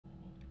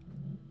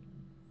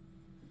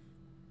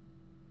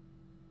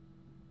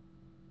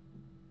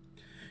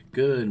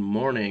Good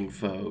morning,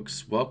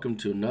 folks. Welcome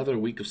to another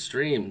week of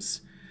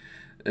streams.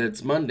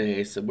 It's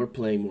Monday, so we're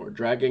playing more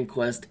Dragon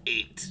Quest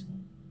VIII.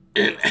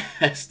 And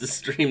as the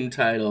stream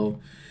title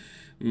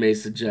may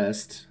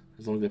suggest,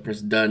 as long as I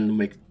press done to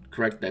make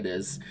correct that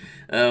is,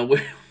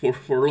 we're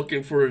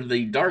looking for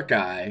the Dark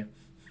Eye,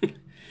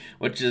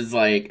 which is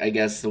like, I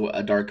guess,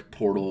 a dark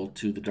portal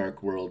to the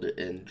Dark World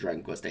in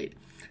Dragon Quest VIII.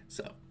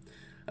 So,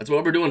 that's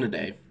what we're doing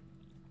today.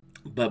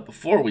 But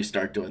before we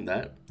start doing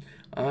that,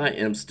 I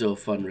am still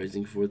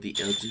fundraising for the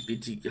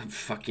LGBT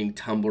fucking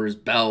Tumblr's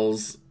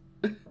bells.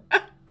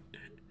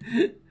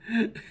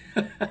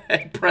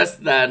 I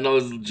pressed that and I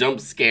was jump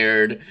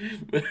scared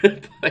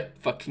by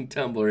fucking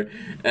Tumblr.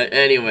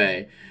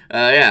 Anyway,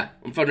 yeah,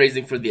 I'm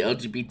fundraising for the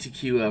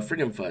LGBTQ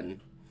Freedom Fund,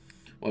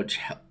 which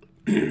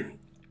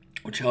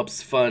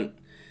helps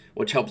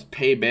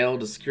pay bail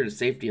to secure the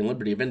safety and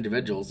liberty of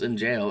individuals in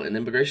jail and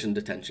immigration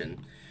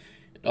detention.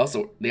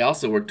 They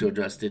also work to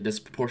address the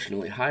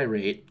disproportionately high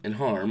rate and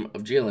harm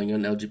of jailing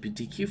on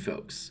LGBTQ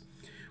folks,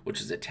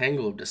 which is a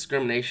tangle of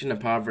discrimination and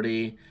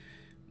poverty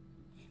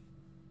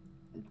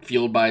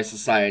fueled by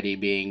society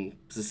being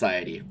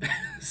society.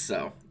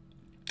 So,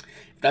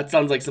 if that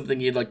sounds like something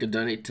you'd like to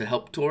donate to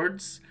help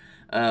towards,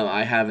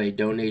 I have a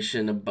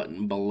donation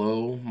button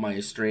below my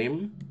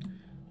stream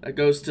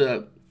that's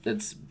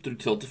through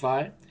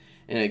Tiltify,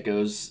 and it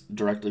goes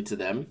directly to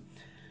them.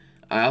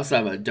 I also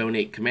have a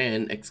donate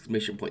command, !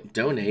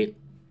 Donate,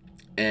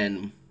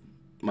 and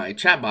my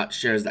chatbot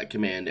shares that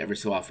command every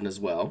so often as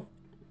well.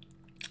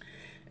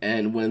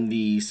 And when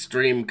the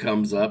stream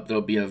comes up,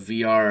 there'll be a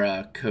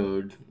QR.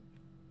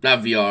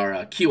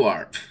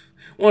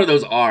 One of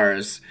those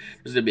R's.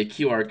 There's going to be a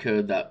QR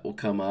code that will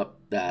come up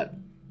that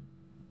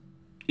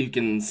you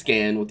can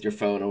scan with your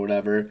phone or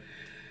whatever.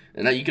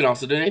 And that you can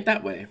also donate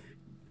that way.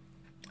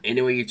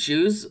 Any way you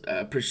choose, I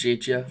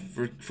appreciate you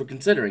for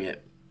considering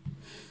it.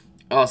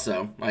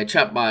 Also, my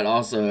chatbot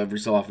also every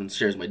so often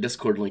shares my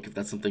Discord link if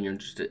that's something you're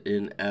interested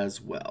in as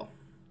well.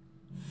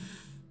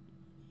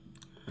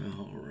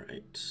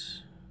 Alright.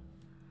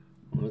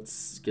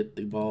 Let's get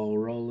the ball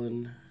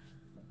rolling.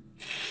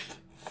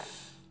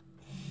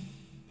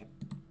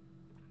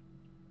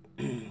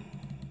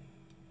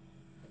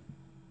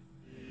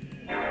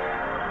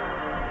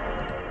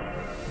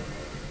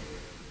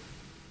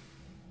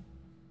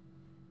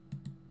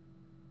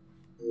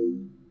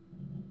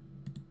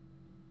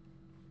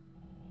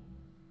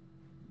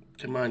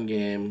 Come on,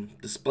 game.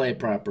 Display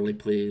properly,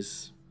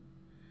 please.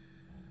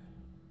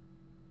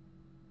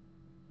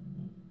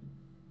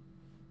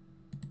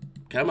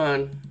 Come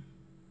on.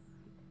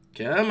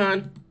 Come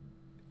on.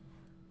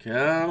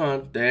 Come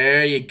on.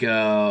 There you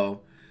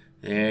go.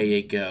 There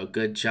you go.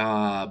 Good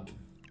job.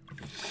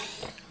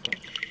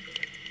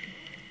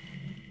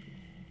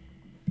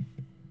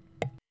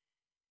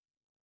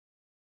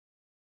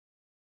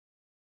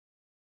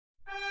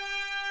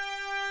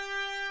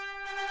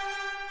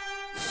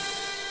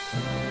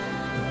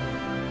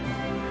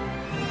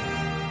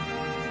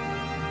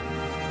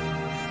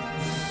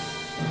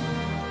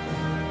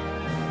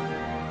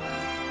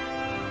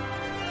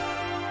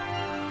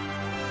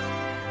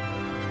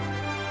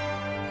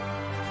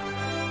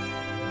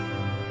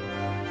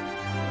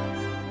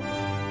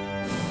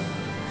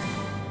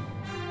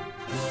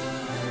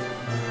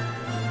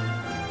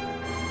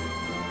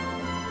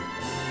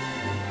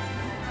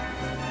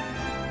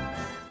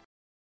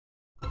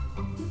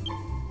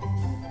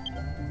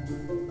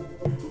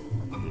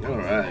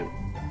 Alright.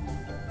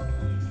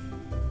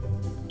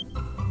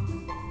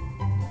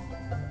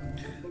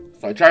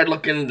 So I tried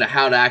looking into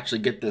how to actually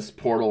get this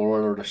portal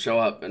order to show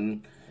up,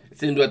 and it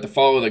seemed to have to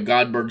follow the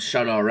Godbird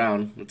shuttle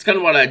around. It's kind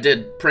of what I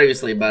did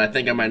previously, but I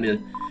think I might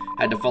have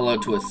had to follow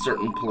it to a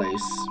certain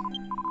place.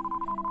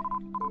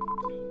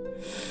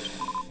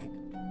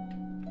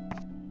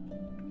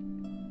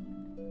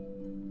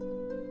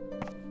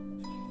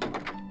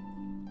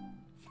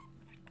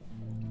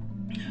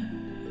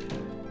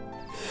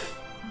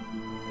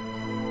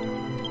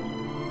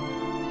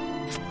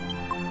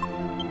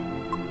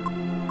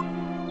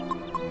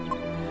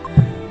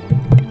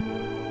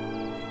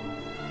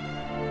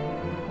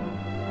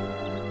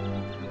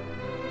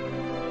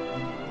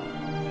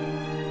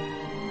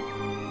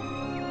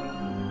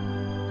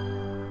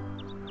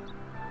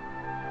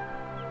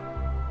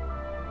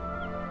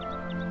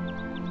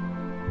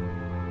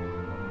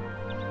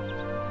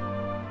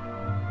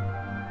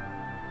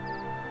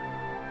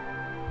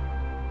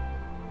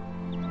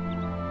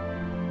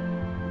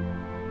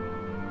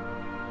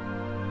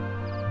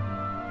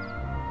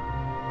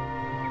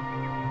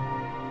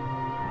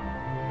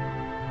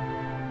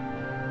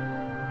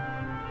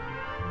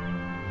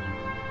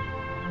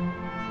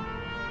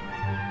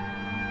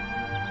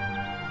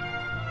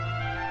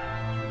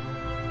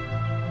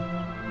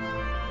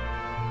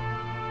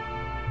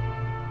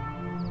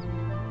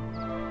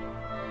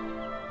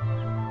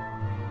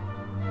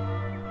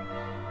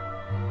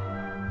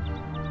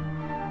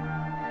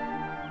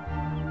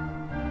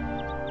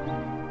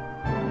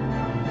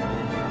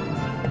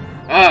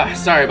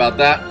 Sorry about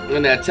that.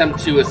 In an attempt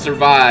to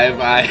survive,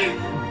 I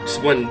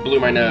just went and blew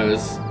my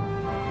nose.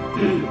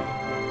 Oh,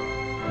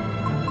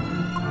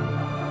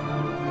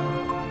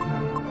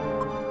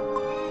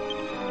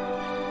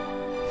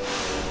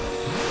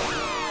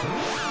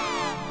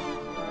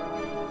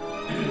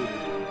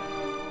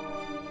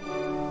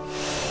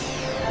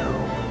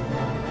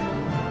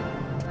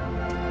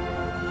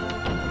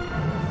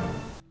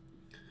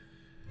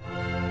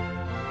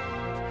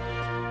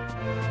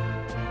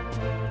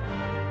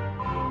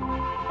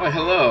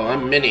 hello,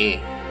 I'm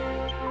Minnie.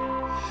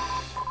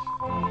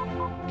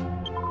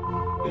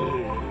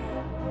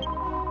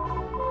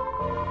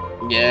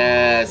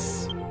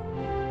 Yes.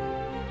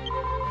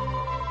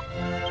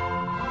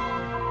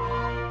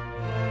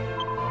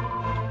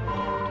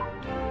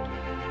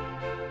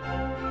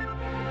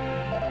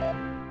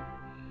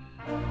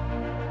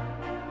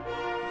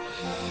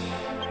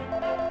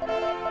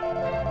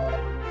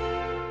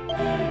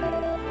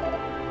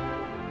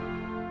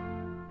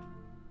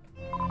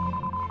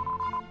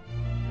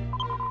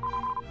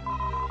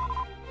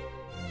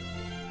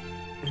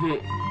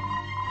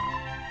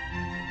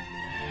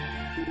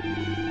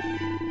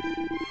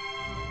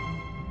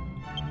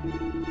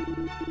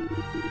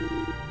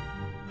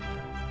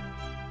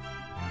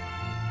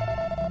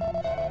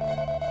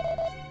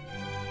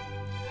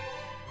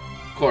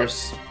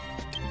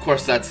 Of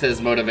course, that's his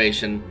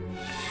motivation.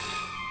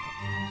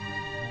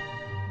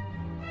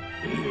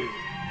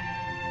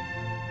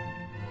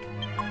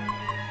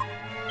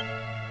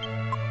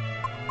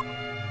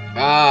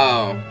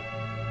 Oh.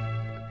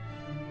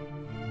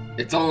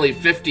 It's only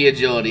 50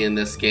 agility in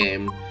this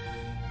game.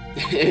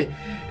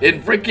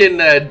 In freaking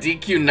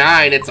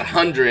DQ9, it's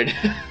 100.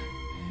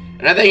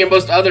 And I think in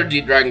most other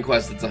Dragon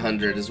Quest, it's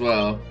 100 as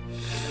well.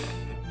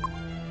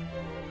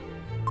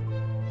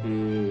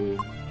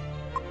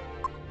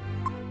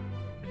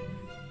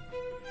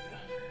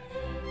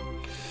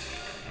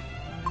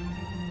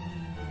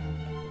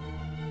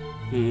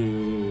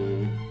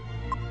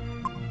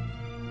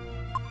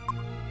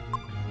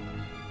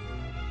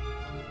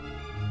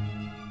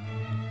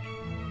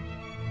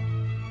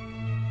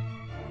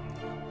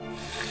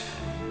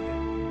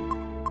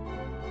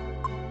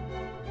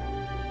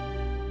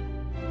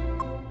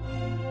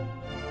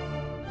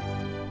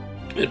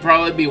 It'd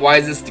probably be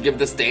wisest to give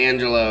this to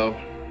Angelo.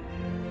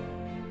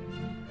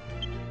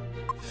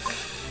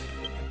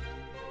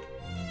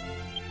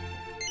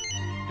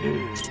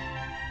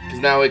 Because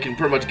now we can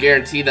pretty much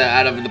guarantee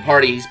that out of the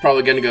party, he's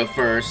probably going to go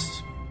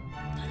first.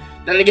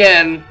 Then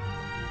again,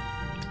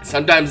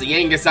 sometimes the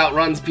Yangus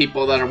outruns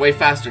people that are way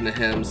faster than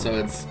him, so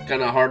it's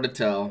kind of hard to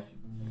tell.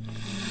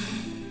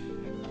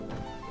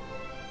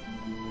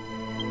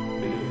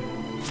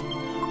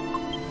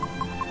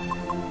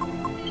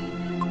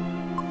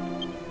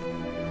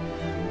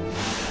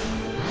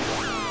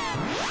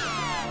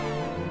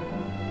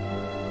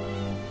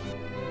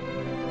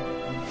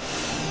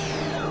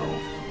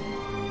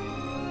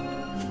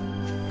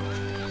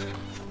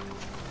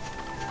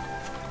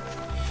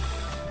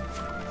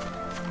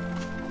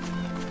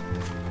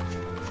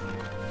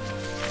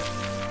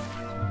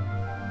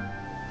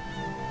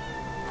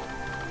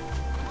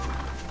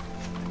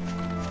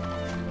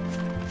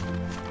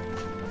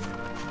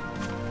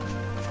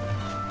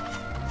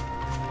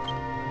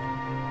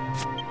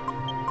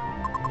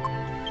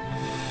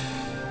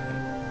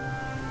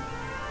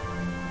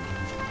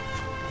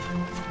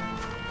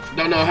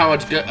 Don't know how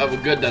much of a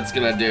good that's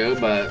gonna do,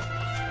 but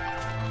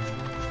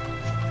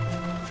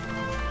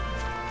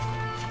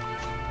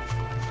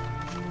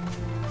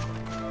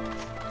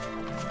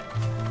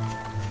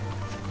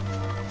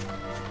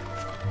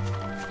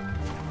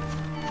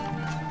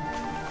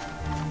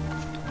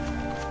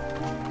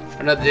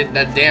I know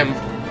that damn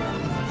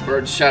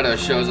bird shadow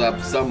shows up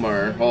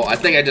somewhere. Well, I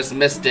think I just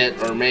missed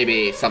it, or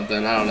maybe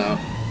something. I don't know.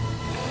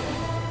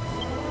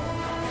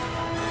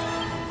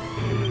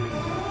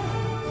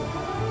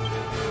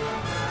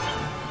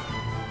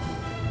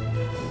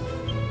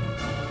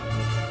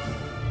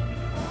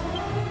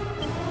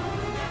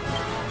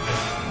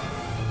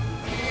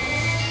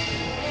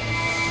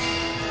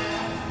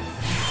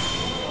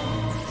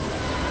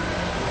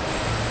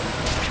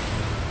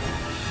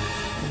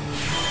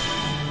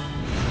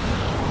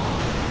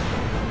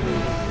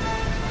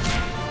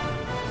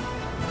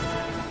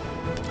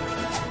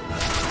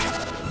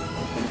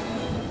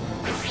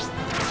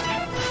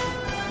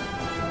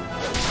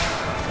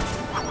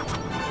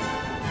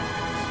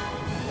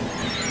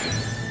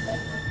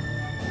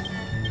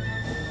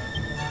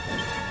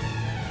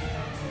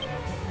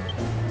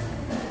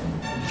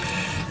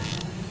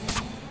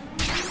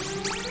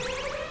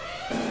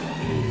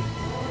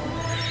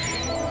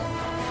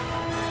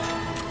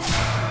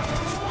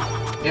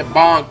 Get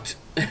bonked.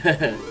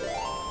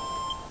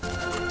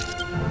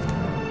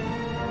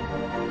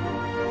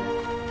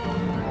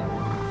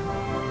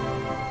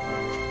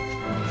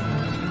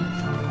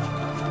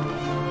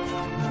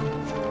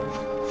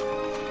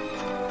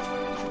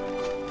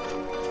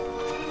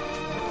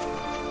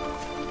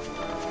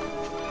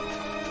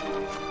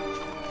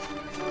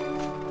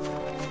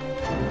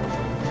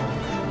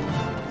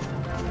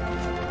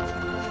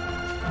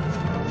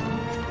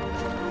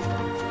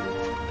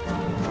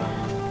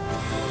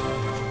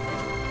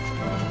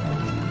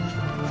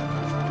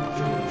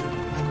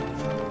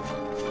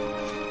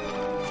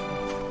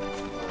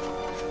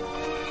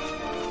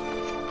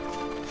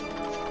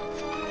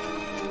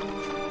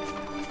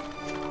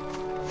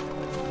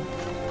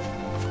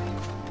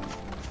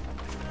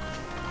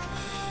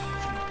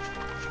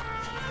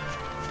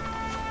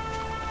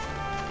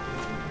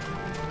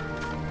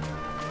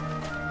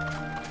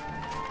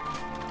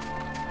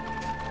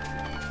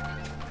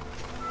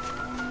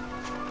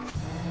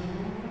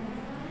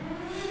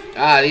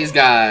 Ah, these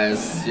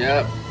guys.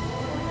 Yep.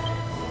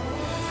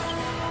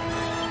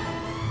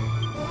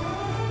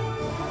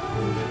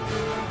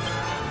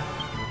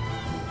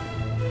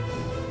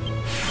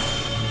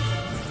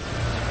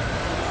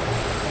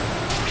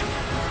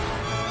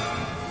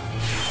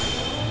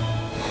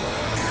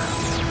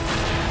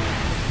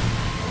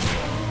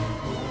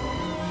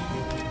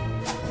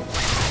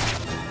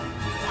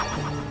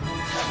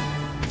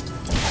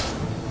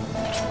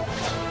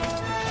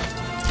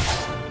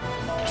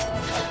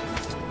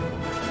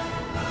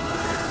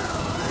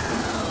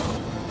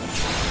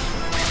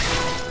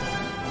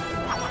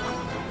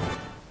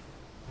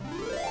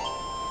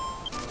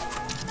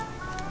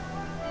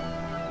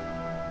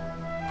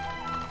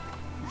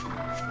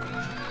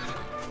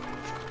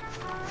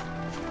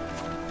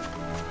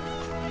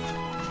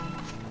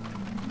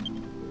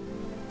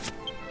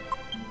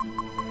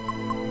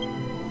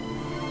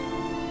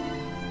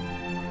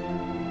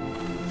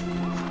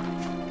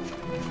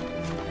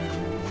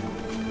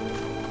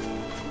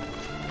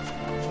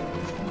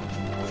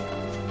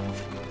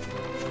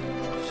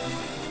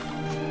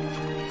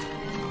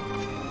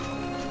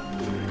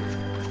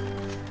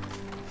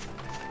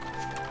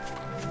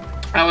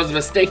 I was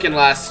mistaken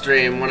last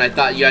stream when I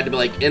thought you had to be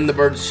like in the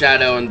bird's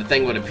shadow and the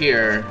thing would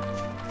appear.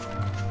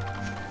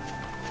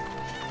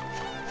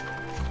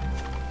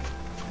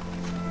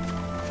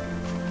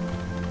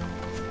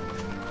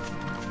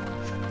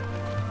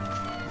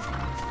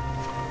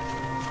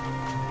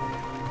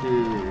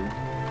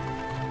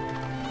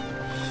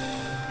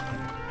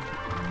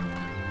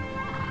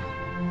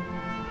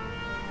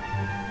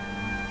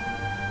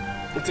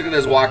 Let's look at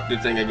this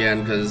walkthrough thing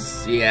again,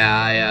 because,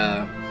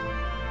 yeah,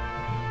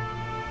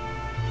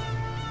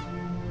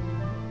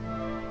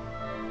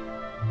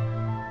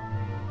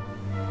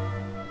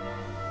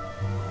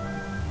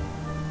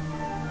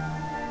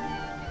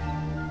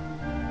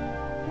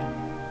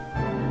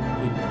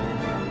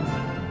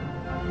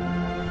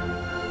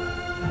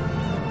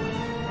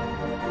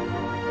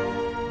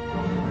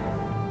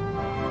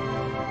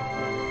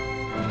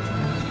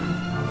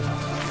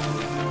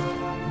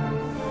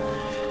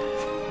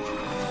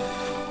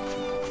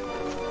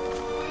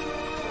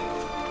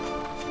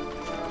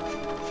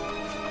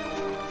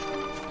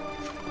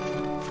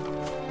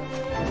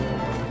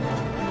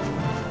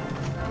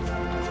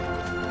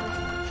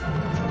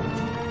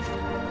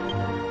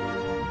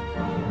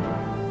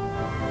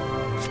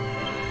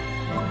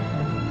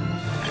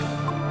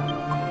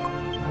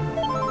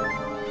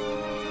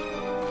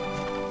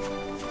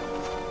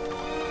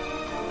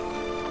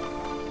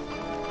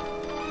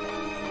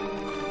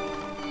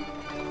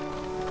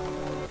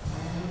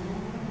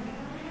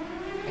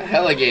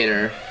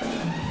 Alligator.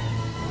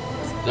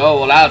 Oh,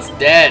 well, now it's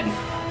dead.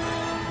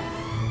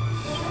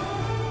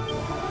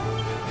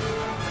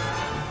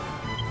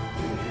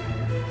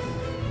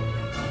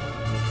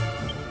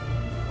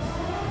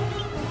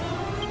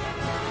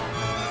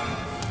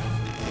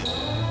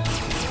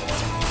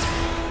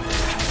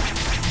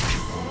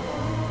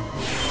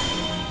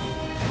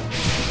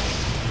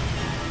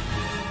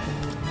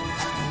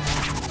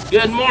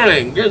 Good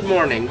morning, good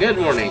morning, good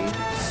morning.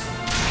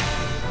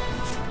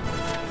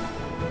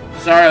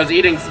 Sorry, I was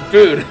eating some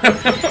food.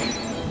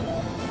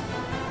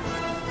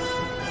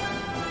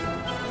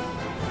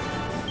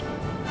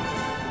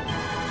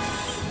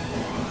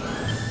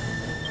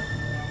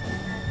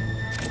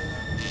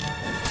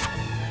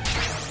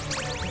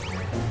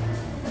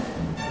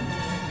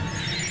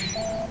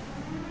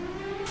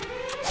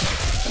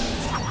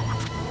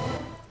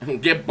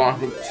 Get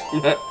bombed.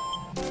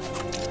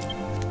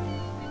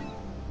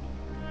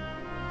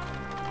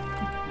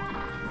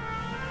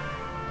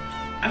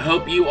 I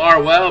hope you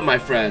are well, my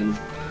friend.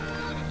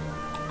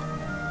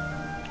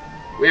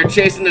 We are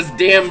chasing this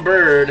damn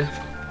bird,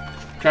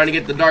 trying to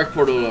get the dark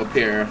portal to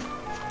appear.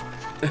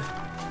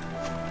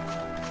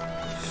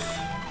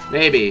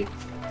 Maybe.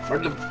 Or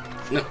the...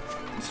 No,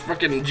 it's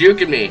fucking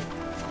juking me.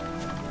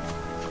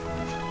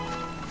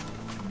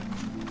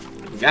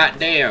 God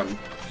damn.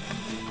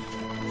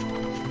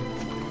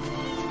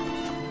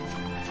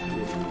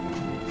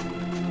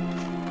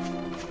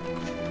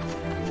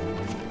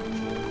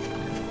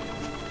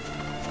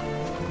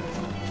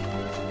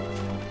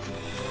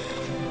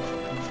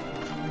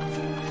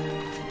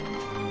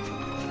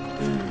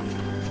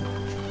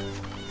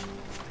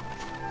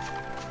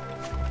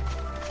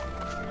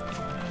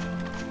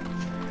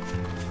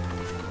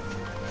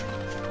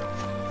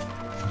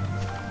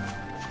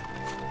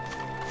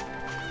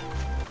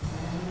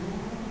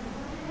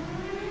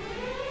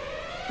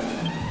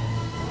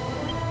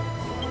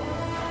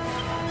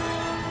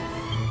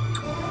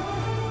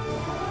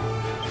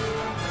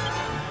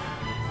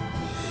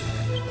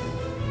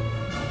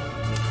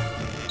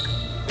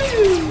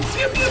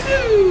 Pew, pew,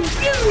 pew,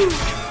 pew.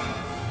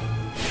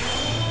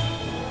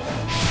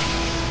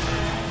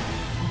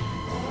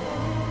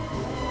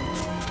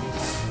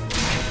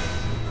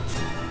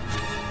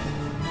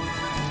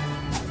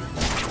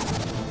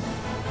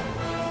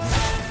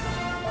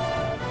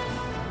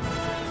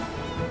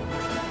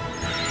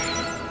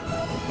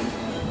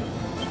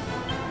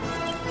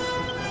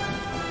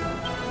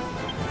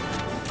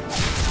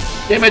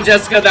 Damn it,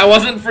 Jessica, that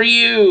wasn't for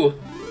you!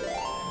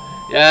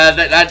 Yeah,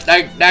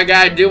 that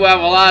guy do have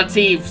a lot of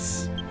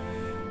teeths.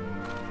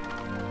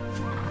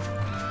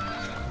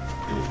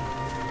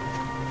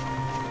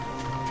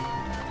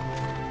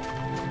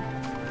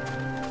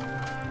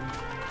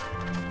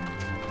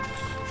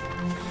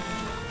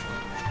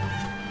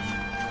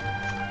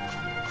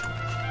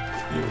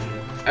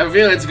 I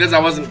feel it's because I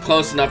wasn't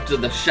close enough to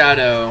the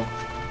shadow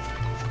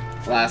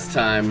last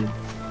time,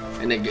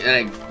 and it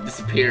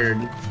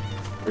disappeared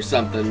or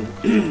something.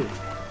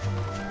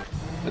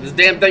 But this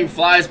damn thing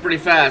flies pretty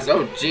fast.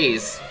 Oh,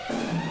 jeez.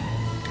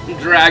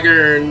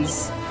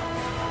 Dragons.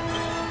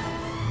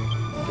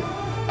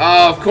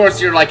 Oh, of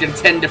course you're like in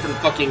 10 different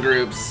fucking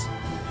groups.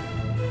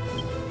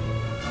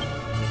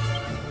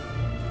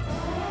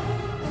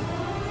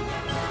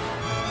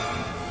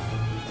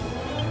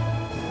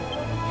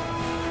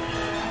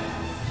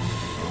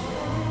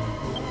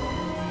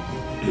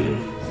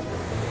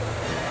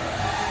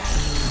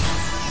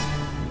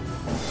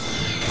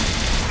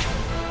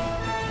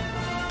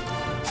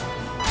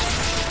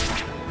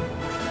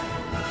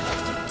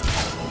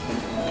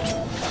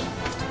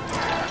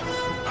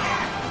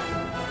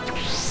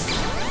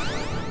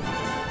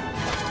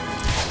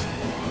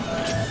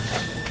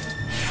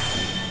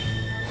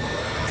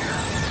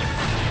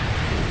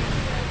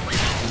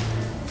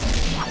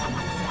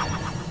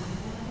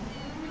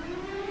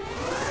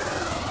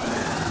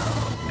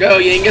 Go,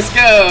 Yangus,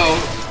 go!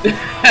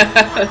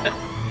 That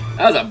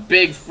was a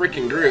big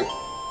freaking group.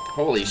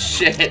 Holy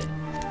shit.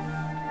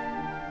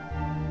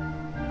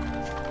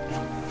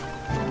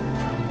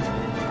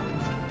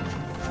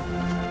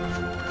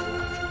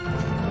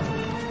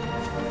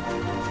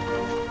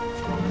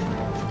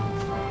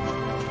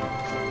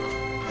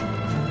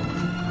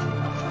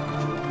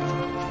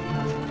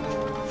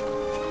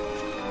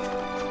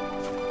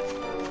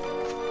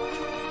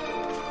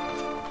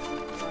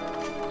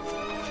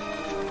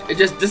 It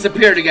just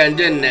disappeared again,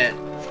 didn't it?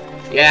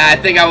 Yeah, I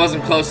think I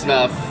wasn't close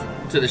enough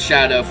to the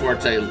shadow for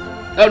it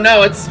to... Oh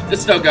no, it's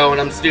still going.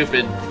 I'm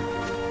stupid.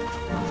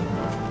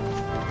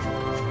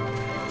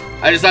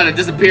 I just thought it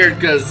disappeared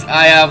because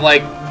I have,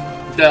 like,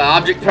 the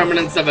object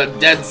permanence of a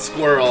dead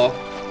squirrel.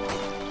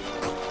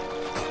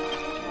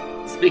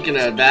 Speaking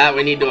of that,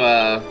 we need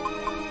to,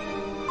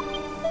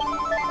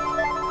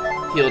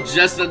 heal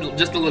just a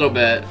little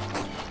bit.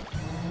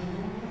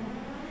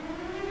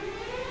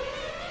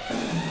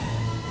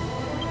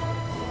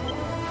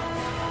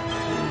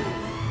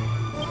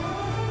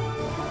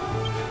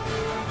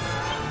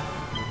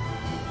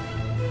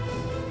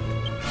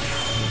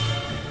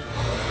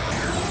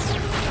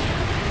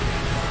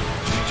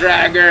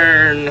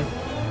 Dragon!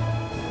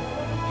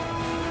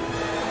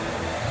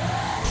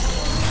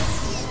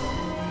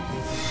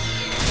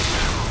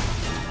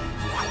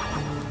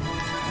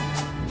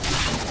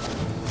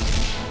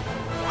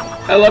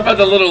 I love how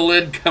the little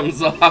lid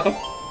comes off.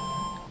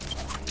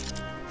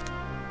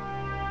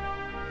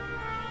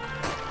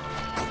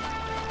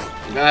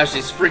 Gosh,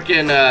 these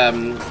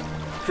freaking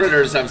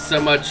critters have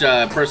so much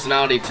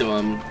personality to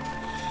them.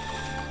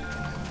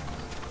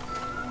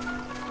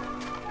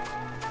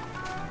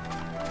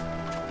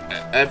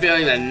 I have a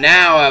feeling that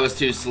now I was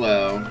too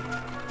slow.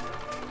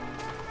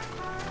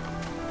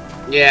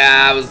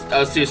 Yeah, I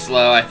was too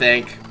slow, I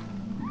think.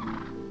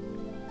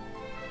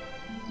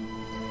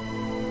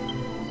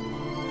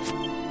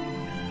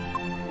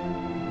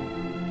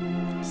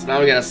 So now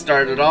we gotta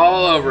start it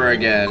all over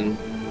again.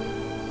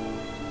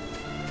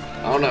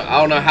 I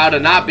don't know how to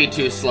not be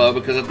too slow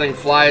because the thing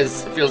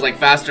flies, feels like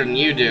faster than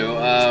you do.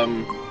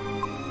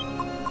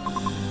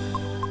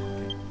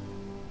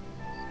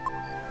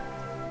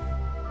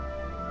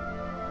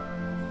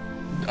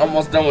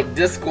 Almost done with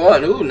disc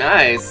 1. Ooh,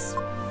 nice.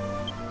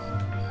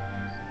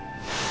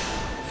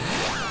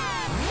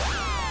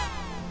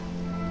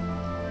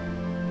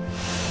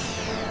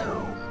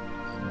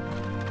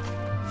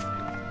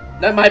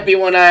 That might be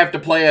one I have to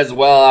play as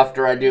well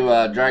after I do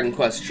Dragon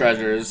Quest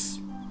Treasures.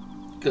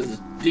 Because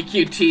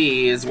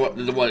DQT is what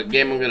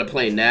game I'm going to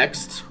play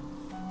next.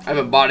 I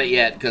haven't bought it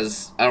yet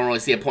because I don't really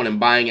see a point in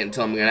buying it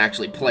until I'm going to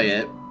actually play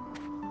it.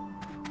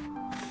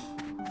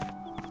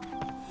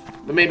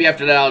 But maybe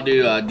after that I'll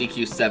do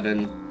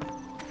DQ7.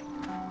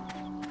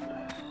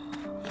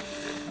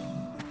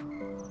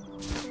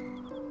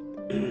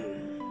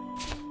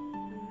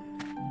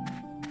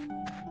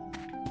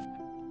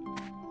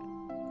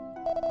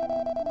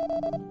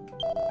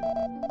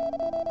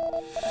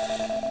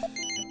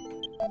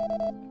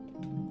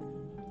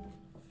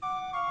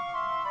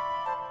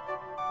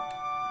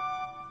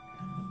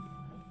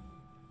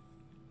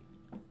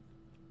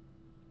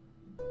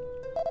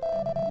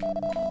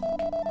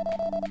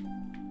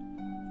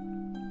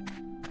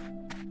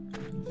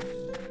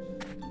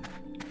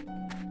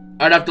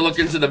 I'd have to look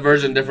into the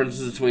version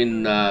differences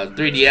between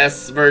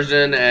 3DS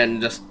version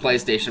and just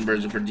PlayStation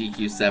version for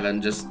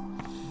DQ7. Just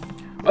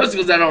mostly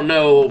because I don't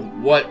know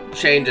what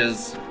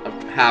changes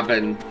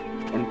happen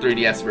on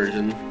 3DS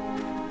version.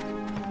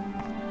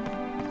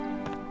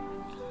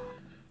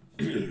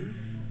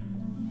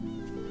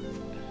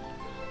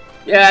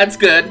 Yeah, it's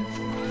good.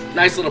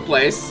 Nice little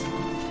place.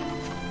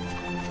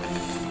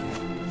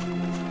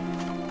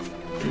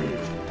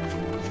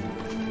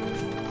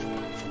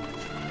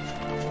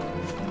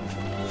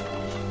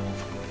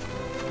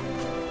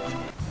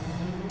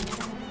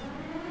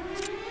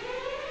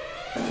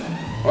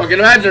 Well, I can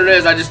imagine it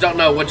is. I just don't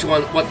know which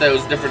one, what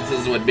those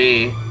differences would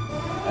be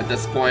at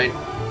this point.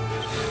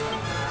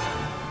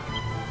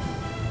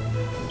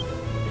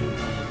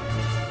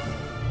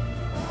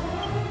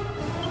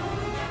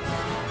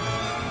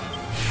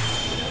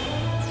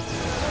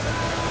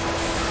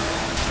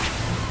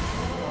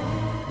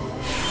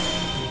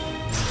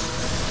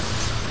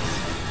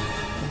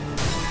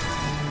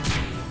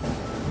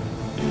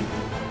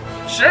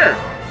 Sure.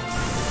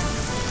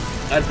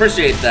 I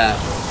appreciate that.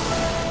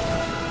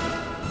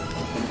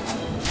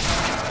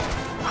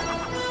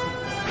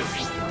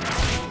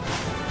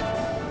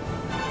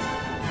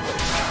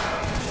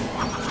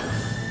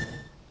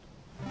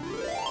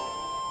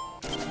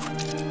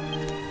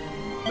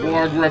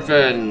 More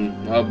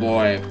Griffin. Oh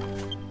boy.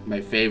 My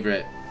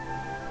favorite.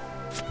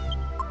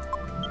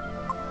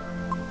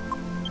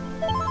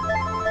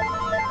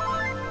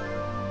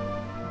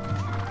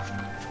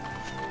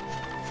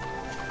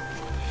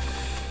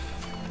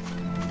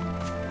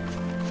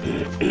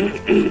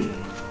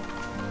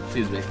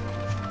 Excuse me.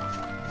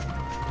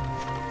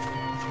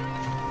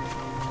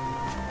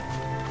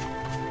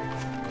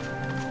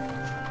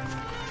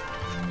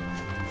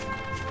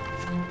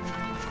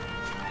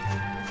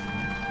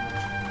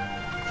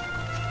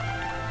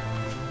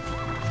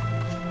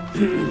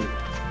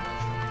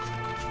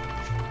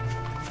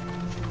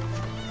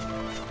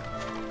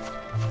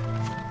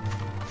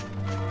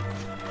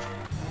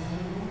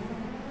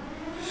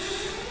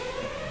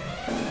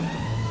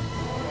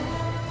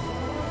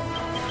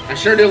 I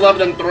sure do love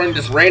them throwing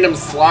just random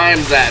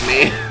slimes at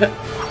me.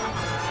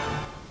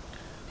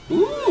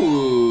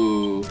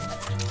 Ooh.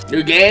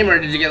 New game, or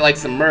did you get like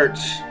some merch?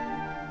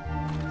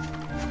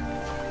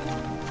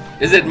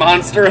 Is it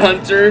Monster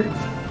Hunter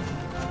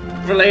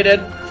related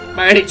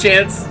by any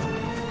chance?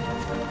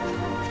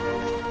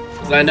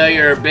 Because I know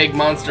you're a big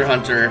Monster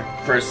Hunter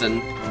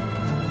person.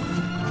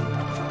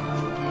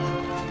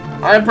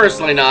 I'm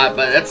personally not,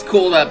 but it's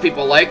cool that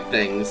people like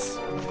things.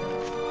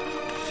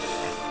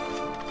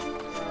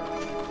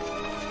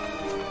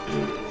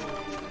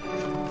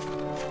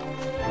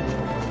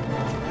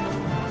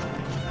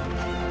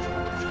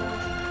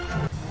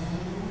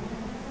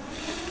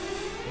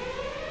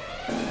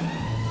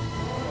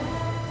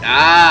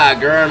 Ah,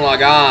 Gurren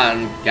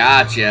Lagann.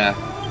 Gotcha.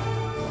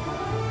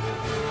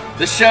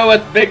 The show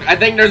with big... I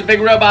think there's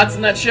big robots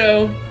in that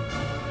show.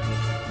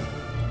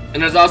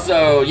 And there's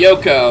also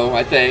Yoko,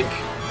 I think,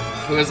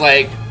 who is,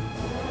 like,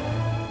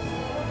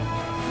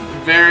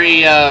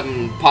 very,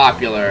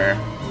 popular.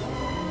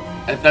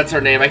 If that's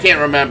her name. I can't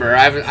remember.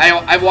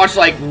 I've watched,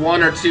 like,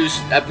 1 or 2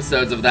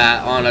 episodes of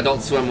that on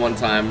Adult Swim one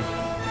time.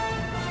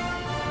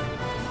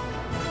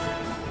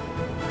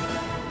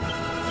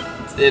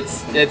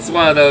 It's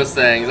one of those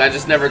things. I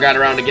just never got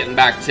around to getting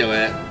back to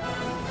it.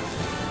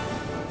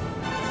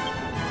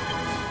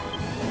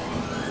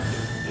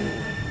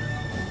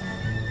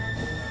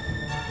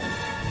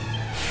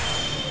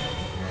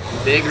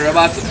 Big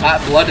robots with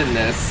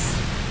hot-bloodedness.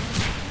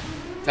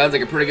 Sounds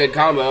like a pretty good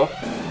combo.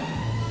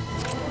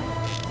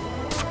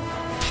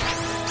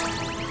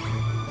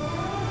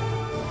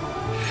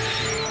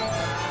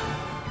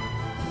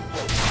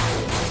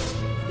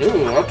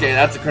 Ooh, okay,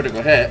 that's a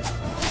critical hit.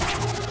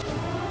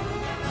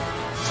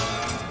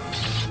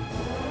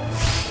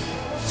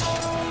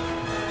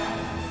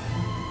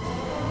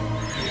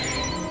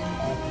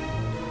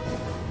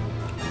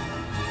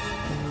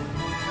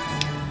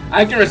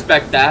 I can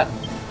respect that.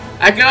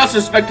 I can also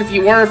respect if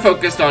you were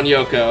focused on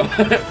Yoko.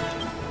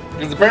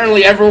 Because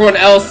apparently everyone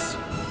else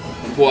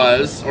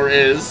was, or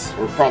is,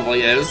 or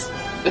probably is.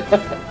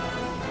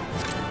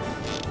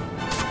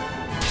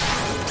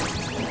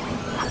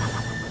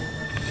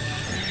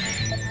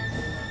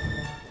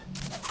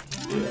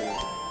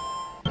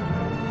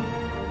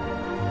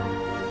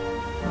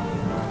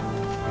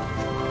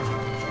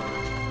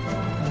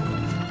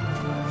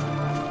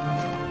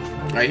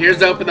 Alright,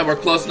 here's hoping that we're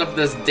close enough to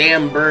this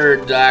damn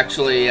bird to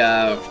actually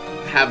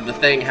have the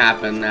thing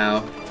happen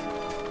now.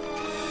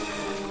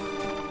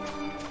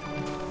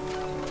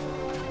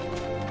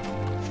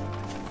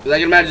 Because I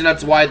can imagine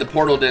that's why the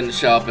portal didn't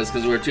show up, is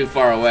because we were too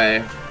far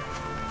away.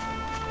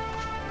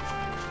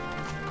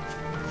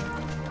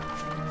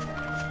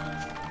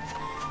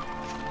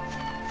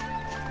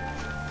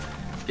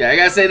 Okay, I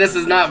gotta say this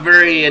is not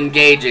very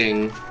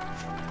engaging.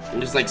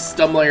 I'm just like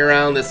stumbling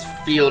around this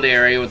field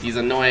area with these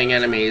annoying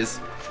enemies.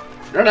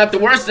 They're not the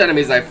worst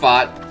enemies I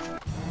fought,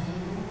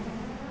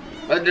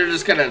 but they're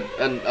just kind of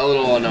a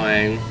little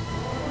annoying.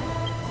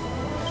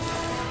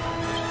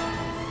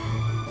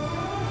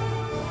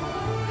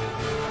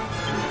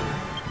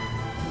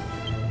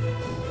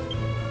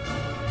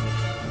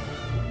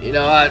 You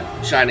know what?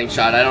 Shining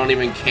Shot, I don't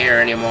even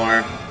care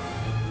anymore.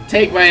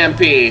 Take my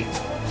MP.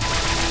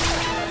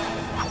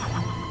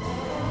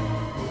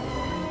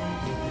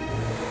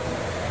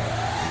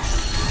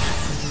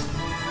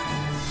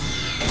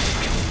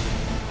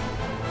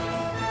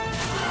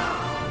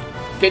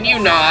 Can you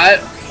not?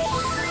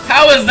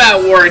 How is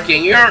that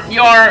working?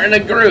 You're in a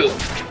group.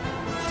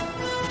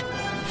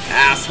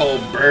 Asshole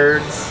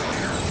birds.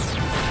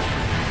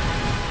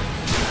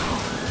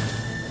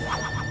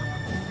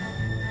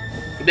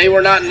 They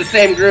were not in the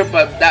same group,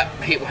 but that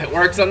it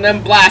works on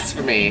them.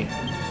 Blasphemy.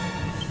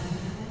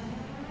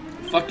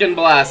 Fucking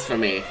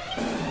blasphemy.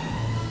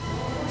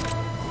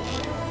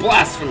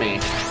 Blasphemy.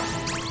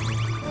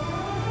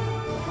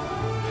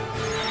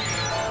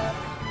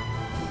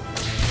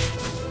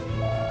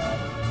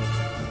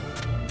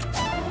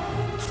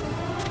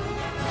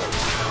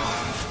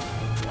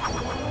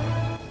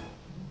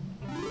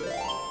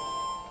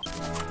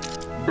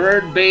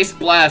 Bird-based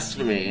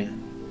blasphemy.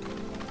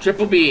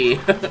 Triple B.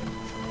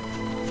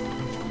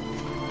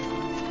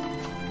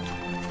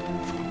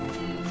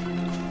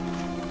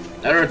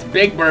 Or it's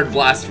Big Bird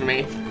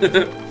blasphemy.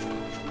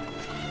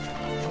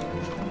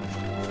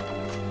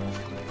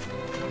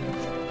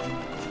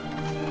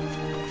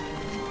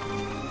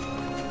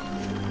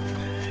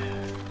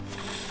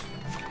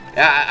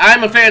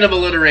 I'm a fan of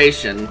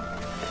alliteration.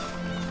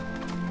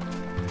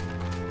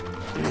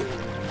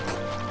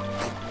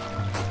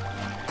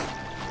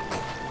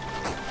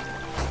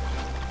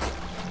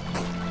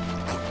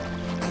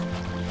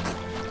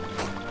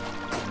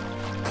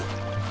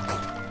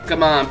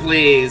 Come on,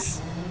 please.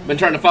 I've been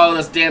trying to follow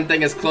this damn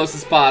thing as close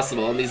as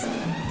possible, and these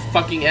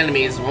fucking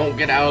enemies won't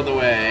get out of the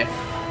way.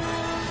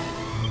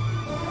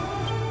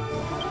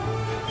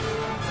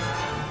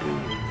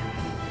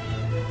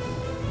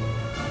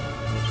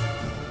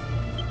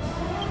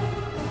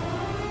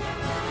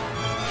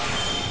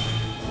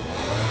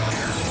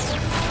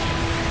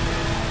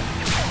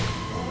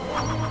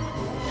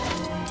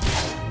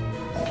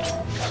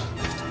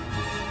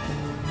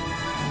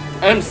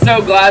 I'm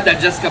so glad that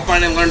Jessica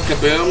finally learned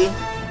Kaboom.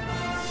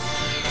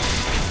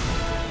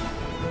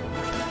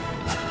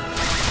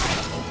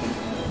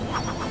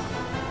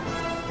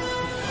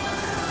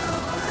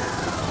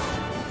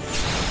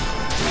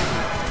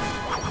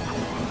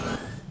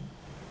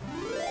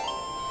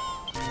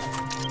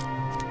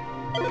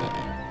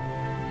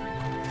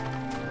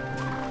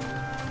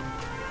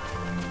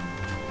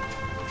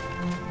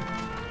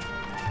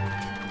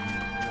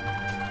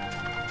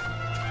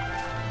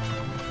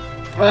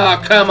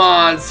 Oh, come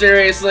on,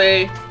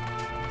 seriously?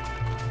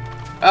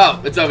 Oh,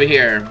 it's over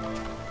here.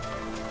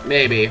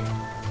 Maybe.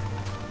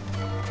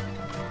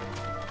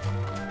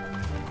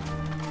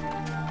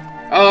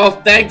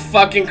 Oh, thank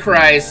fucking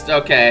Christ.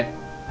 Okay.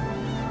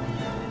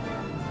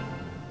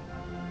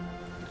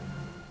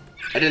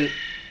 I didn't...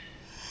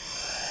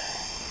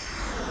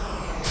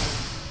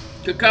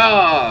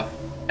 Caw-caw!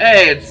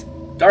 Hey, it's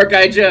Dark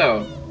Eye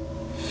Joe.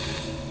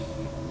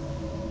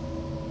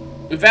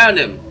 We found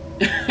him.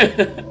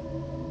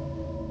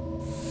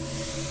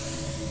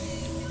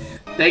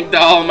 Thank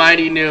the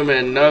almighty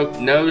Newman.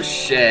 No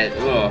shit.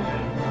 Ugh.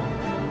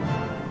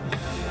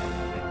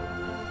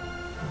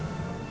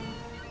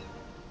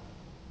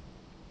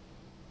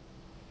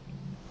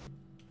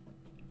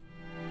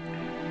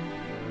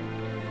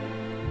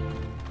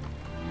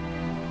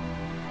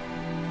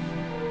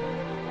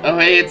 Oh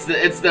hey,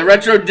 it's the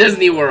retro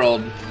Disney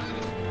World.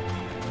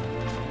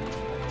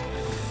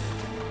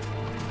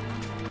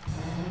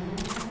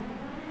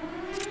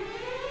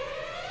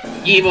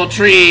 Evil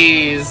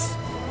trees.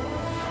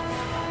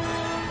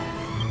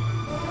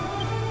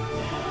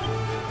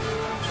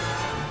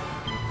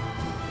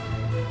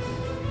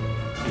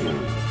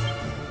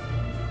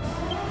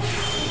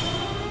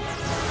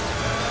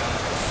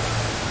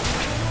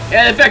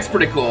 Yeah, the effect's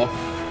pretty cool.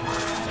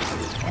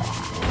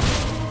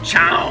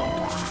 Chow.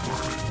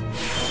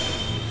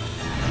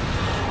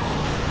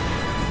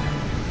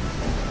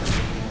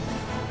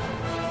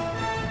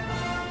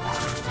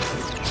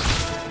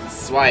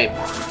 Swipe.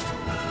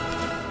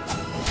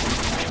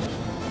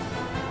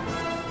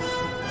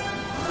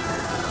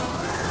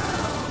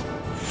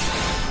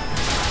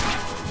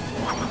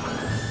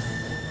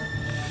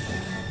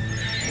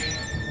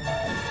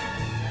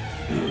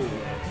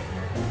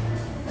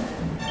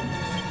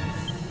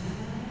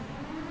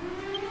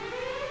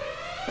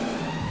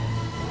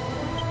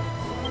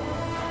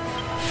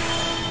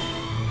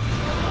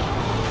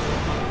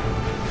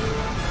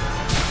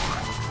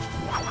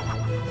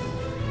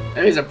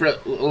 He's a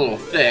little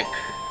thick.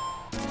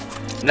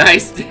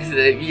 Nice.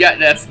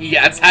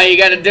 That's how you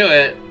gotta do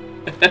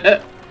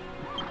it.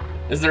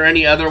 Is there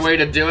any other way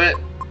to do it?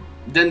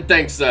 Didn't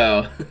think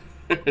so.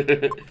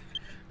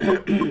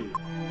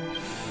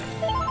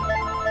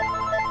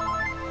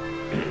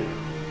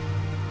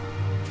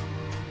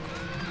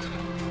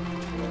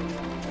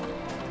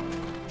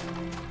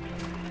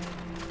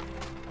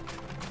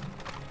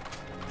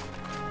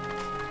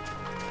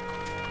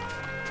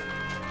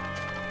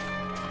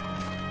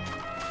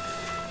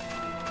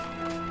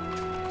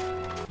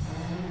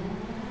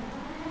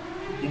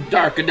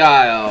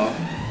 Darkodile.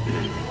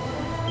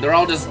 They're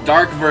all just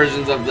dark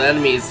versions of the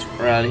enemies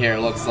around here,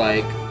 it looks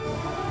like.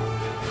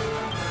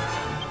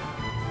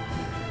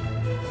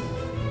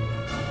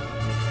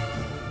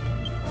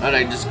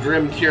 Alright, just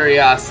grim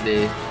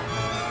curiosity.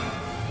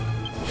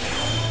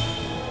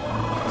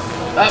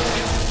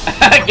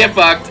 Oh! Get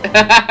fucked!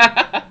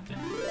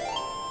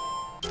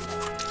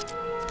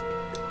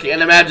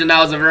 Can't imagine that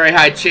was a very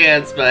high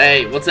chance, but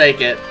hey, we'll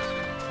take it.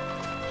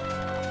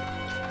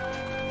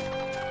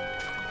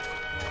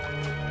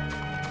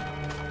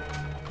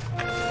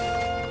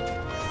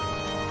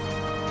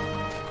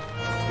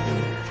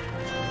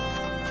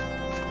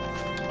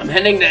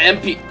 heading to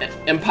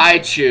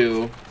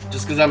Empaichu,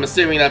 just because I'm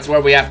assuming that's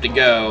where we have to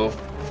go.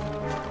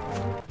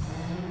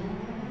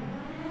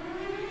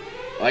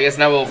 Well, I guess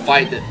now we'll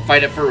fight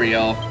it for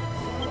real.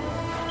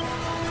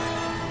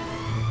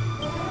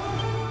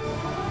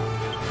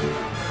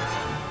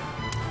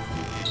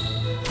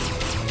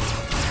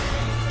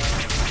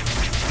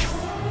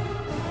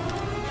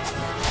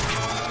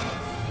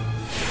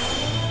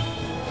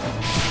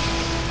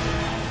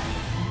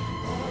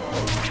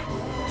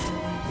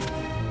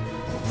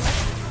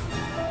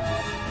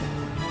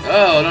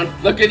 Oh,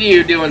 don't look at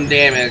you doing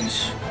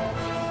damage.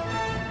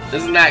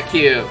 Isn't that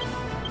cute?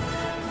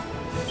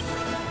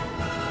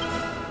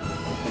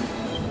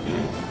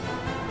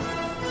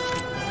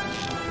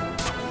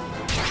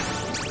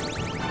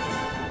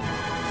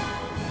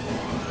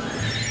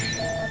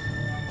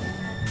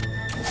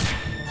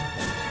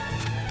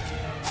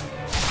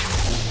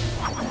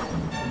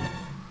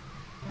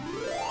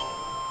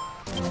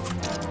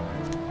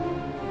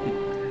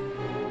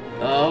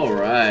 All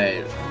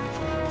right.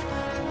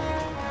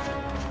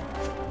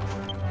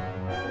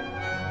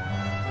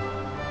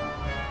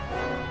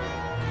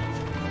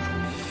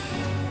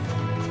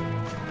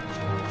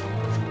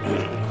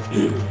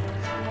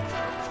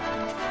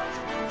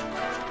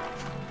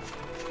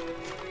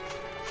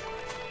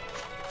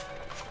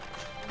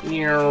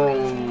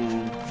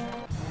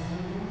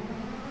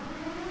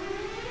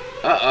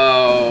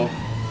 Uh-oh.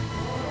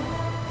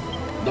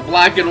 The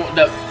black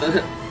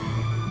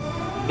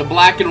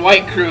and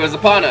white crew is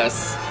upon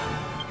us.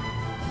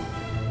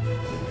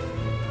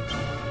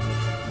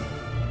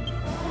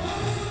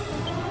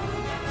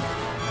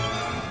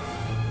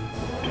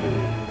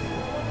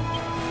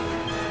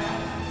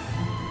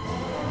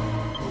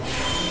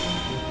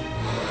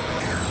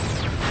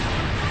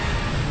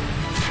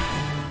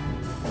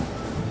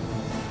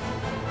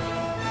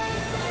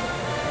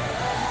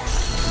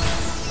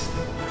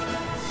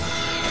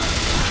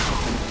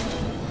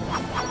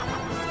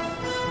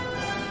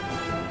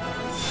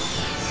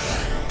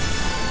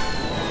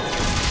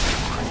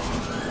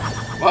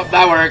 Well,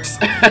 that works.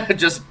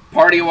 Just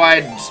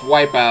party-wide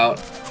wipeout.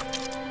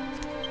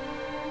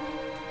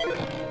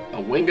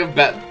 A wing of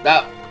bat.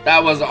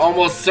 That was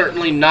almost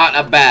certainly not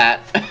a bat.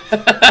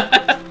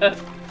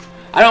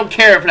 I don't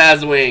care if it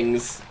has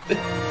wings.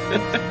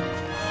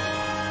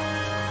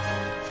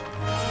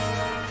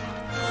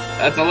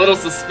 That's a little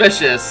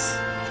suspicious.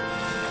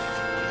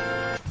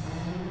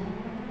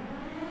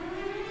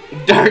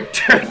 Dark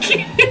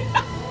Turkey.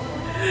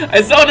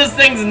 I saw this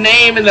thing's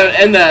name in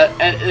the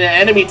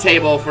enemy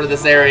table for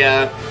this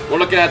area. We're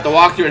looking at the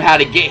walkthrough and how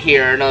to get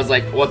here, and I was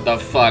like, what the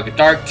fuck?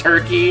 Dark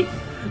Turkey?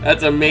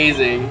 That's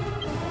amazing.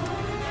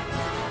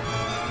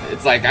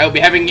 It's like, I'll be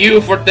having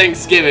you for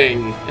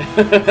Thanksgiving.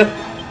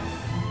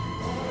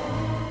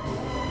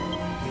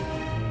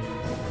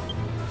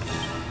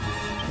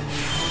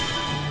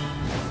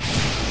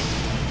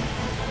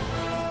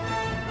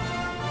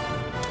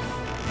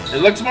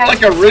 It looks more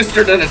like a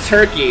rooster than a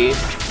turkey.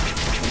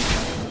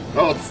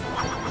 Oh, it's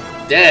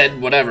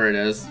dead, whatever it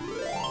is.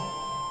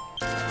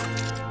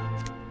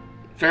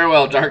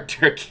 Farewell, Dark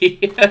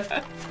Turkey.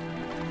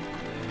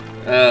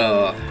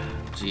 Oh,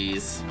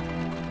 jeez.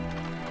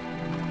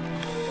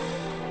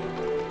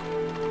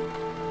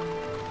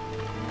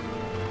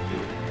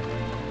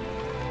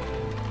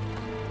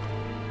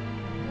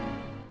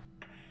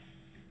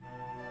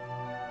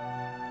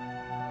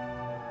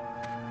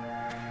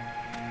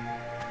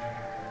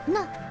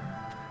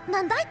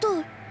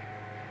 Nandaitul.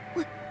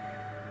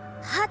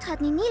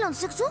 Hat ni nilon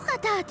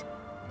suksukatat.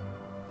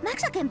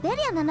 Maxak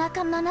Imperia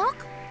nanakam nanok.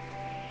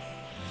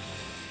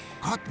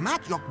 Kot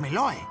matyok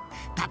meloy.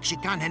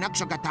 Taksikan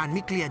henaksogatan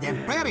miklia de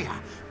Imperia.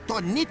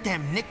 To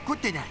nitem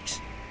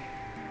nikutinex.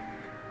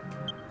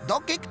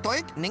 Dokik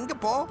toik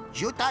ningepo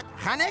jutat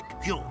hanek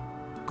yu.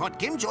 Kot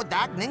kim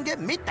jodak ninge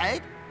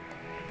mitai.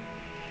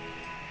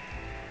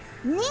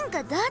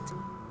 Ninga dat.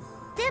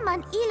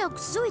 Teman ilok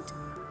zuit.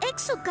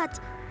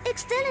 Exukat.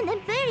 Extelen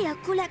Imperia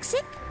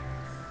kulaksik.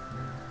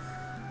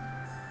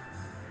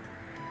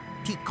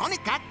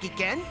 Tikonikat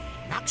kiken.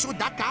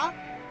 Naksudaka.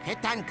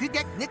 Hetan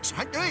kugek nix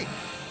hantui.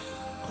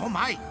 Oh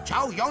my,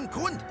 ciao yon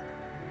kund.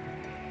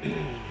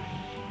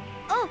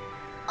 Oh,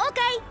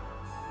 okay.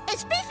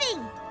 It's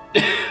spiffing.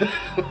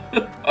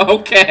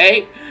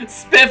 Okay,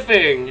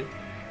 spiffing.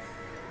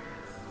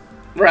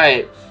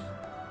 Right.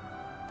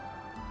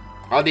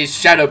 All these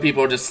shadow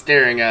people just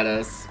staring at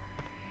us.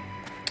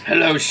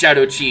 Hello,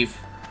 Shadow Chief.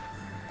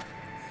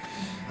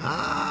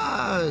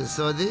 Ah,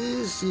 so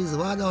this is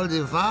what all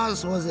the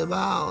fuss was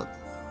about.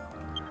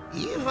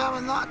 If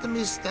I'm not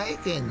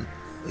mistaken,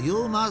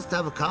 you must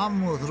have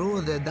come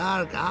through the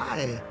dark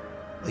eye.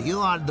 You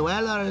are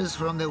dwellers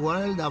from the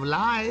world of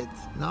light,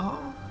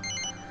 no?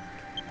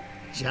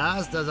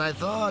 Just as I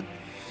thought.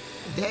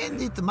 Then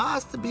it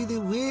must be the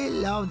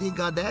will of the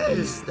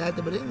goddess that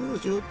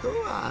brings you to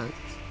us.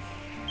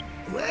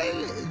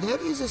 Well,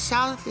 there is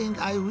something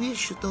I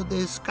wish to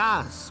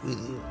discuss with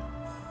you.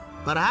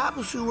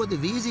 Perhaps you would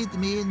visit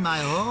me in my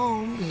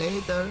home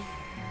later,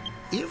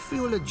 if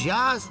you'll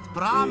just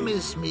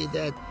promise me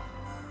that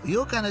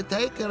You can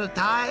take your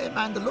time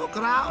and look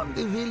around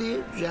the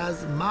village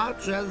as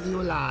much as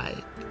you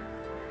like.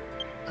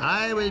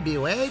 I will be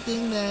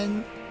waiting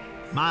then.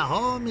 My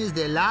home is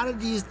the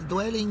largest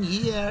dwelling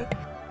here,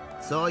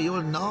 so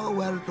you'll know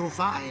where to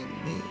find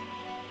me.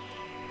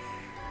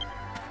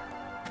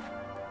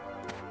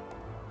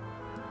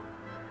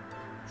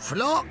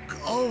 Flock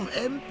of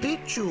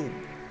Empichu.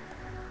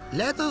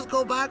 Let us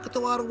go back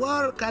to our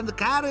work and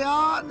carry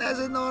on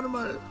as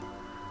normal.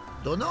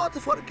 Do not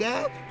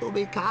forget to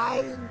be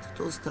kind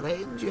to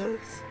strangers.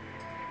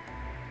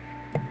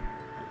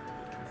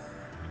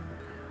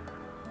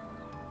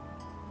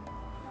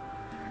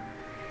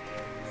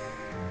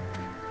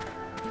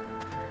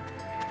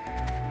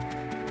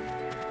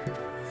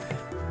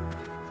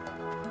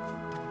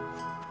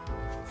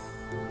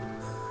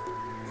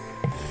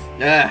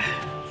 I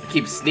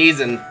keep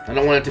sneezing. I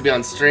don't want it to be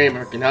on stream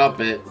if I can help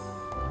it.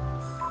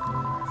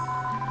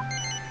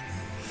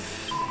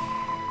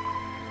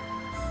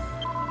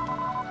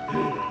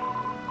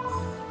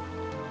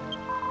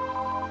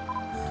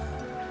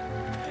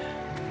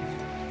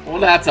 Well,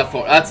 that's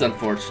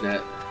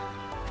unfortunate.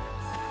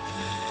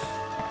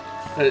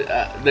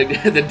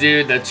 The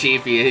dude, the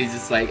chiefy, he's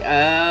just like,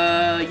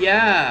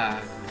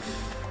 yeah.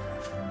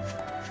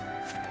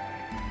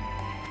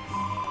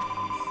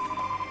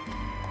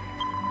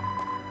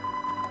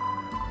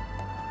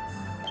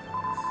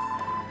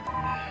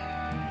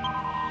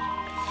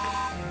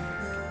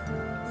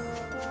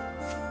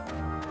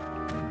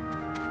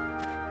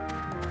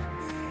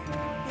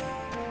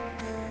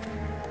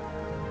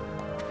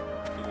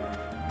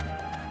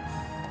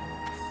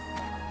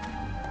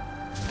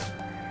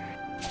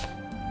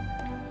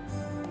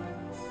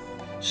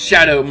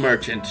 Shadow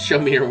merchant, show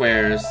me your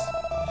wares.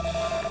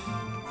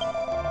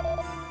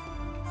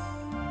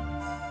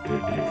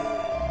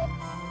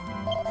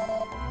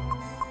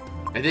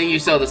 I think you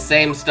sell the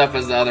same stuff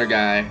as the other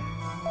guy.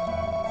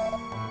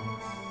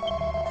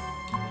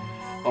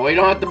 Oh, we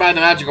don't have to buy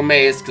the magical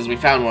mace because we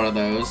found one of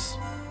those.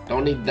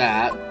 Don't need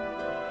that.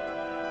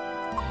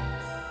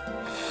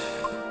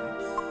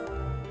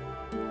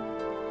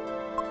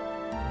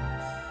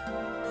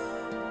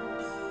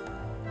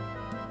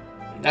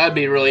 That would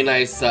be a really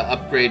nice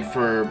upgrade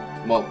for,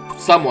 well,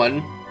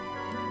 someone.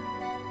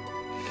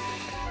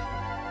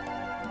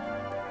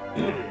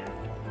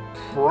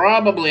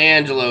 Probably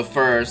Angelo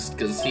first,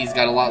 because he's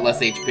got a lot less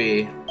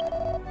HP.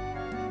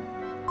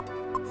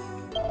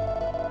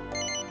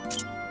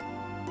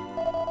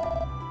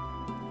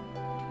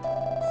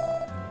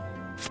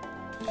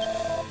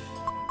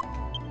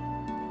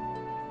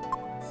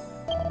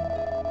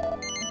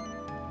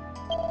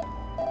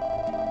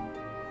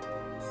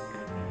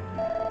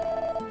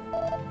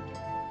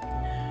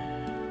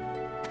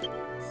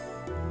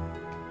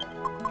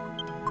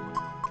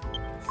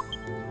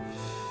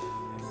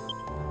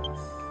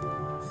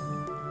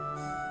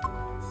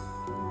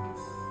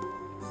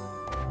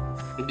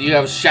 Do you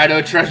have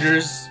shadow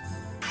treasures?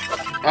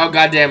 Oh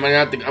goddamn!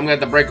 I'm gonna have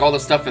to break all the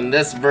stuff in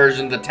this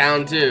version of the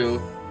town too.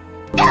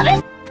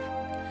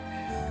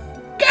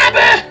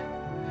 Gabba!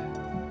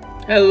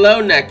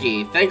 Hello,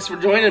 Neki. Thanks for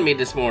joining me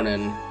this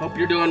morning. Hope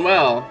you're doing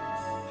well.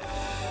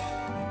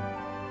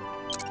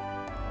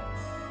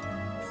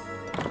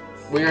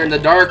 We are in the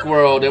dark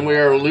world and we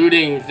are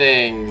looting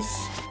things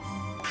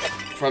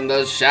from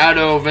the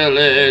Shadow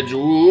Village.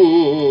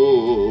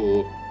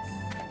 Ooh.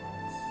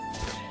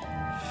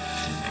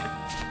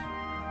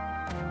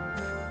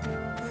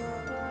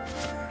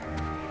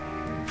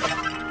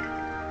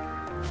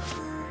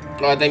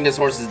 Oh, I think this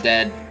horse is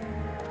dead.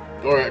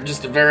 Or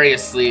just very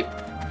asleep.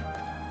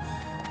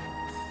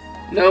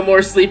 No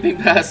more sleeping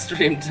past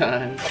stream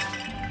time.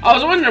 I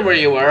was wondering where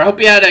you were. I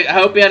hope you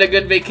had a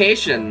good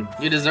vacation.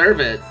 You deserve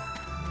it.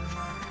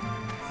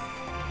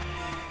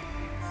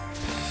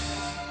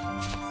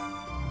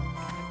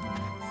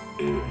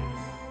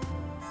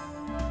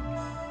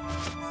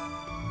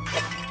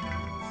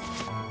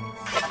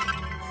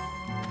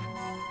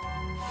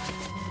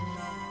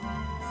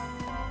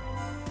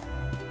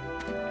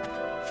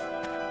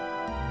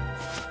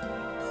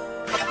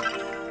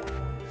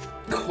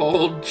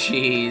 Cold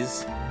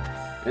cheese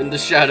in the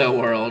shadow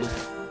world.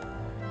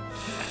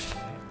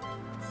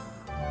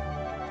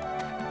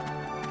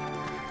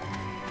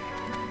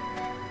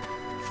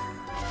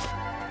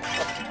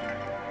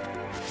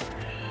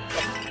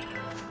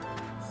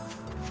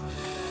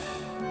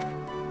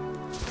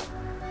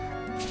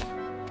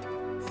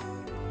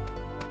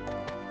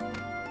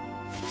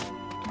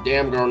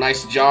 Damn girl,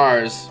 nice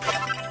jars.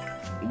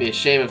 It'd be a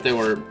shame if they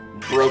were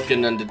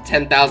broken into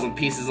 10,000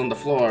 pieces on the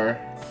floor.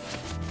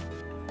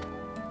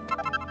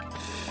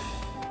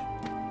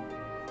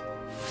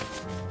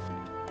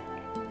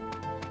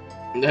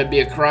 That'd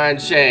be a crying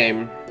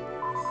shame.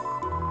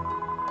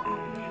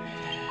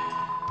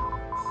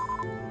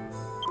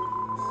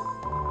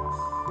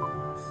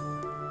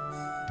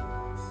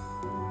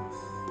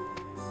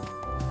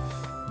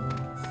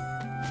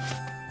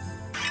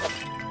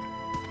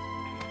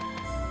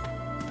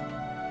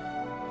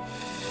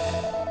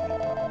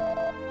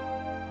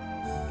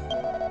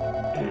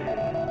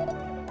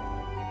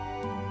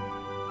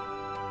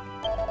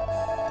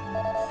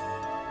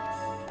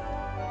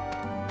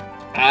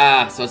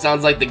 so it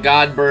sounds like the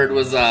god bird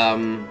was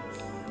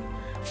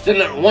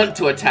didn't want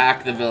to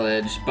attack the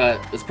village,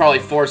 but was probably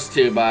forced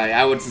to by,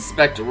 I would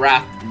suspect,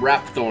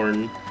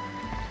 Rapthorn.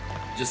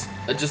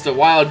 Just a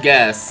wild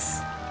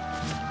guess.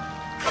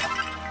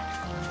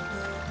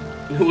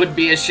 It would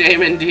be a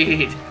shame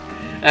indeed.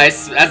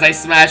 As I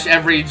smash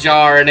every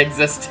jar in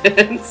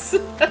existence.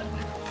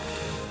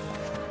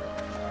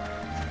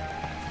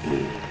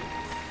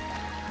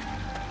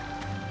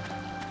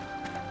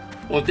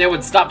 Well, if they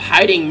would stop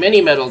hiding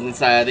mini medals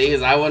inside of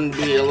these,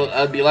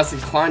 I'd be less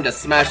inclined to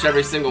smash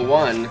every single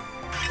one.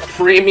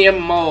 Premium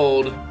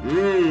mold.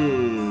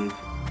 Mmm.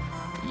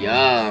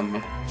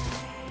 Yum.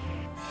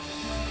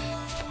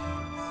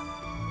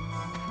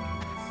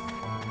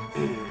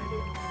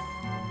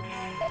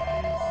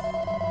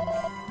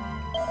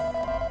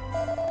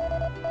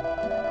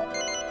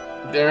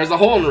 There's a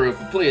hole in the roof,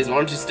 but please, why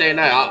don't you stay at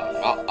night?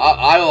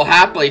 I will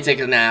happily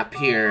take a nap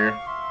here.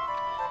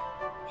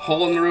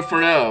 Hole in the roof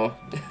or no?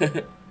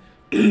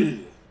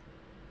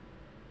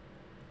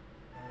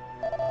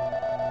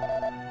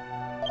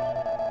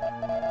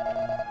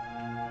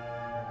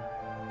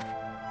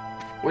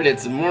 Wait,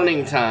 it's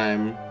morning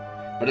time,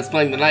 but it's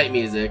playing the night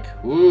music.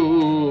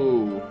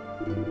 Ooh.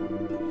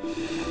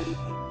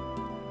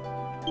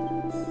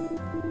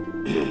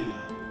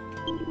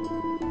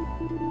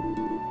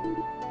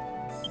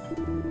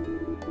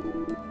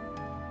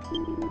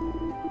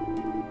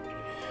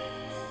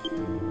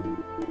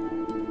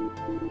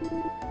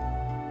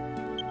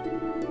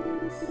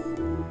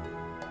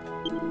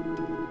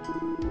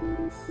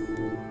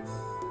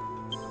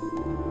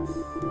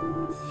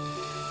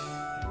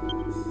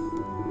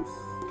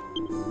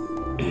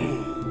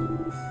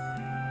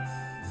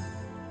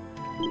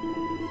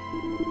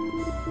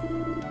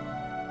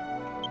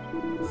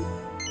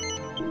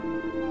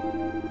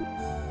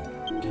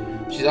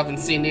 She's often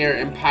seen near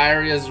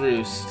Empyrea's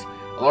Roost,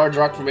 a large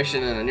rock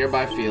formation in a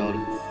nearby field.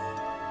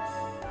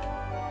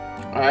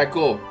 Alright,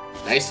 cool.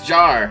 Nice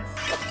jar.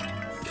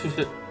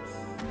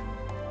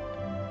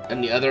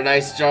 And the other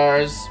nice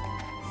jars?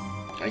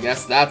 I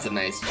guess that's a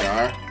nice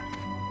jar.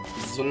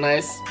 Is this one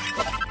nice?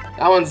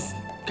 That one's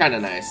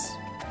kinda nice.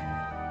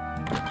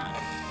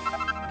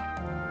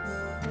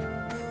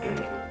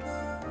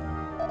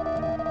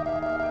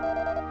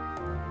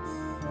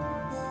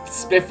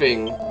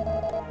 Spiffing.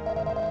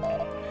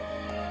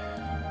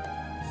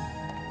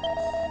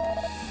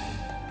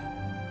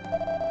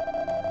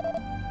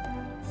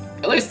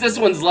 At least this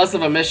one's less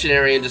of a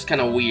missionary and just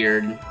kind of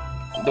weird.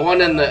 The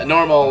one in the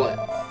normal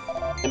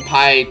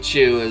Empai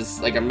Chu is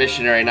like a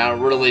missionary, and I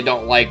really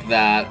don't like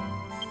that.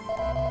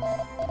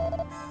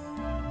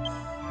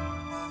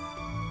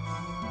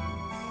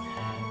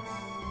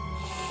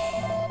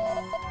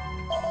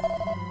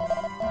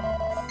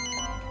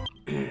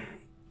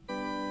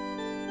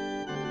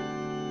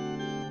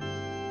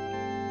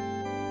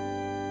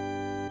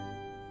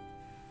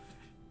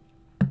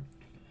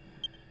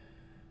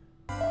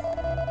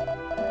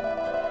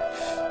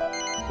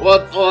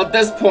 Well, at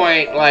this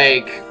point,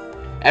 like,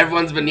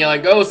 everyone's been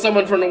yelling, "Oh,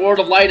 someone from the World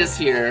of Light is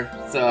here."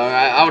 So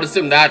I would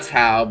assume that's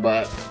how,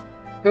 but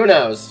who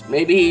knows?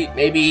 Maybe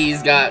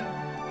he's got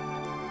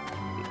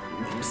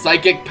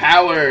psychic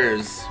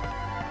powers.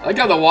 I like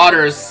how the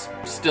water's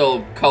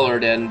still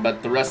colored in,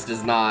 but the rest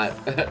is not.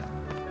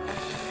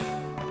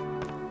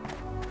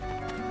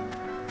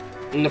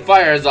 And the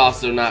fire is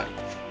also not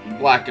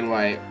black and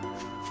white.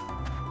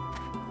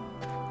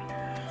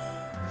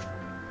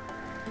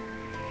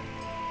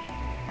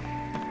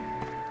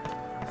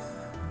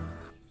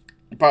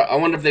 I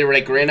wonder if they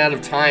like ran out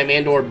of time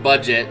and or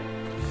budget.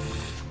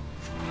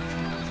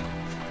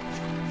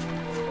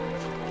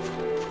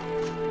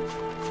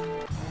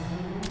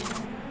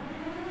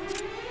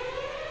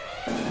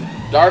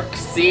 Dark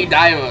Sea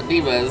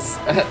Divas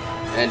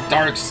and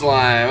Dark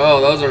Slime.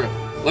 Oh, those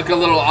look a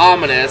little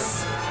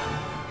ominous.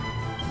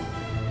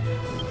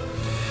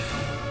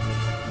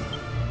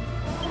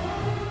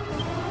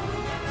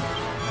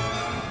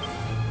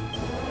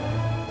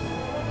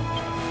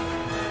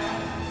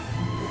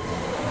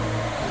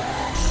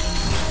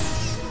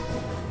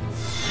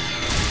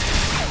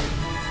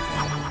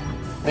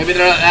 Maybe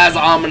they're not as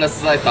ominous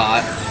as I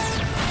thought.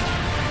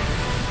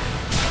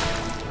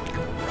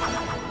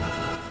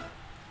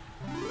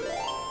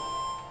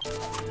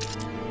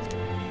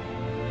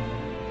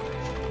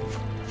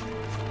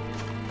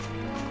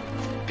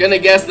 Gonna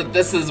guess that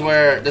this is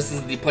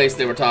the place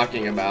they were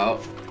talking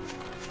about.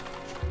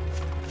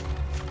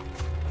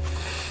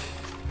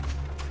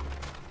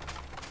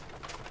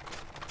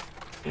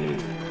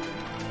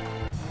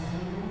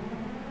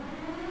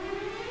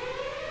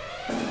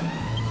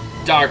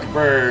 Dark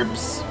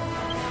Burbs.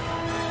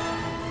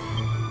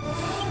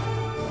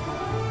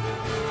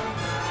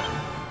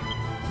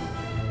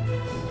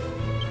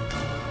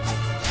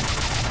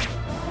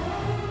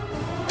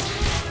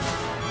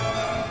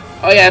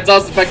 Oh yeah, it's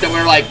also the fact that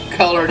we're like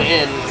colored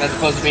in as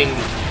opposed to being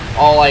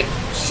all like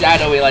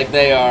shadowy like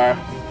they are.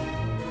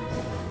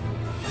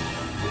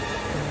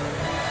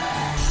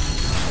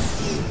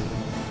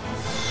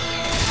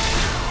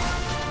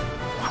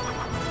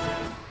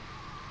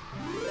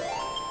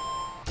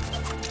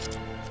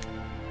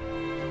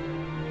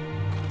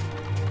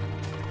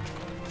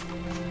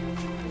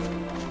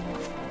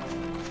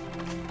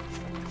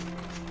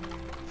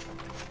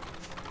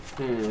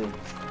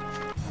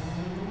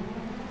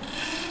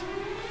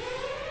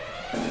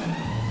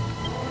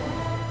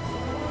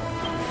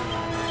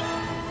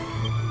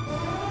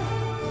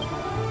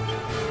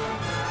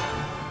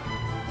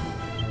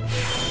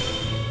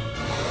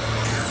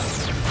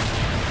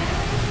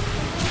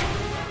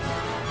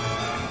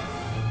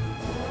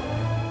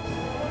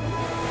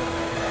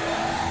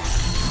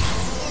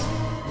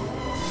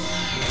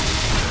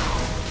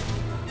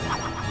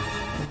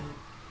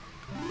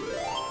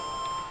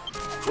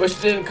 Wish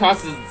it didn't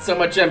cost us so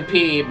much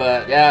MP,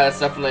 but yeah,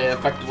 it's definitely an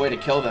effective way to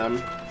kill them.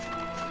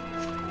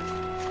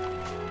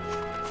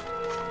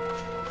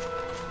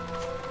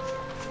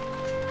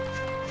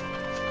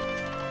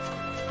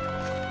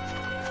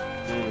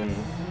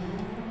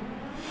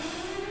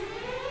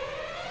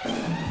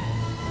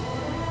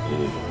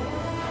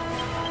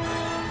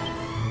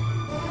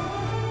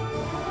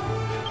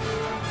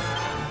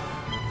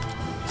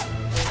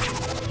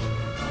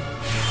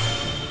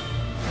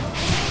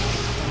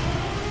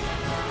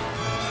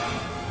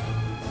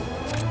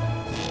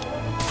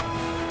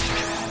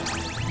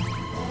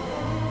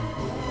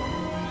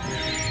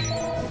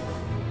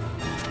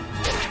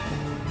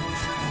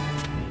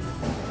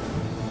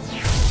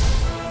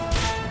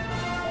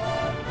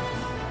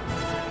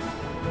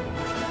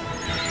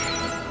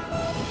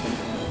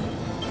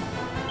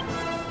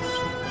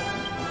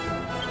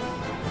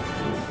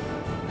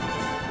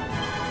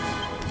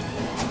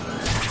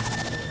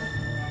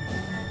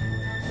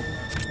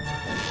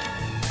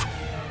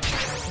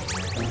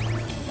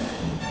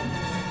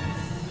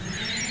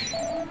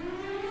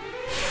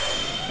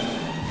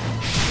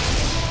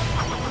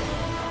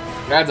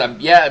 That's a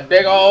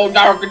big old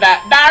dark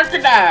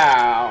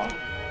now.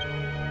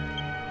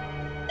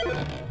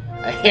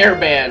 A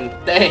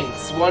hairband,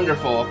 thanks,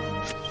 wonderful.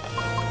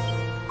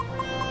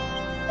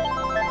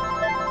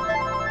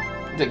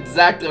 That's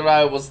exactly what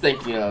I was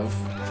thinking of.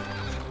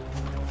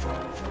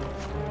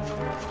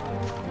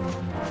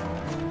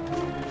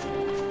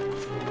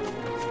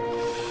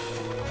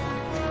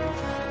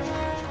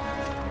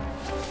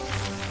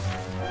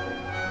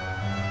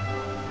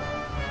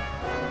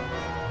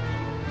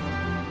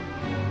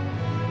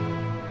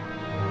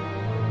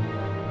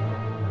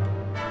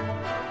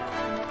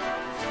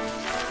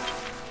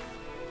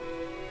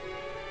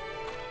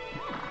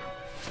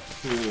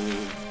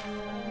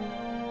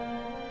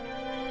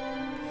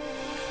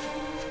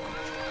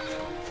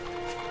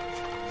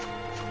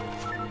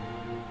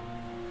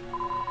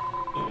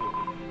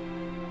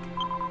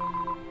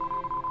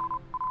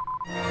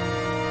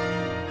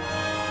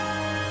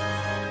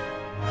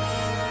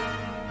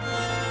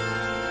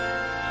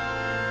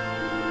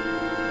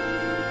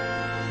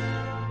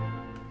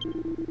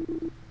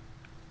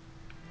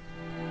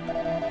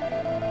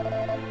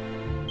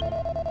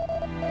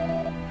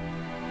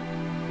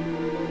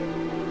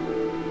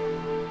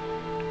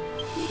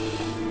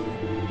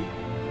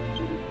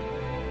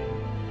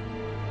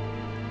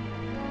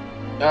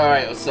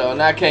 Alright, so in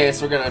that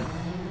case, we're gonna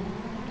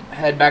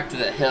head back to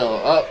the hill.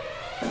 Oh.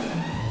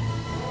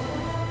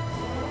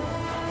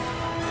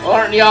 Well,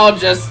 aren't y'all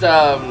just,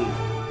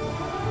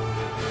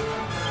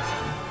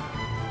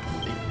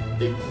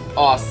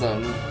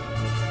 awesome.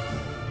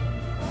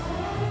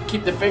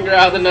 Keep the finger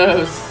out of the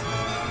nose.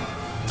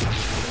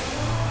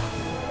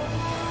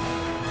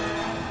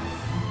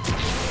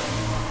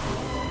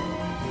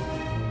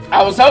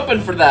 I was hoping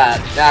for that,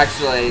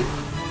 actually.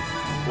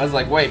 I was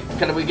like, wait,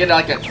 can we get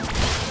like a...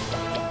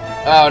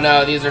 Oh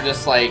no, these are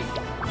just like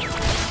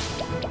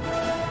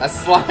a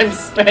slime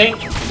spank.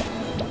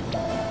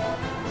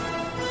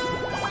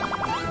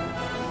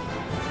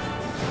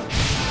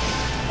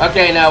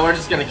 Okay, no, we're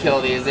just gonna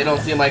kill these. They don't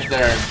seem like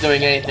they're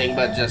doing anything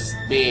but just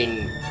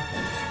being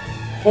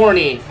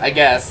horny, I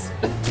guess.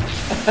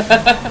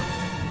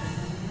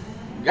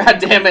 God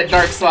damn it,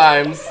 dark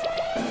slimes.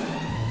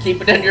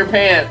 Keep it in your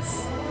pants.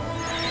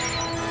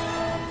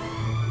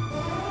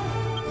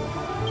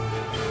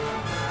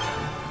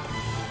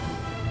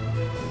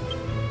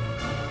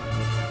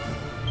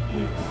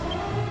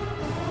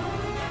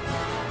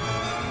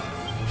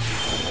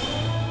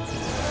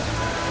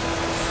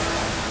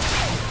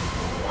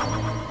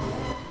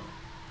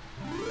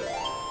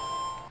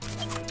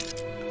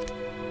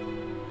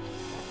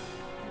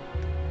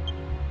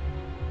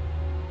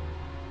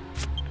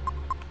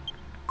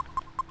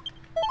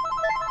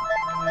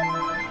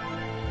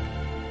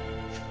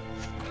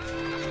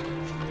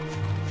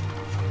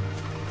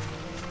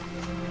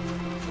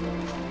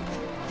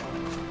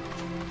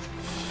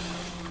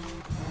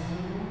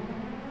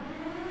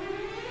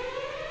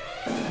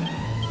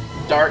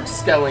 Dark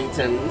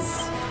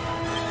skeletons.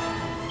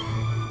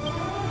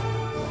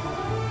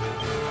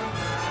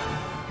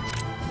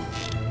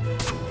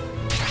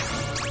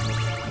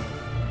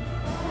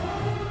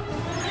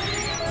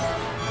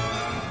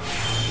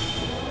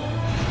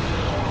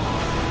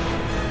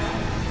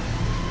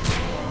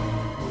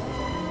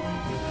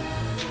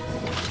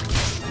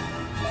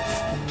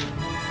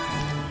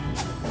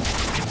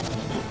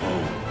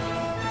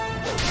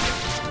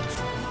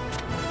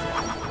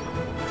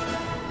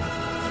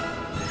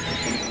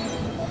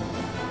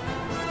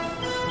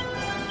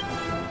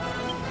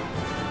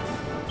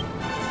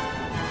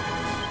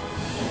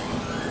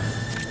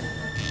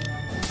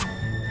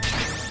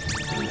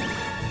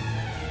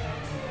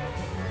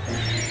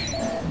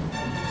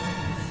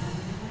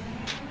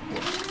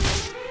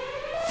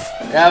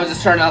 Yeah, I was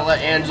just trying to let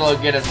Angelo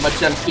get as much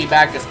MP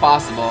back as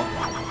possible.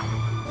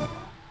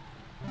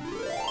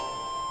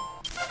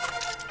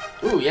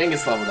 Ooh,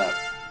 Yangus leveled up.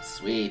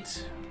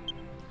 Sweet.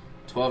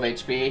 12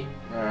 HP.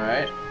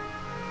 Alright.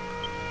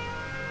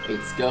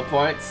 8 skill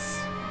points.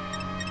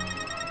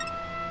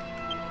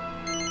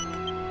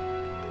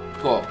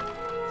 Cool.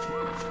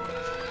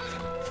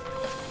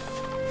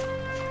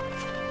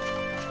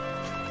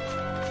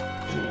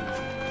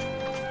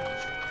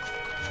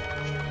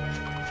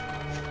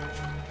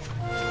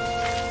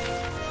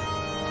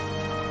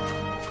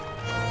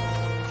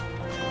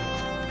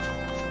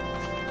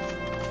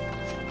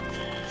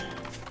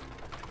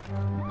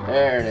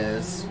 There it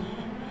is.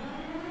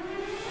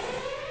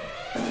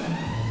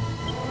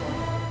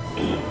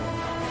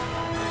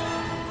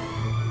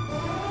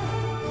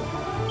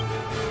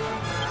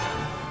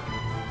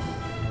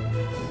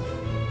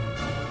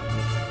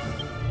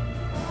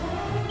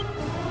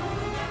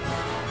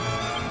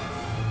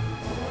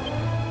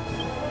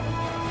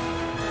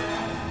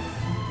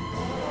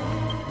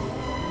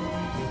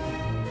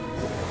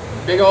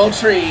 Big old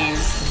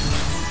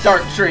trees.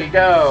 Dark tree,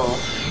 go.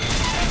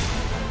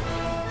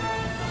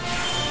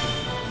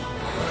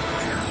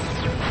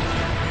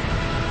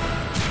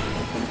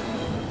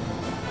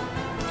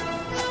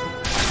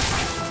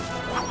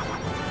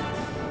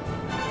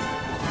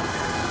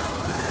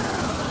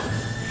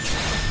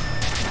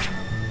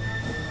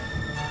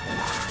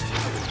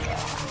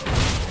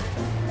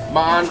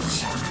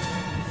 Munch.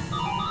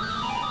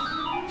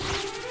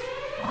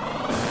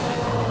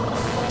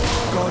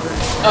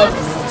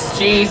 Oh,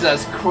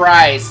 Jesus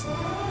Christ.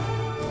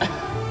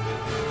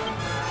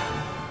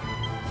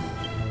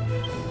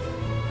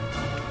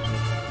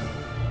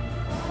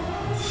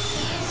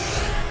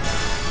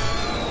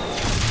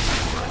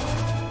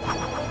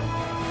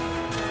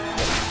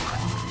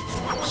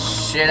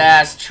 Shit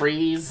ass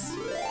trees.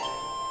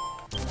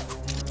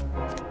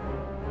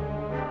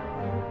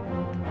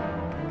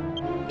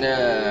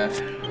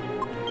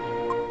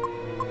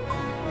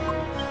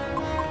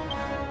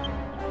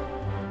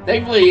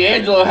 Thankfully,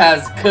 Angelo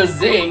has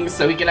Kazing,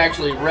 so he can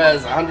actually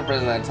res 100% of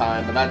the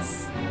time, but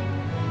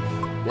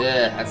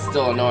that's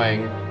still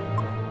annoying.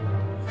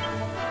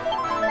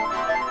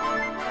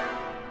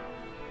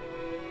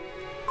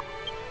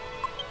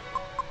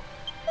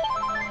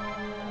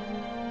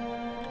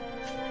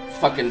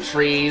 Fucking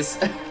trees.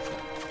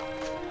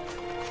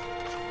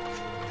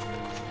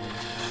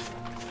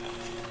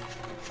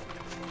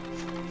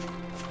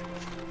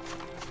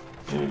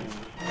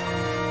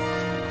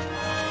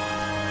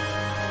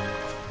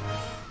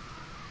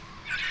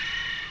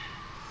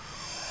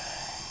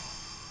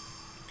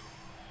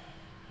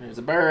 There's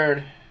a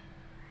bird.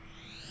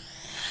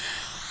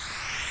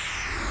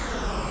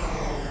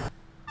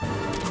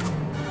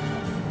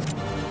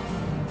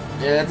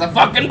 Yeah, it's a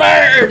fucking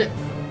bird!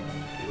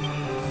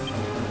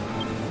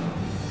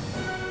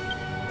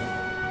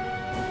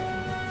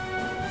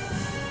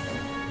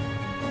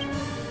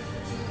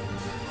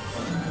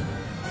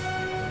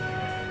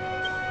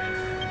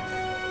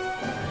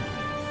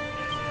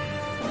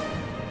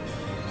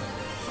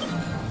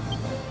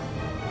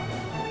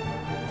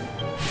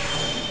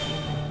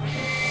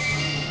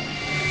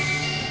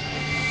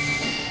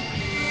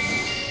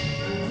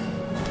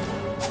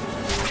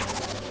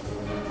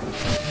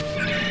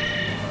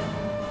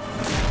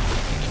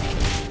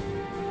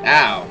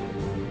 Ow.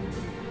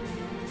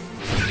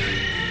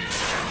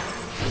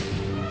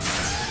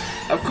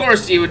 Of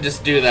course you would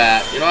just do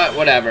that. You know what?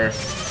 Whatever.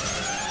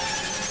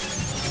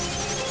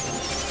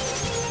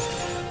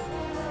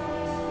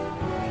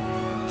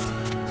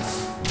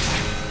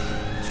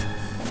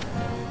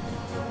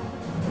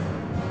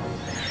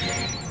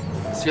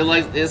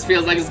 This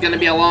feels like it's gonna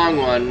be a long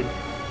one.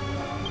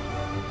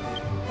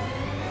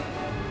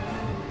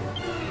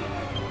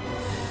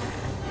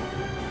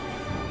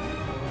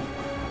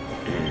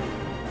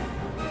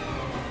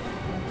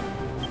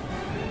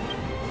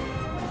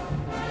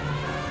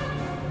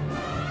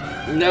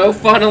 No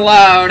fun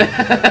allowed.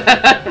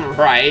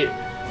 Right.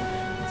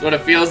 That's what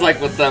it feels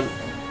like with them.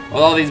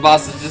 With all these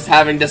bosses just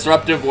having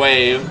disruptive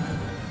wave.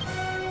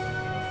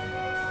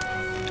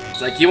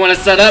 It's like, you want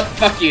to set up?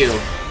 Fuck you.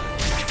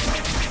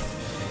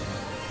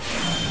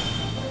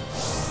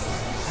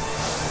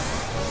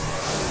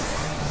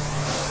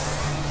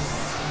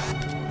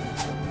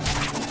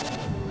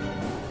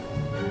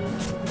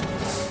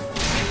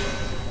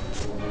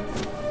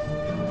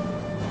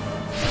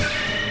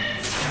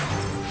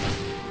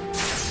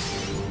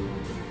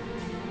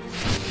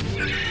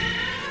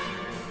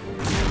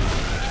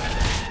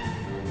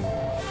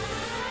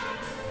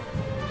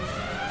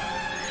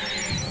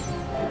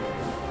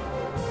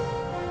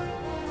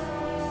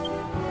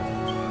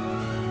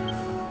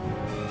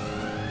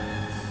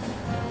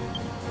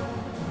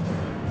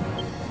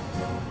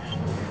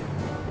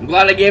 I'm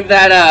glad I gave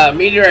that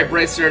meteorite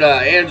bracer to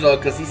Angelo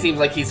because he seems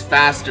like he's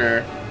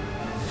faster.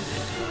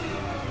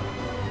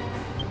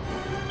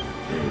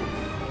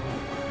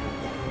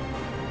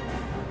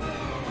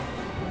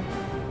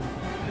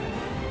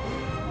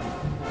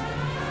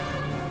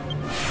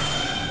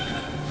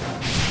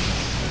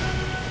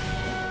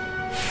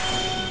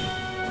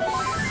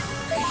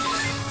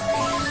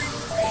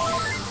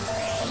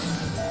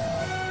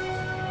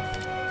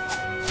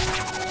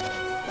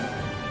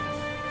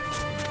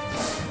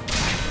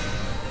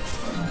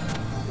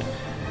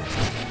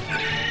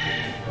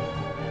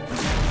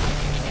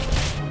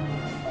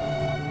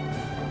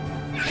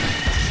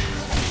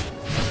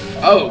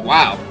 Oh,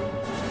 wow.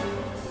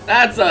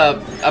 That's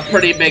a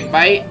pretty big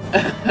bite.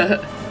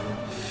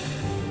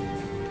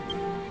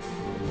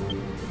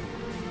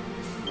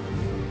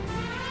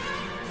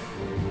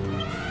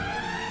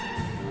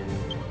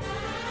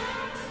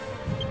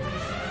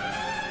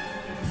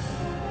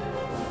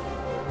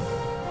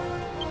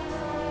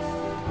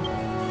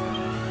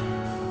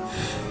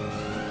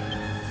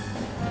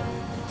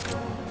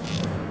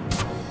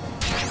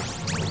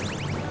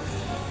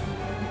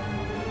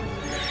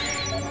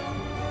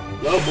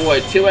 Oh boy,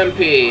 2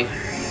 MP.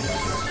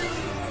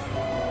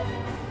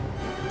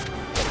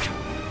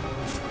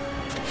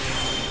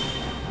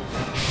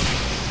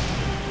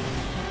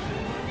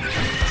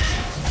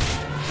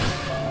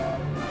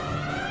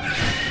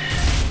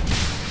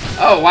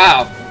 Oh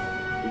wow.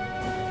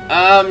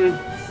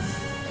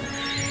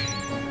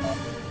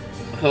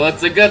 Well,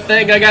 it's a good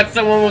thing I got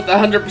someone with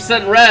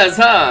 100% res,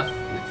 huh?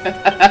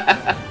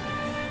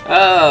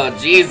 Oh,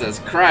 Jesus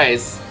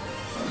Christ.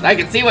 I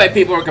can see why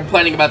people were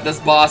complaining about this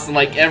boss in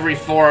like every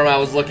forum I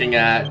was looking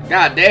at.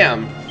 God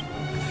damn.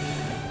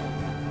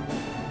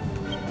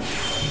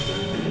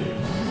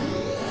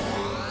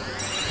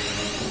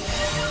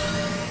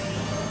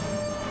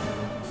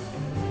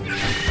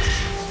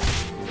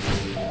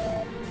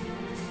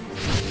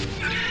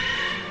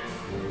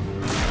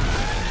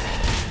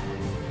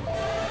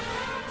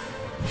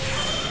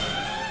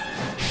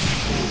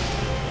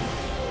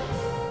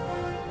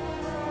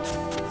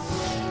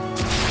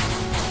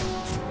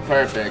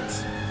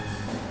 Perfect.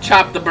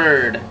 Chop the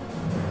bird.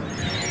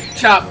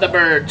 Chop the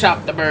bird,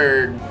 chop the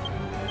bird.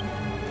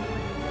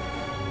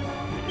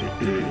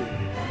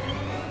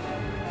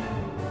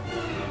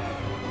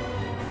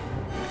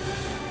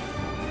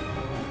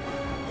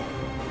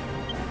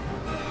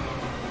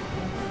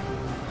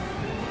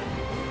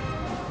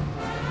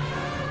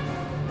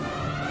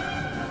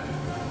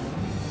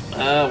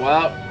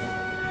 Well.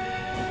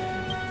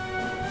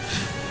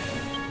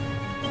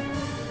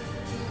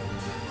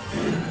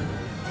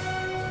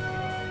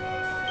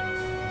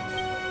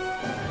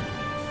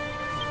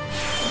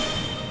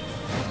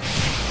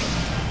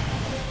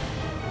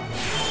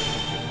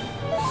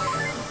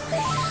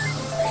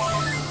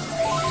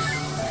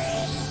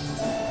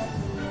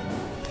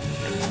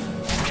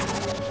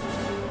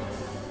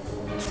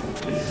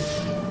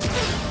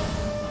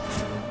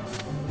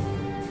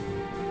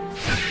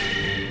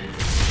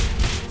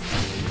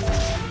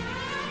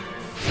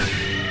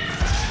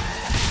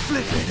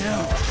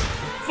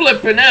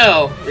 Flippin'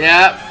 hell,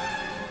 yeah.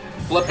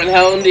 Flippin'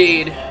 hell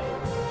indeed.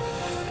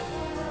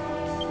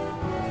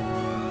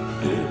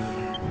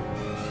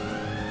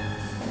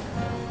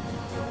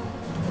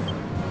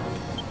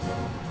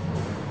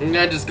 I'm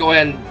gonna just go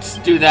ahead and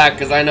just do that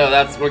because I know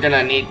that's we're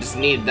gonna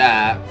need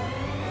that.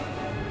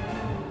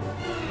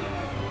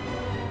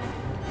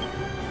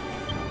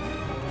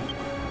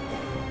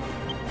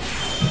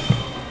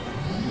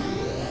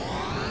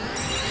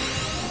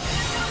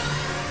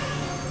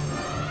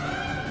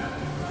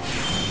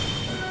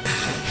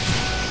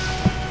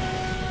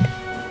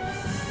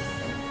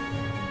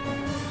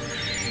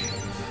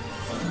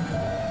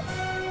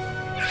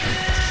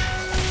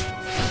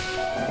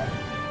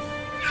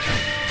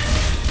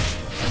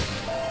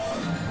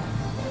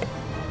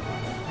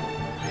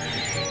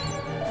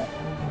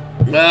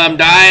 I'm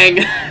dying.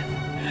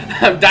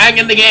 I'm dying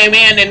in the game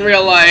and in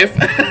real life.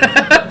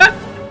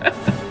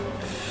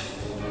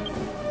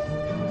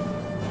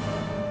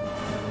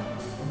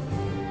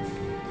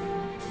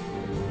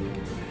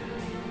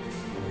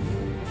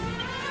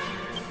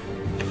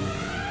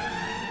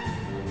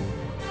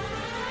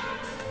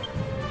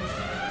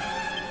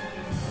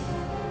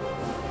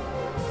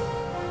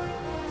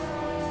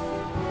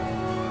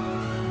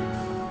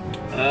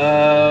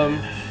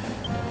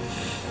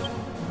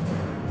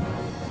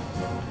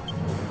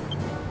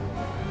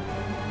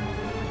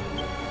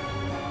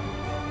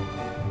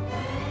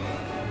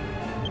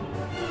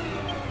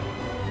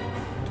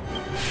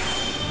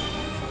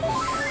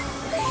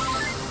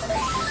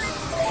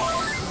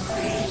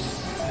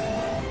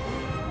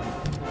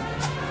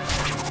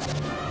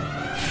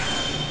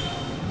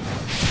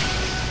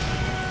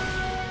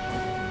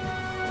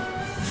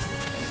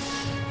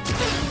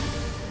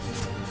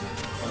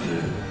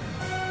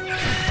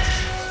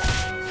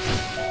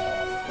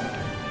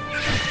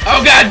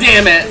 Oh god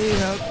damn it!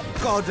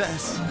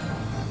 Goddess.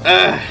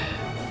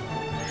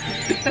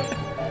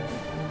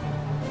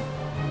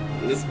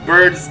 This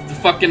bird's the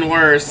fucking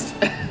worst.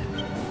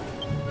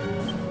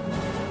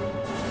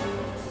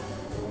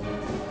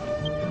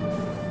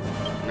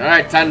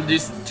 Alright, time to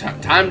just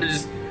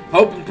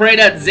hope and pray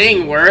that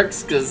zing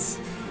works, cause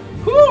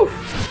whew.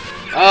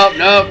 Oh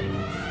no.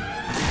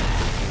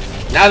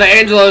 Now that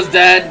Angelo's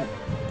dead,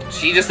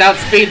 she just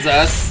outspeeds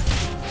us.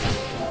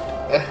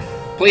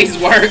 Please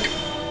work.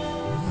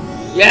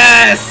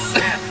 Yes!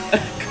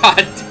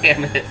 God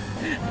damn it.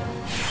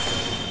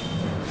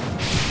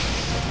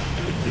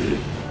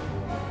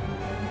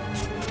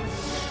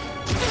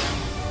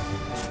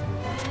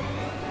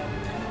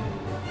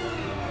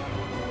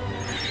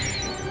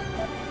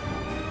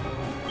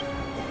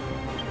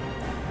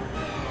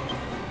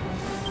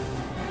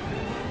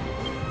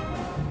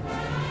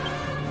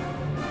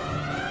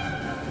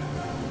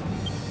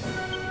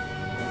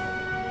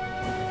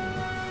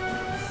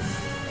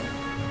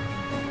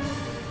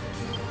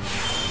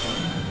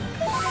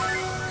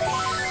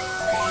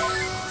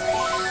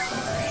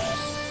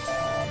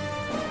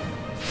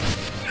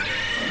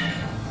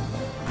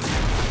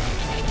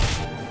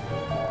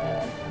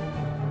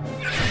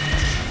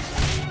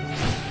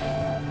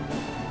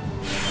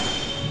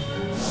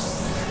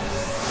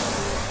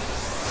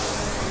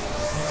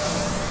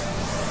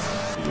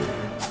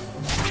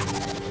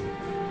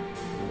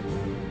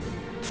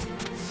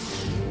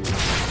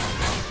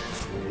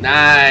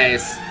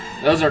 Nice.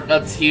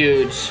 That's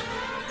huge.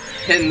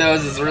 Hitting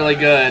those is really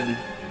good.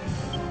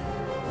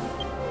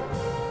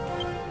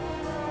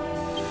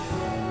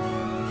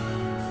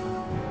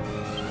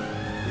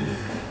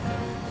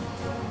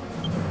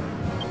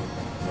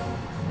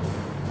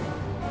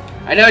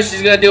 I know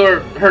she's gonna do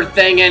her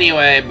thing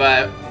anyway,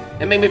 but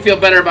it made me feel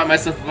better about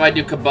myself if I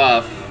do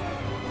kabuff.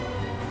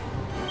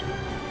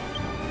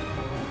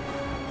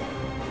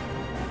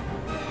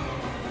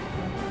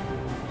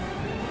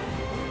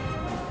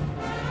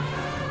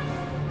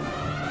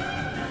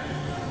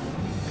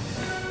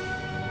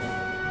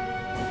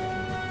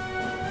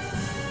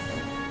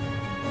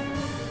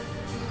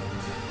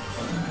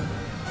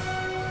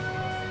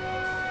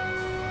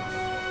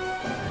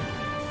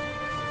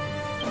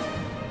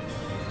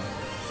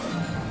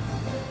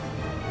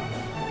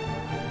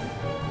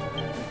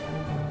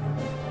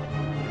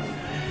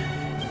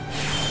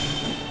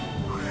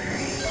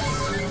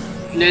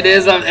 It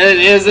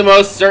is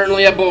most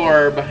certainly a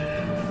Borb.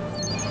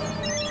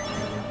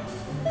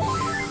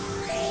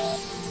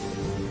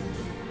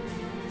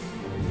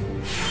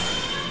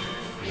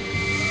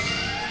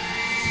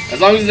 As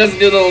long as he doesn't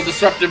do the little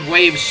disruptive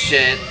wave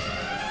shit.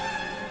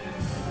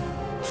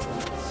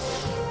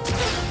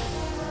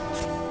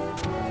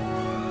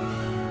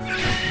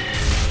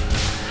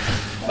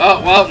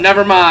 Oh, well,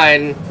 never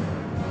mind.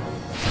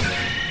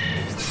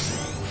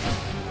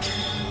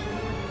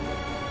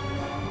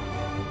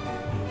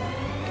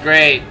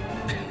 Great.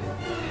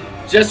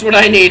 Just what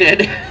I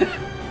needed.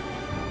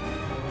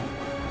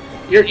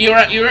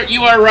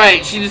 You are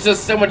right. She does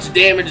just so much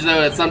damage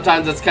though that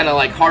sometimes it's kind of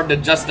like hard to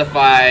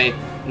justify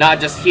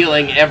not just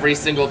healing every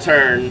single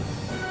turn.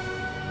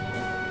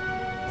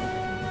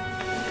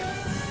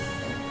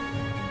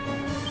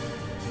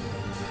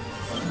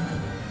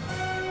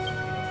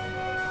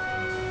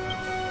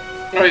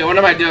 Oh wait, what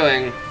am I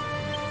doing?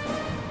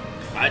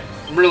 I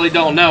really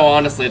don't know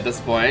honestly at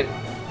this point.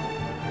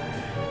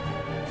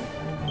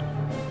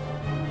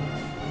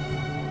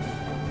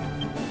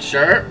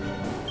 Sure.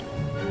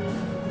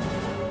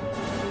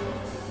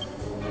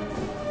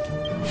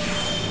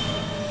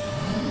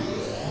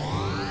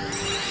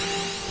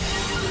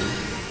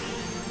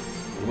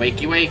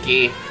 Wakey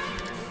wakey.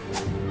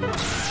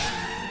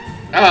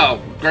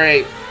 Oh,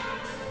 great.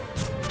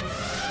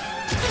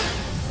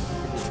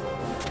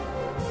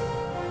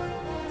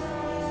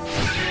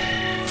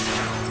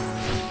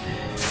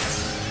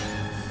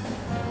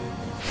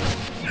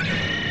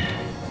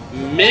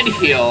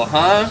 Mid-heal,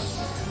 huh?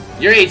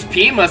 Your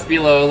HP must be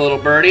low, little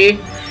birdie.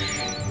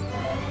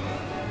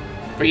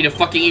 For you to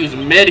fucking use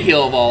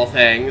mid-heal of all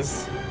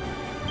things.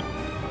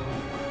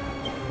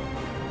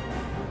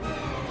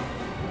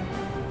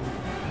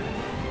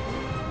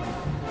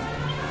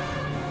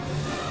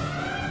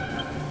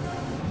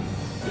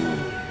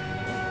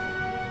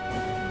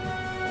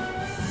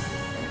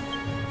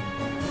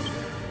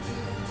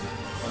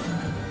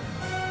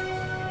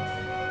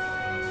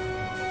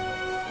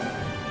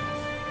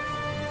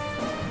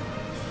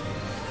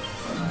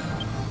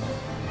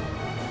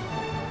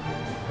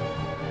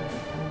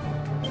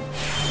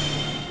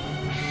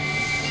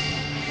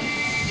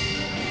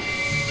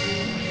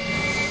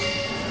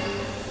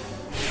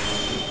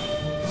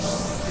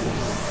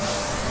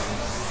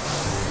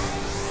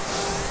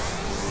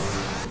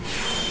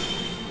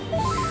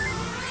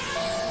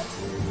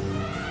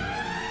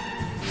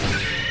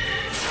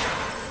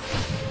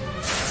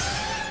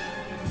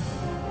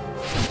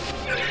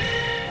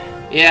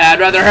 Yeah, I'd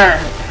rather her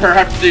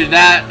have to do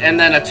that and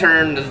then a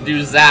turn to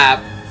do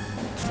zap.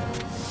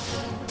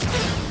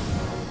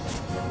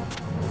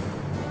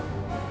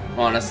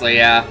 Honestly,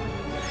 yeah.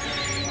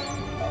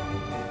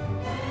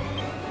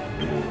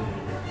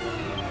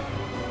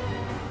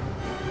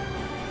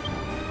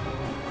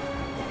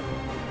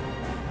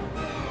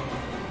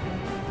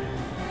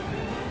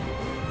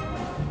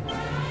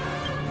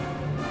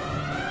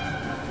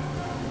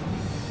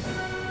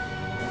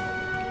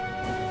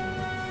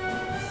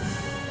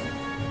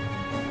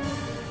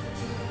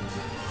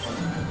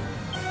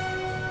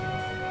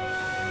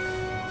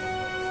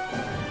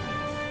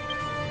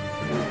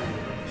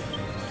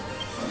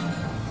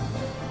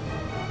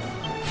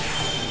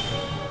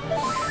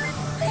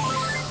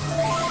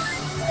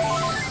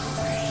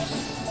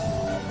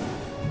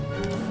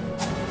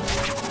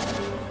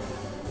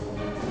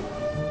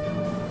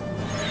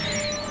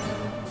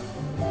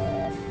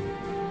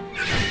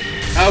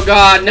 Oh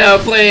god, no,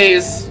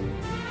 please!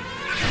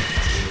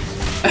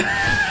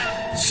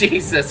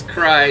 Jesus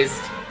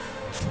Christ.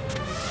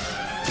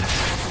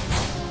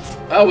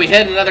 Oh, we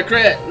hit another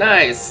crit.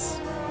 Nice.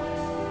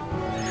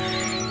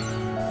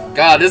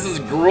 God, this is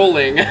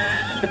grueling.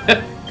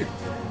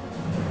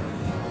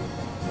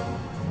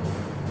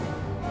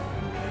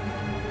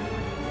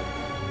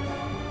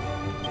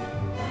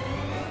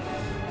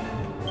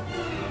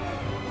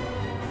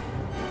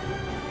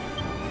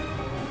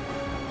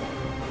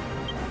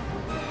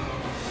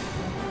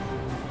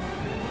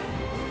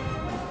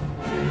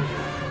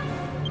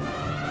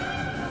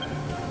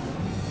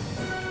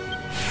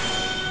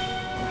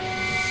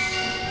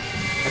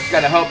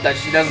 Gotta hope that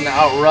she doesn't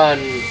outrun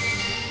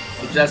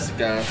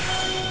Jessica.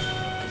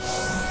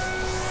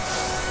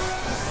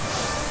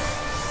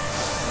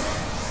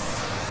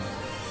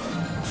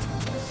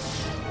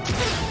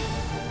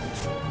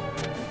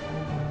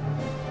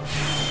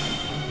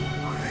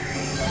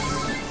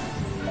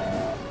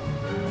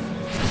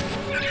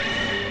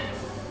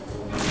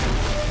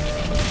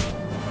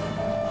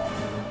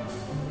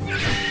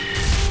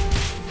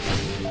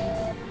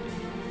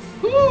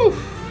 Whew.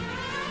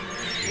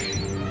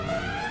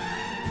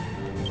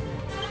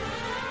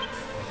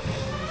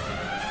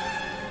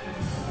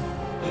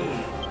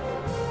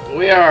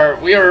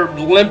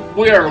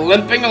 We are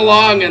limping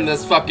along in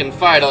this fucking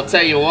fight, I'll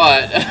tell you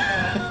what.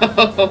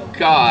 Oh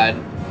god.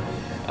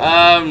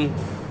 I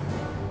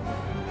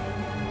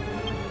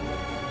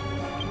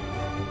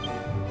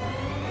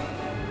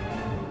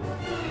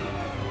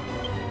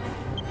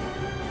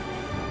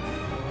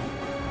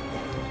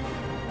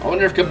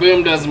wonder if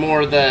Kaboom does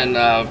more than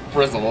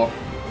Frizzle.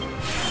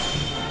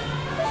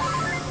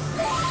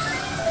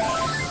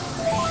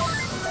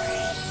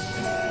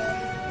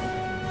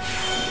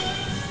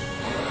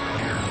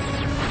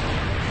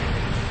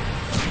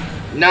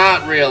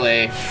 Not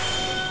really.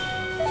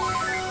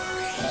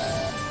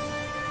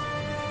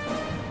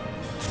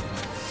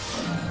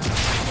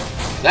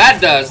 That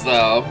does,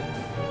 though.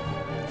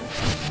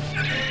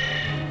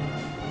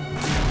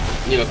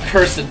 You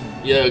accursed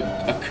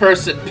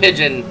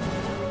pigeon.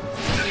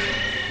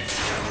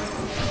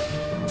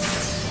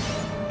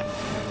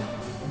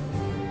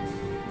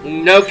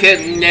 No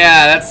kidding.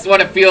 Yeah, that's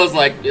what it feels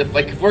like.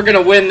 If we're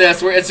gonna win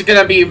this, it's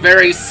gonna be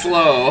very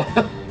slow,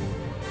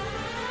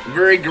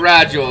 very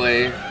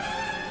gradually.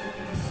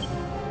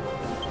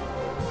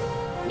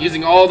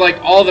 Using all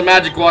the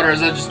magic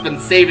waters I've just been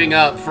saving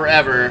up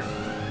forever.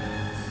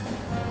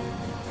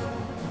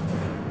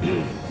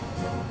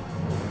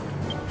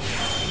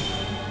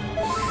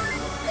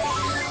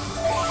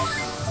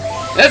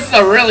 This is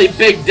a really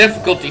big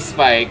difficulty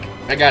spike,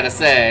 I gotta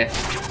say.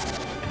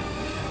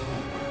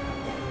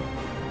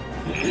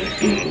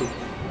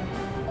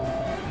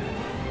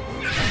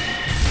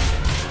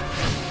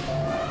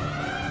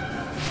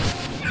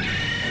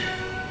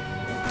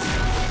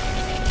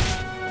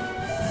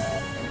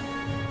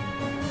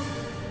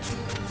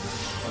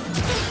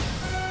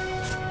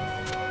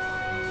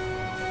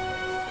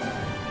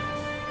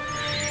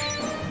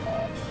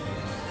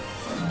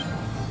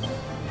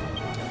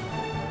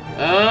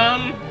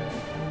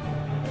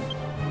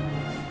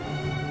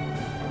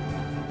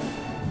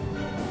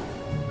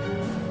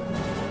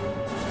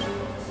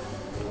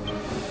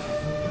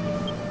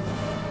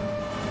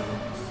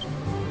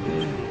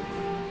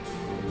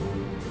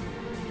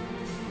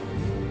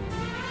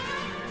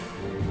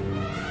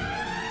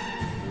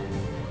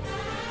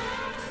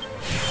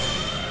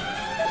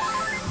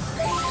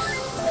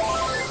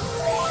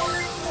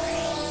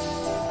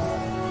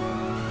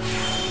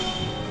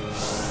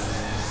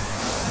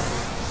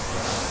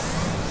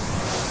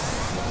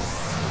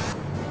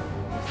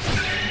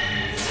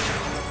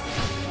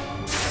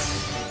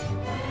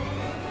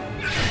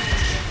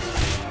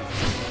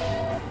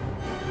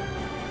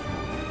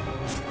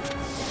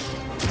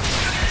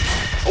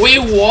 We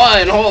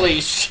won!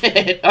 Holy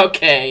shit!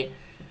 Okay.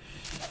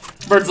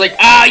 Bird's like,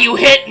 ah, you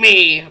hit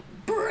me!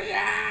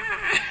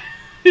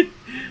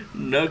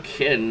 No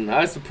kidding.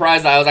 I was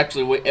surprised I was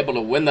actually able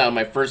to win that on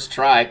my first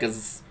try,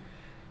 because,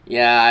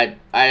 yeah,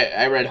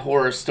 I read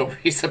horror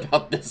stories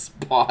about this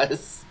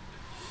boss.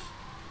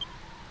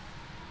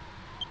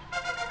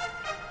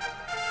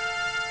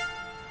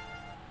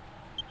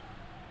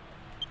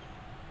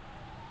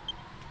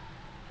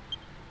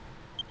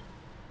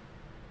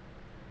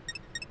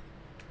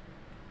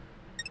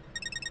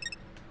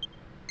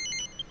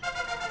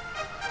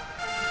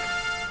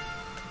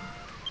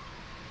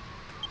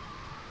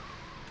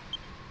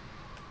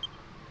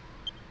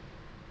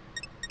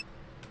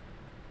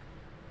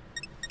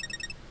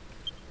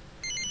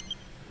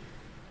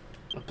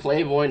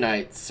 Playboy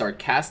Knight,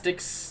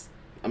 sarcastics.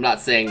 I'm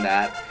not saying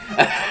that.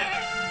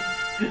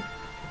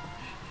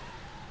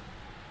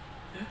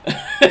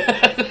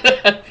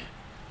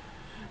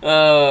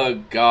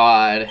 Oh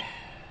God.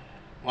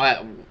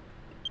 What?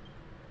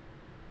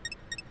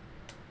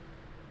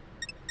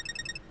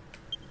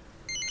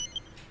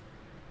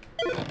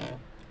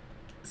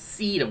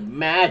 Seed of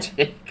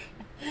magic.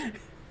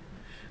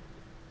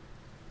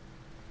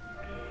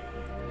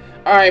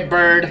 All right,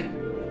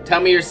 Bird. Tell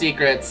me your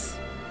secrets.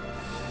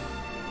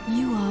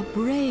 You are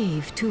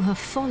brave to have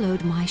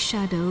followed my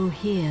shadow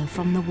here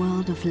from the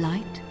world of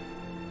light.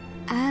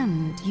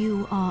 And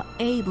you are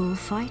able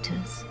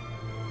fighters.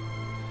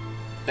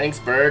 Thanks,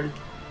 Bird.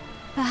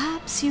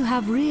 Perhaps you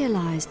have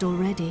realized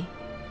already,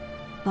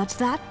 but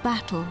that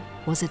battle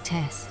was a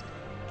test.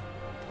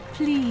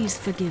 Please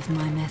forgive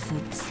my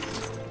methods,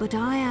 but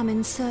I am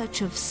in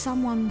search of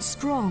someone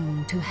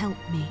strong to help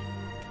me.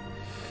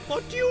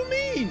 What do you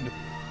mean?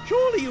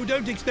 Surely you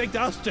don't expect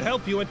us to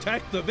help you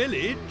attack the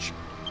village?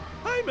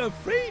 I'm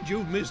afraid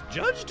you've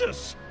misjudged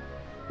us.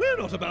 We're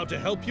not about to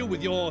help you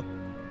with your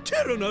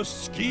tyrannous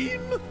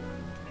scheme.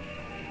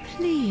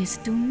 Please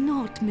do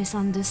not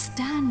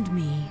misunderstand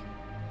me.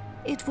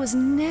 It was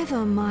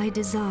never my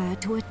desire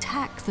to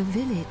attack the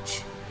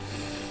village.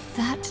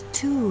 That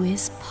too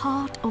is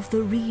part of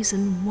the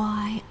reason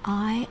why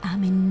I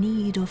am in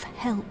need of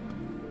help.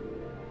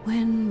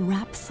 When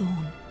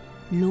Rapthorn,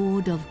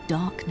 Lord of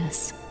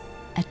Darkness,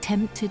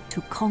 attempted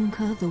to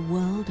conquer the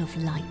world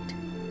of light,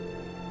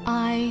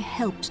 I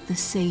helped the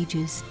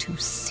sages to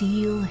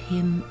seal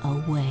him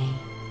away.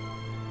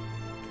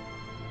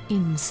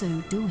 In so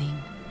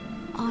doing,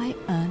 I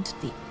earned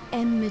the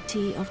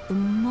enmity of the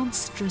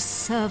monstrous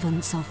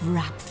servants of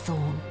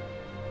Rapthorn.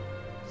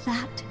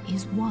 That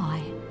is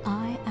why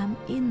I am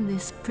in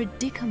this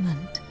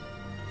predicament.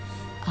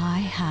 I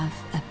have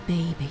a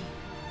baby,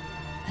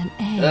 an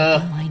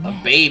egg in my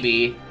nest. A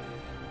baby?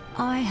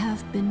 I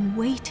have been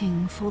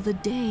waiting for the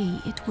day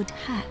it would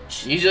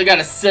hatch. You usually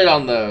gotta sit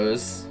on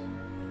those.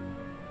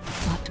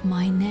 But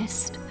my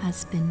nest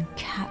has been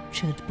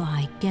captured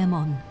by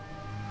Gemon,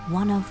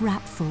 one of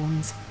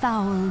Rapthorn's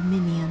foul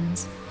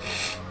minions.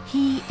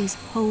 He is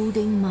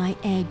holding my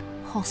egg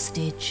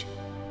hostage.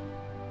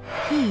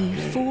 He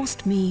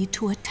forced me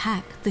to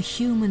attack the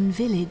human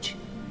village.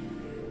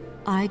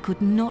 I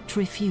could not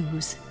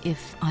refuse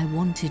if I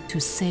wanted to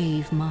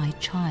save my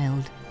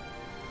child.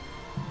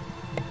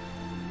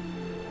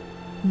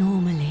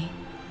 Normally,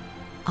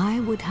 I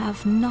would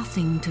have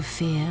nothing to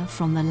fear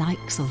from the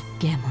likes of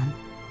Gemon.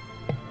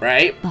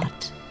 Right?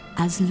 But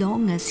as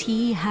long as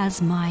he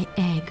has my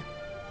egg,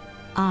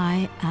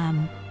 I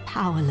am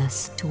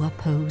powerless to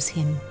oppose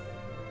him.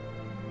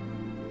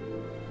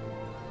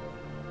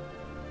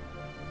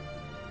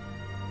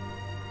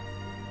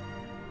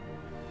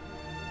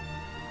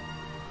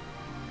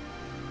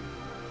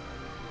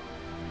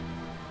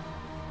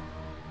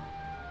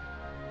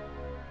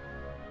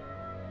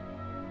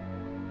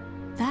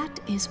 That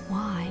is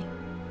why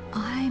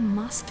I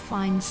must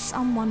find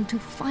someone to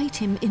fight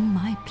him in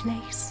my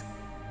place.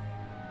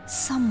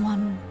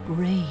 Someone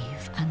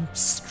brave and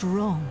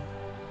strong.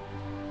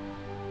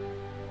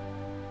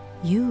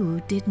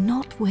 You did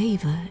not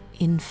waver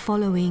in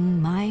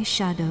following my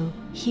shadow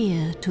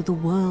here to the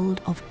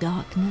world of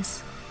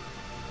darkness.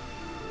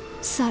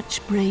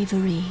 Such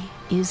bravery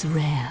is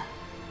rare.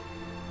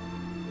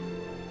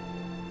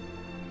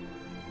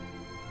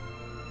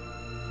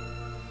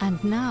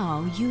 And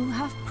now you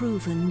have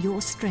proven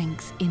your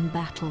strength in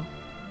battle.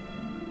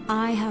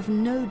 I have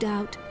no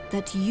doubt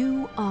that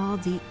you are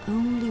the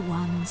only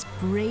ones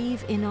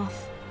brave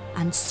enough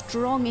and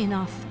strong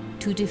enough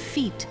to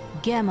defeat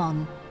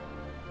Gemon.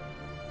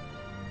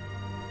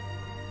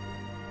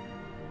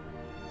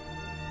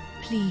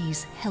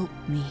 Please help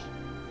me.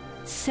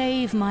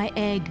 Save my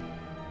egg.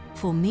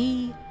 For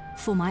me,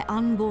 for my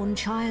unborn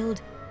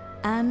child,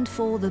 and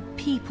for the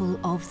people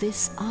of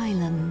this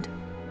island.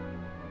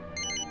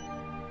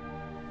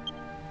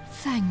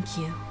 Thank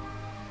you.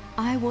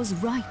 I was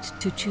right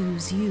to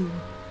choose you.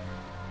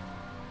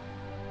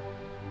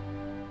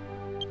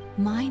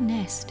 My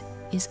nest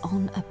is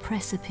on a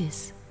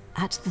precipice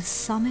at the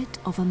summit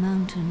of a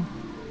mountain,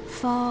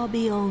 far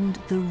beyond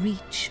the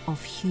reach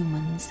of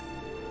humans.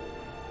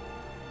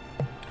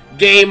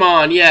 Game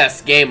on,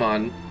 yes, game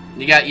on.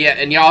 You got, yeah,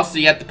 and you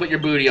have to put your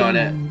booty on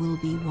it. Someone will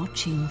be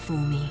watching for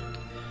me,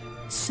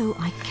 so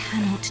I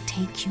cannot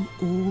take you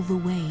all the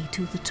way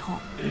to the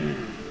top.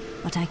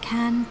 But I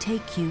can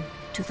take you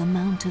to the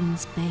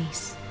mountain's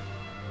base.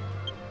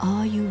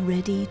 Are you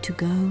ready to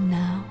go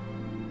now?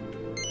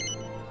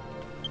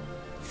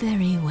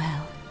 Very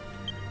well.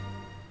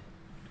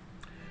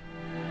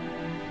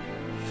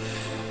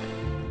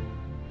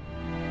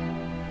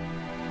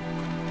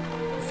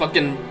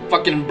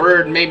 Fucking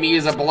bird made me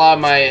use up a lot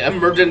of my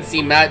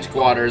emergency magic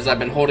waters I've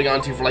been holding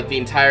on to for like the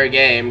entire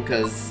game,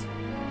 because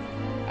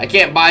I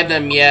can't buy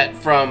them yet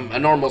from a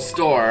normal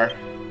store.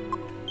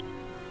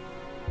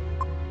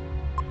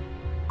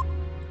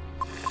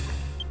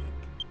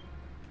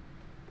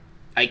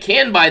 I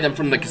can buy them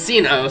from the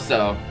casino,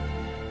 so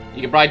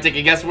you can probably take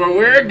a guess where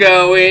we're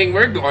going.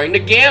 We're going to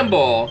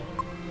gamble.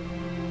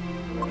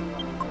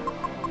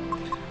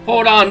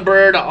 Hold on,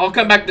 bird. I'll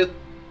come back to...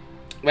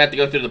 We have to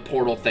go through the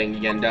portal thing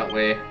again, don't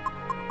we?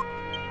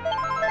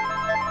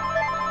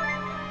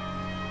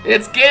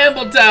 It's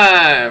gamble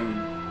time.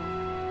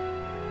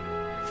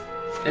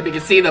 And you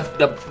can see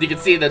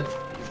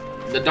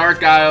the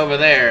dark guy over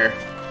there.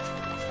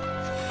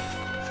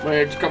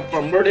 Where'd you come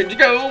from? Where did you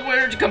go?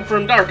 Where'd you come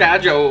from, Dark Eye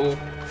Joe?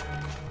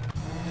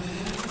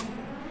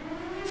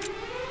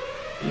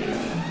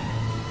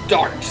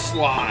 Dark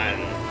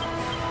slime.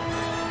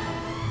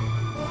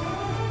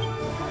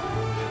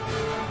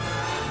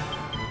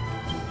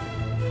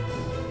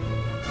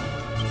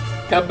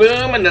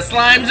 Kaboom, and the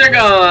slimes are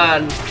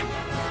gone.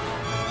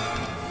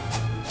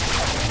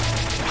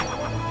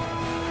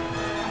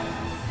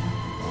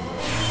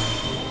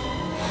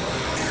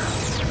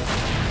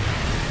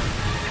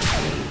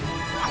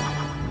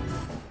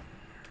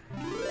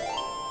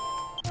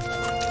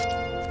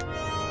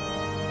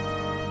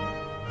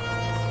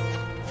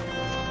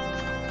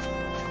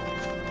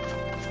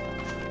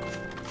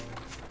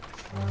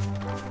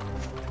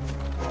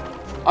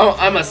 Oh,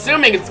 I'm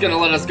assuming it's gonna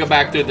let us go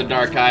back through the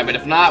Dark Eye, but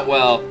if not,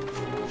 well...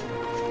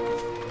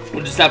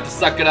 We'll just have to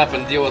suck it up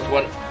and deal with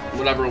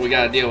whatever we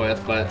gotta deal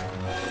with, but...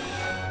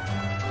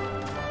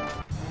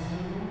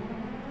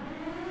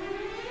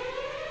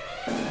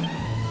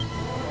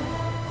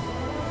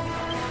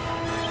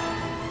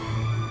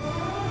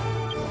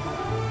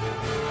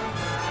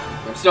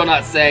 I'm still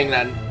not saying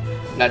that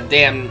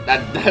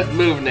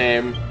move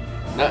name.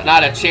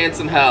 Not a chance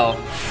in hell.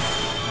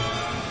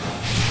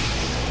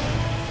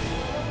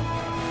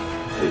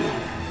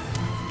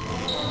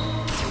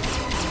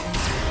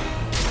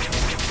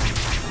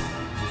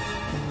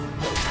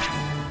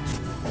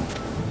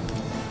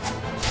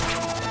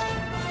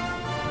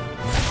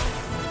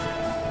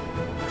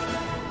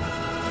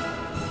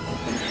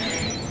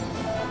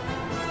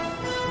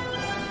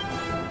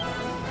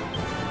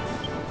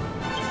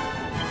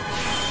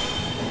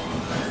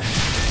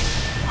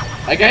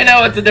 Like, I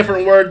know it's a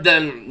different word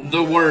than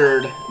the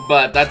word,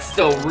 but that's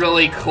still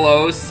really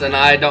close, and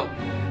I don't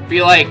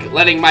feel like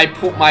letting my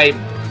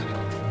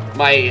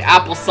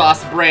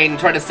applesauce brain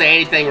try to say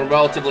anything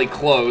relatively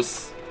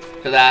close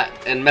to that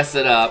and mess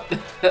it up.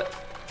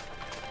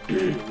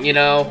 You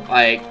know,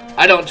 like,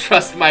 I don't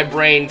trust my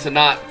brain to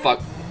not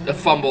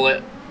fumble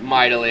it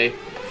mightily.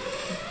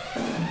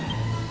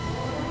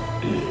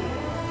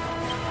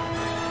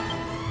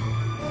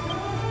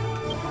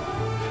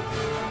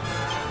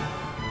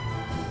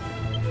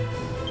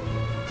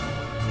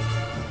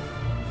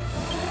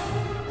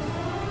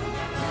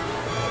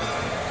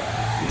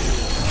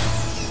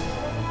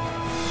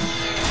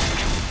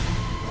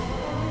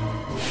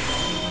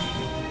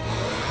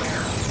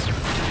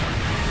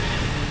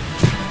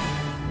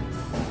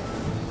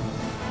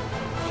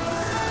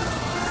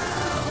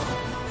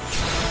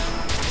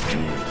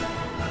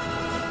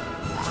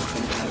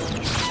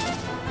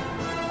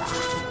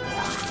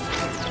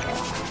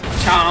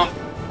 Chomp!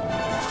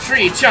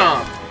 Tree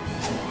chomp!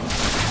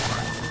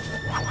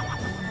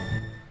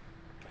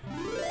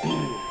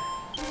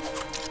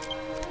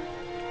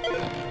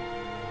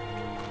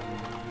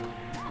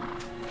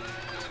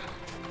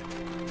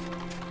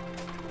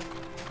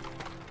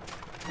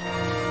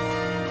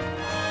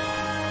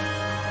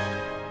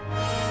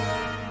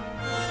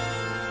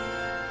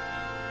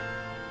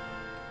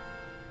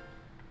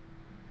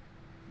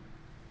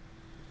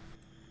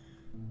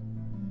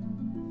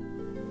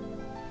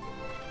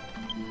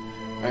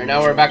 Alright,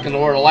 now we're back in the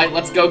world of light.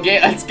 Let's go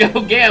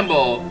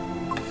gamble!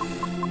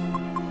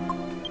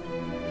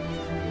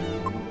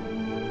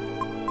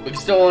 We can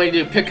still only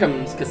do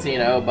Pickham's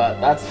Casino, but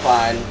that's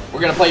fine.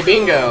 We're gonna play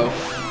bingo!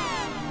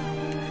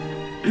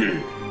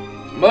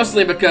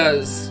 Mostly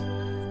because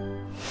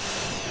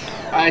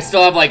I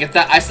still have like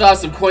I still have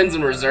some coins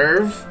in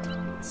reserve,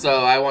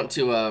 so I want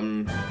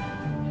to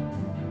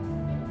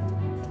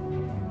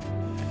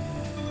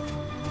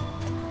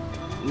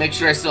make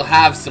sure I still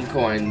have some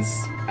coins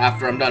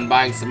after I'm done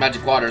buying some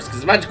magic waters, because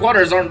the magic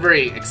waters aren't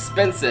very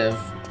expensive.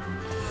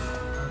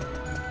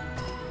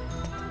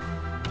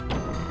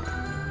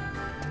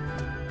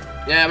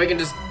 Yeah, we can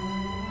just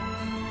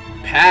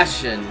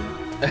passion.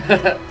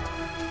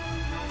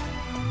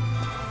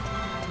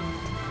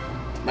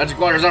 Magic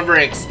waters aren't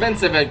very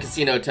expensive in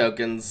casino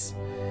tokens,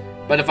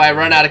 but if I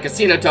run out of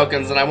casino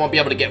tokens, then I won't be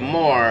able to get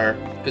more,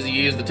 because you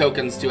use the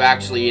tokens to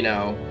actually, you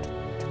know,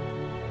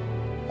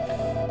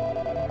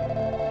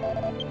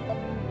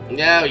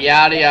 yeah,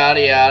 yada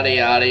yada yada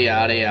yada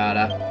yada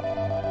yada.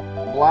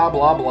 Blah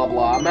blah blah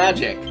blah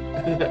magic.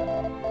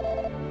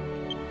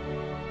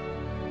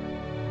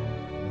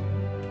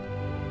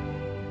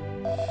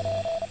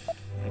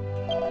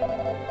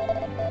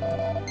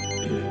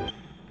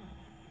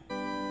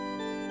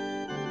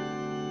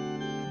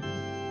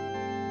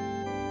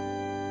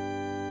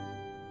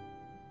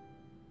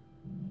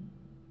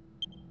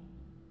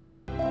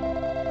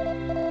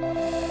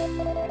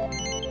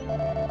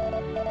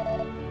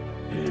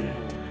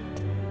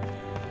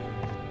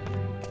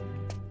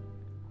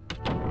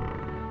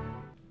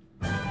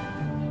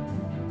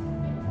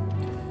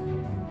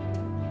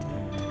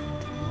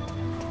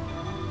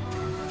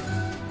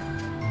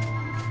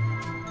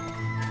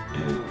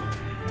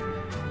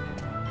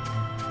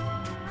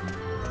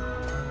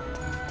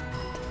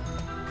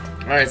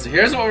 Alright, so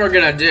here's what we're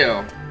gonna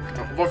do.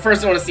 Well,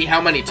 first I want to see how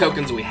many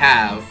tokens we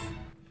have,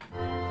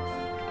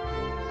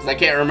 because I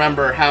can't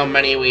remember how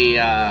many we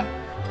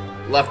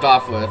left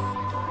off with.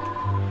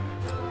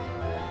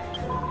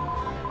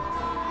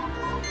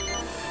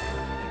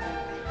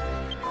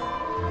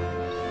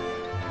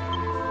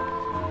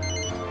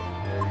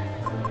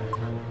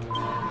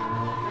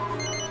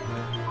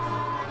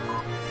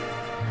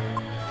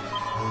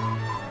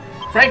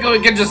 Frankly,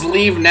 we could just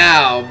leave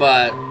now,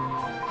 but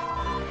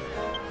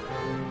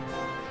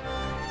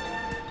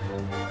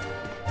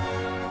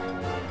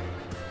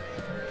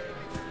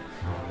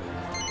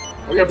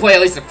we're gonna play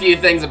at least a few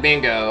things of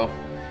bingo.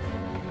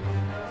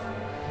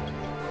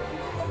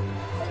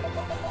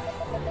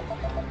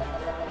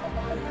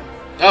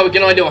 Oh, we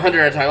can only do 100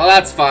 at a time. Well,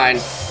 that's fine.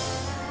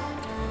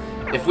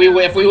 If we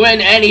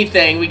win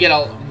anything, we get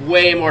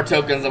way more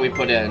tokens than we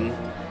put in.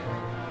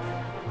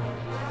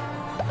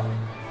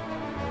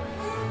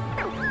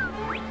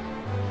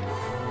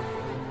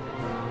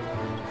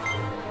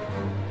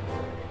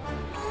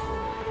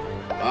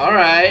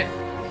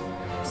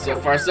 Alright. So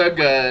far, so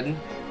good.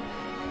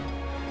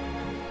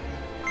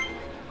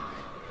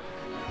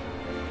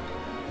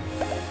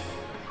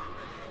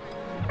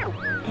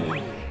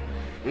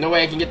 No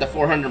way I can get the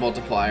 400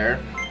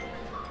 multiplier.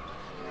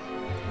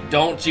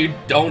 Don't do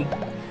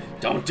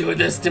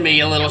this to me,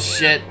 you little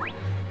shit.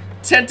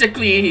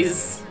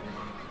 Tentacles.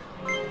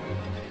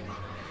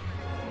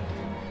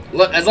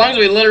 Look, as long as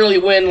we literally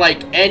win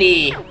like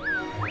any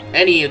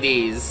of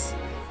these,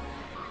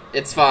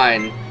 it's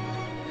fine.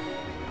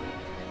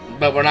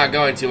 But we're not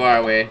going to,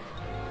 are we?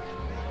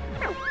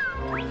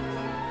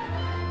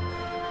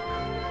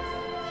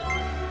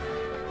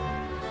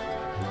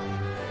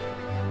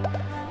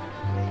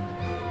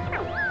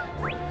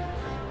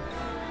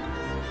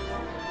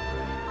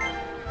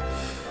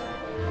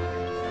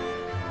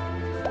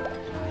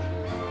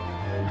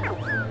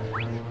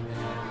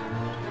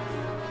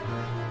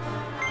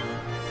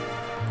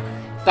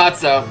 Thought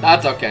so.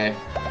 That's okay.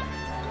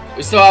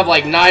 We still have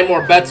like 9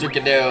 more bets we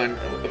can do, and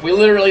if we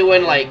literally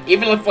win, like,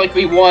 even if like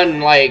we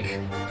won like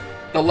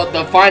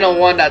the final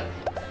one that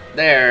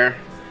there,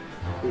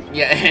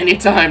 yeah,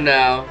 anytime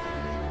now.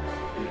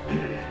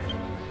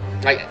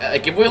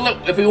 Like if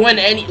we win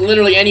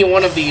literally any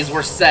one of these,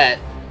 we're set,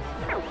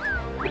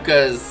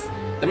 because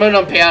the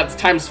minimum payout's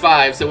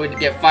 ×5, so we'd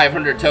get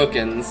 500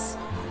 tokens.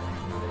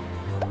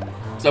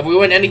 So if we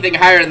win anything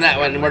higher than that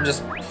one, we're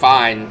just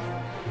fine.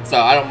 So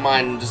I don't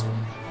mind just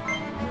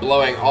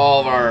blowing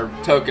all of our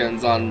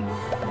tokens on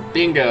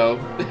bingo.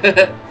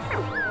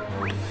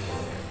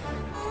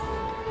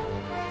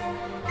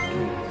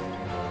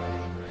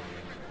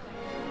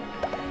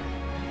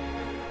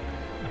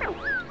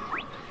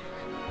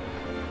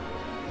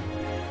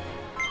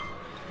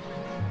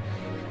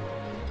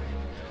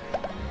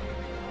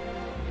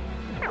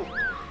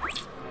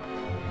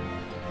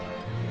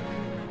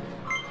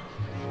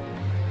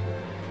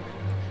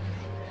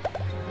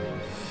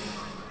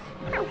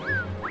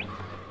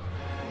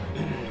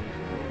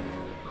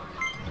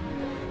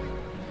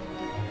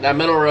 That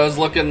middle row's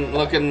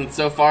looking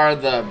so far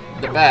the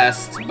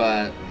best,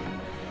 but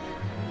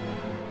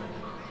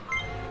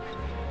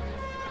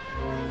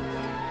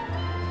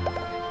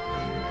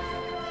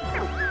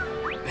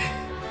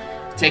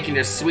taking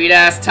your sweet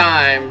ass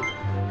time.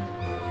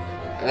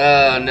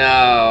 Oh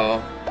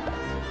no.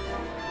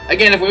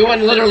 Again, if we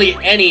win literally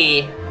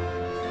any,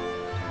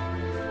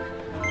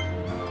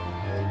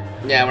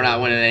 yeah, we're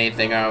not winning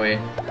anything, are we?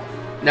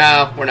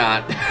 No, we're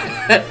not.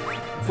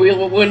 If we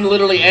win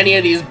literally any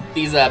of these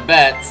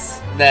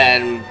bets,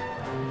 then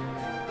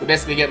we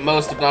basically get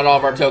most, if not all,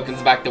 of our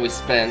tokens back that we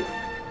spent.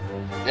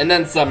 And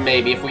then some,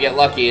 maybe, if we get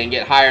lucky and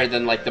get higher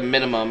than, like, the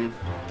minimum.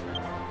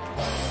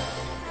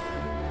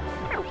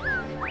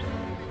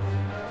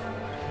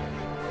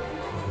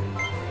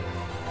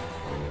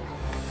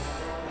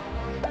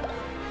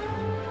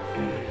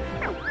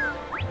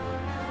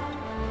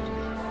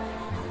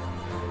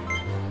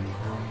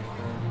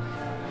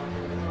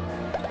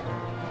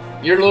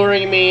 You're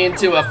luring me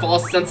into a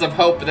false sense of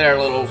hope there,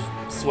 little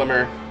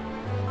swimmer.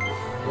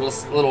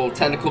 Little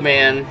tentacle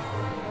man.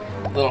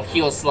 Little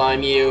heel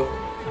slime you.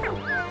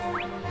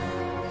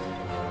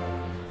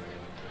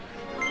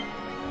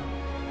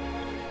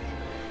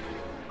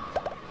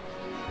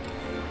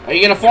 Are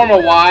you gonna form a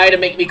Y to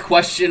make me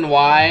question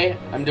why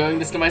I'm doing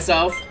this to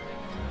myself?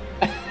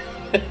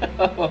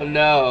 Oh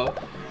no.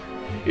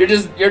 You're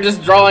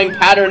just drawing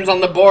patterns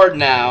on the board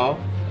now.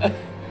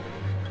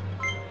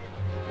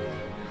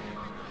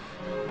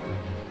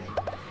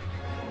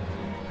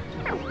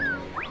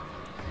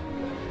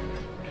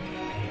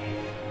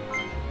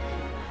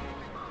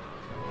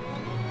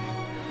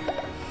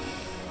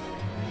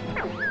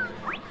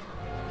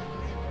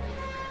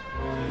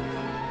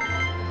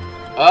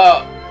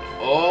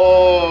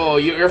 Oh,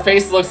 your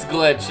face looks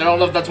glitched. I don't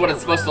know if that's what it's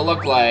supposed to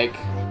look like.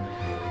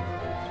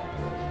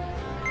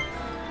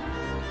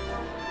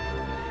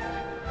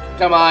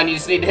 Come on, you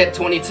just need to hit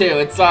 22.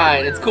 It's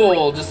fine. It's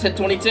cool. Just hit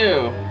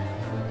 22.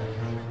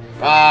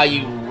 Ah,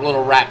 you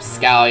little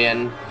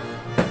rapscallion.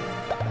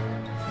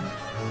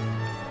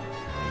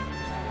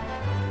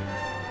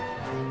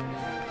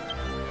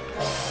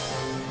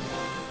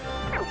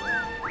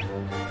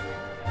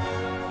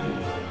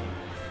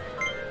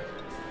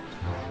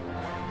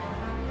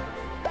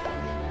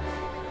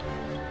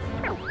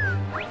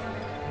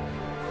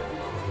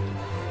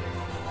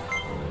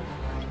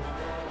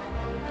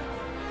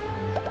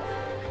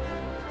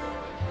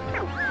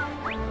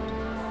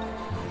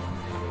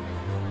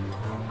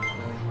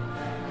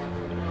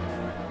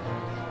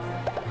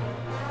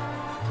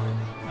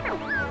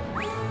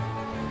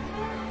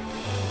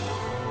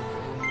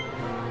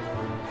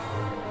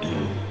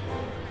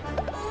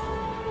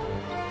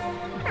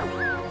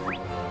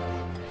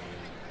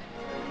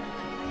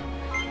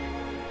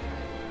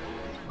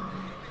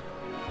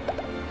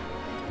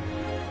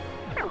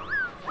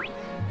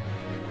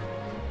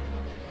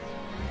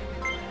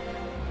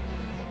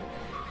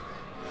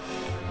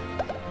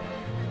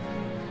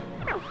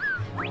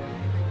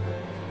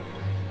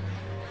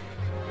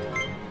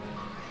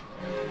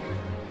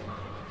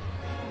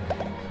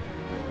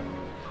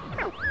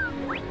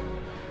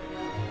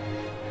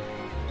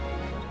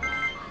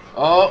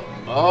 Oh,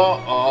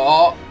 oh,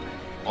 oh,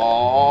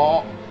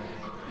 oh.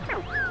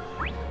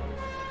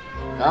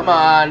 Come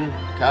on.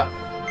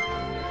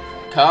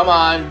 Come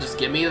on. Just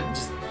give me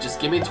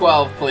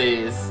 12,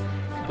 please.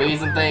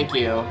 Please and thank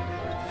you.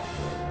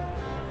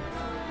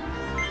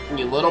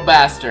 You little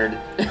bastard.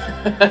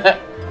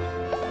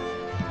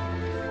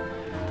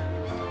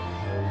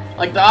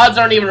 Like, the odds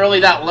aren't even really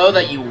that low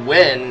that you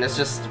win. It's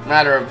just a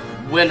matter of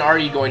when are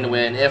you going to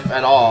win, if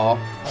at all.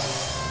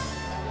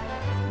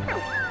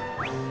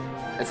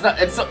 It's not.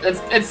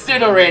 It's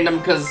pseudo random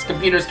because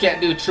computers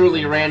can't do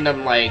truly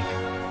random like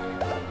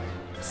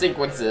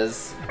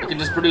sequences. It can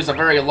just produce a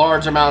very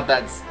large amount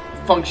that's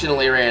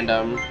functionally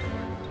random.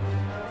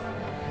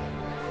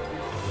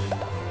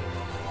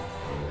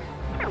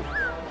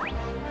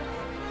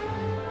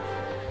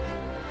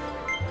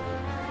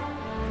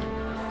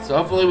 So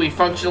hopefully we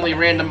functionally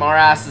random our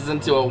asses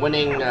into a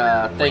winning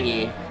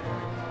thingy.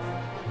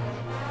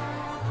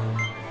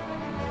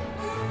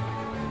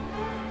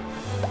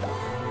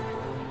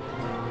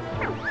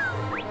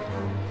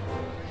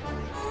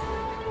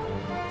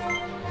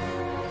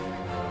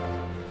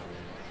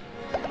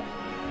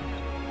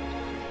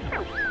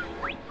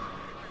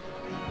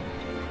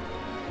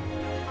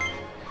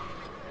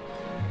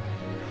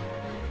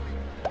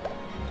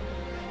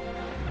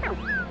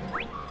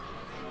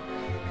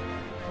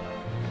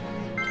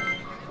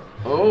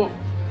 Oh,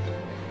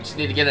 just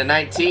need to get a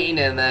 19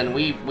 and then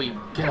we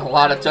get a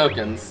lot of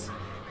tokens.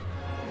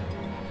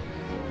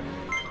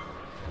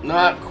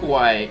 Not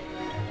quite.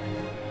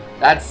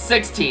 That's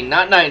 16,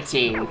 not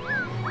 19.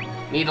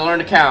 Need to learn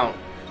to count.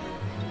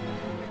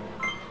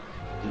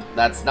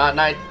 That's not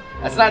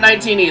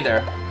 19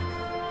 either.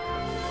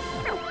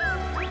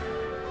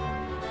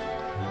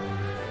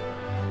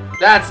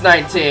 That's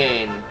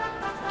 19.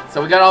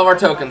 So we got all of our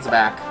tokens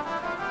back.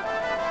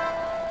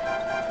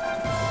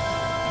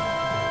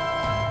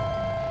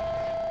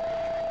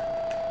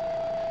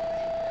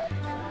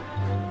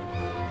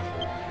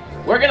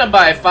 We're gonna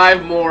buy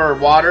 5 more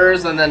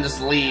waters and then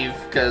just leave,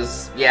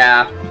 cause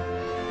yeah.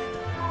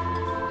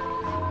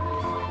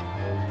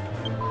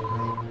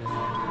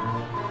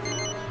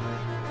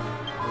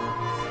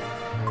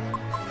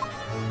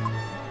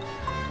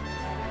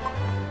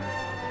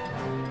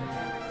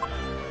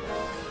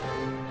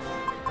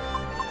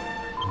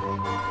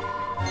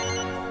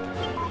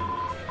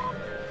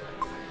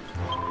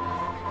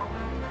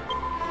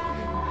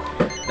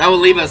 That will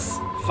leave us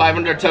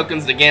 500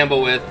 tokens to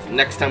gamble with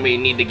next time we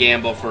need to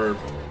gamble for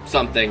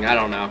something. I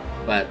don't know,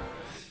 but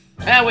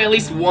we at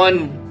least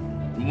won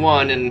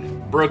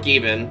and broke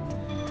even.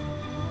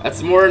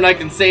 That's more than I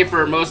can say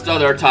for most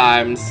other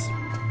times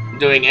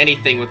doing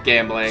anything with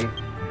gambling.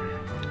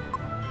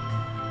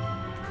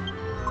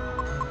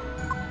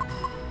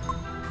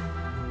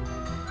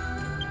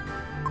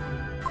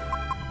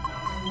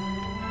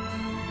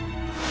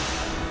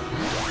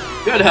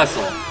 Good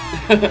hustle.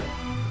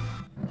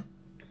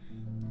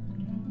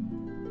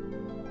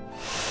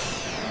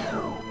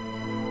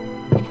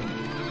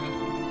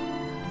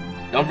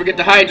 Don't forget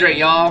to hydrate,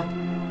 y'all.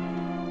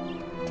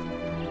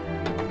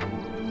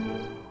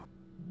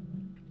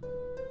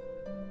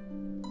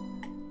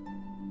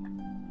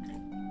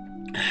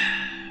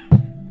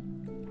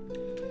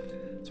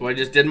 That's what I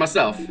just did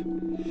myself.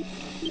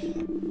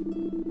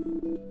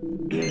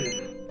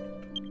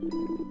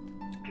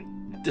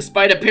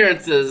 Despite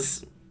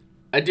appearances,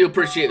 I do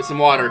appreciate some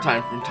water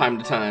from time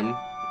to time.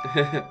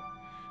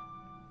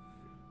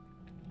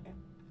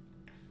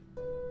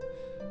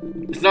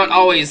 It's not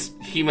always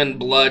human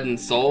blood and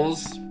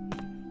souls.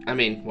 I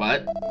mean,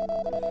 what?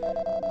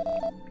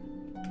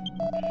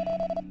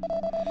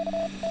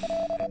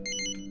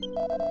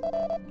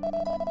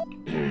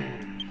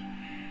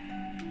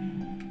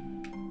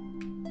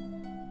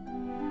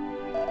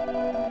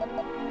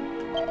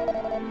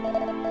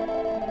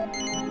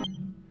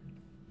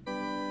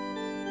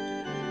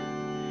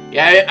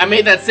 Yeah, I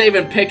made that save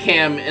in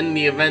Pickham in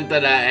the event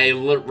that I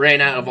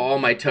ran out of all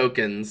my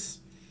tokens.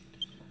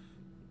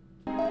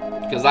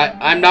 Because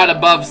I'm not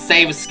above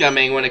save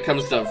scumming when it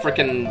comes to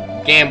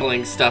frickin'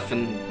 gambling stuff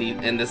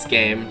in this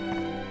game.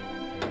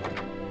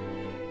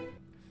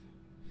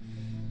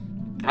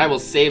 I will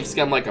save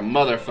scum like a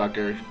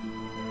motherfucker.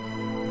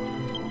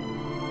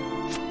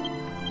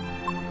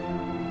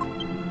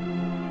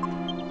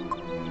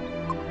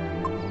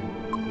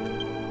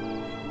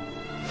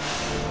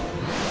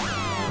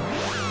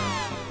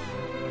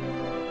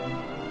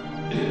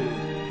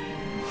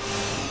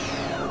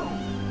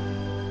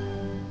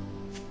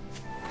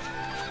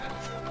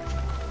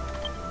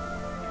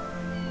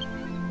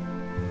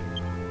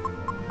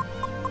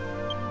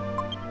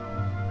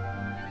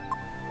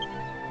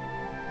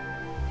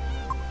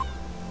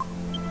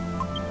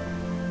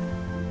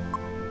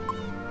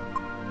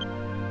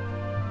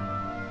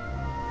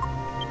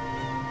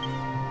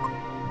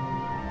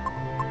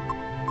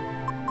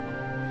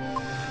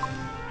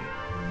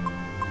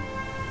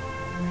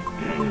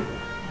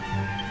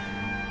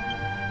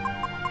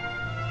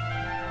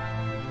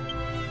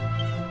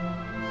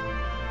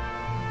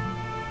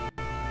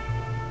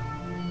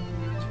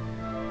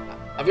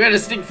 I've got a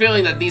distinct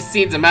feeling that these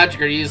seeds of magic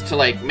are used to,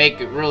 like, make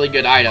really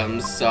good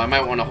items, so I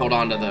might want to hold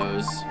on to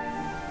those.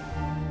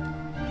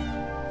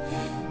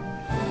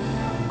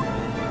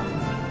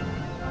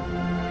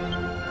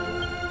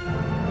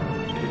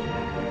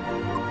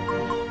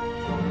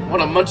 What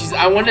a Munchie's.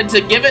 I wanted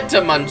to give it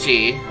to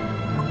Munchie.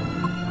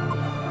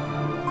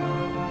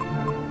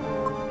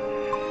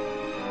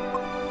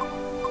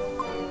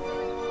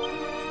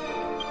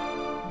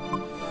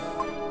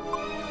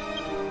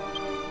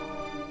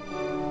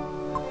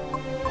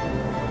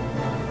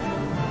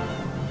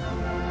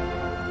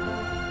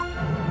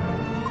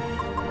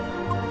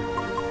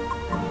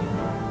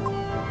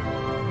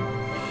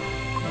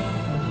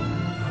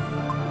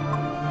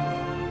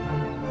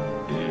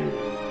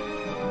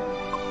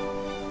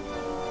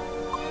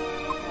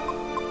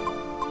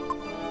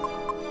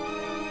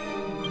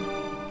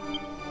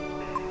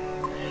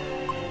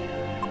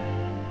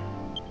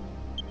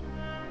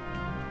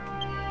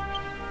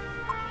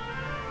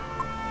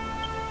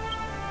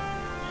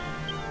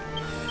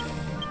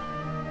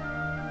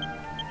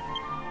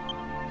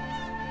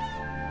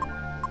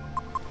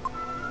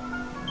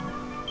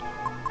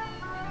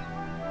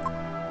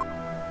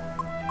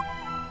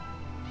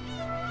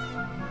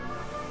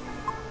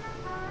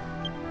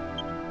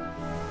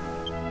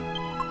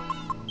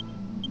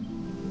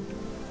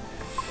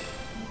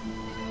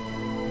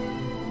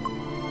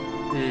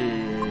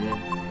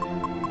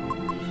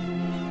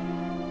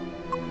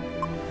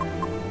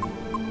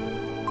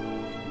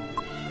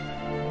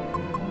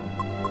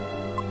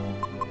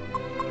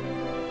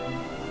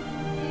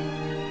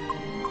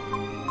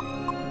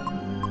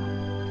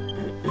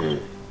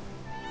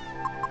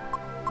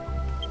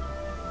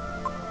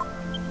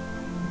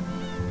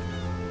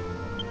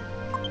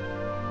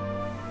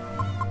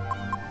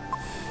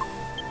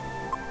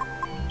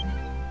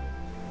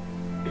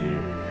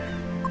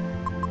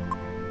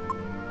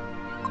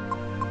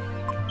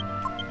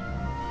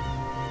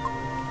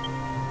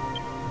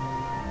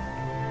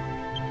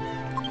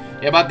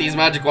 Yeah, I bought these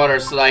magic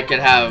waters so that I could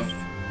have,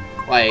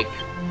 like,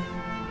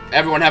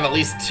 everyone have at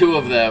least 2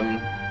 of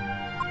them.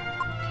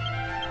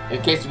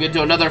 In case we get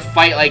to another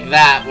fight like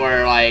that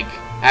where, like,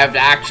 I have to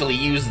actually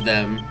use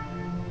them.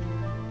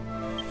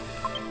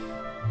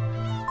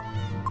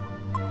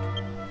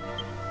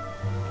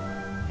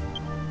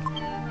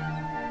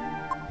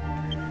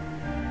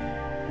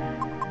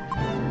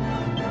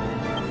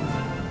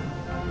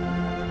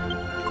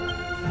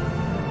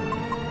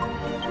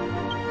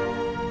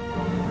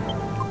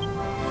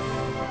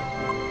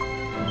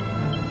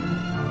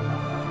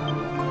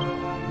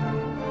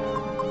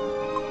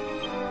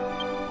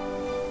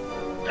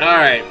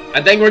 Alright,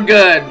 I think we're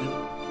good.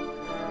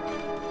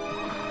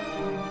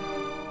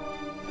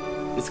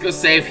 Let's go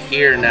save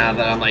here now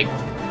that I'm like...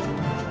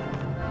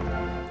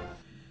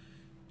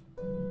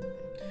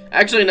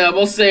 Actually, no,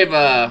 we'll save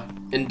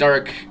in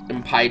Dark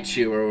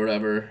Impichu or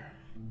whatever.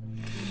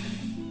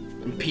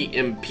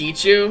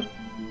 Impichu?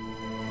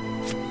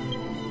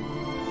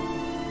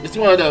 It's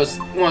one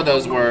of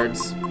those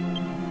words.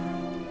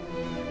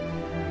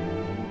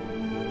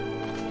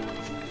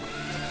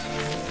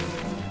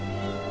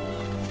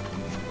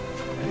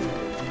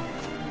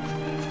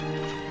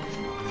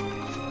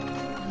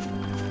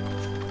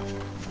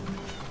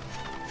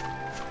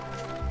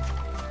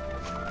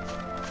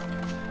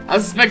 I'm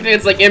suspecting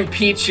it's like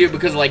Impichu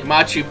because of like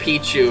Machu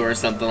Picchu or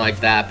something like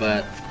that,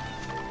 but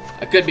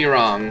I could be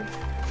wrong.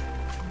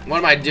 What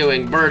am I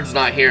doing? Bird's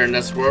not here in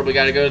this world. We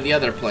gotta go to the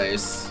other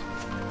place.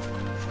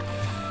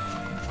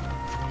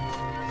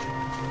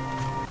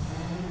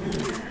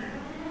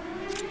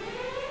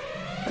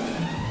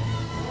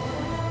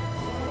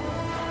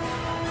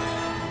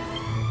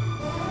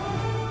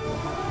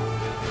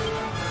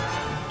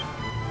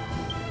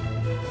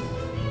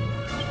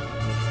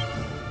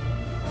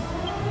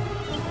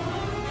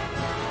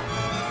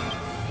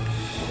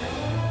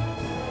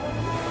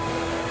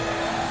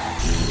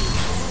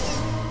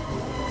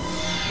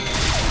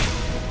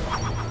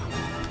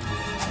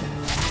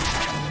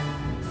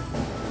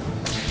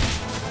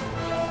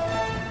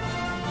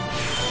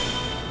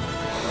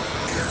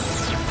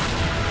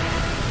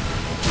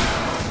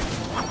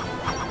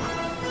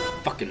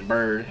 Fucking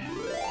bird.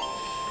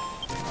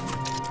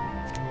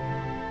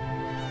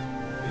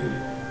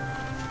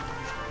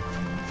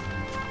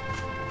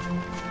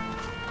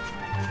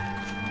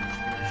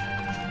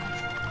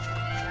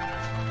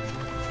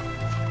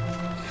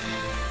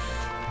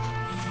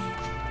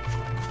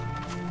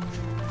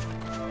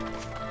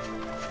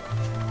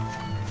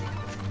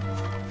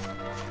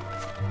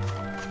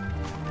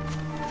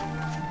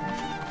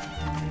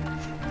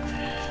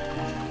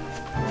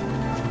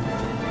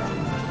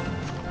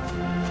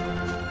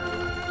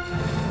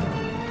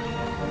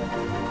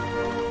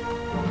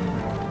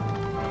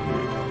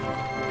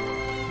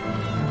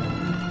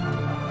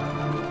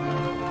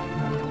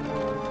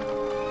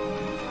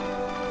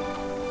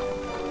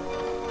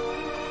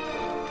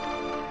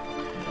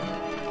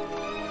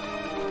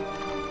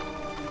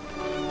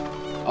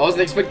 I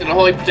wasn't expecting a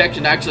holy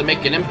protection to actually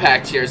make an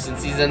impact here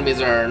since these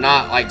enemies are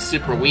not like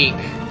super weak.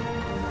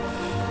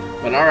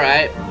 But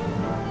alright.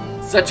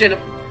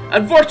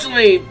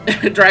 Unfortunately,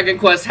 Dragon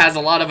Quest has a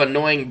lot of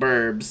annoying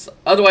burbs.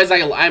 Otherwise,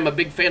 I'm a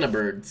big fan of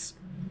birds.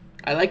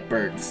 I like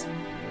birds.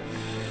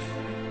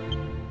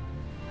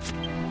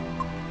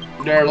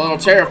 They're a little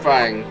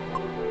terrifying.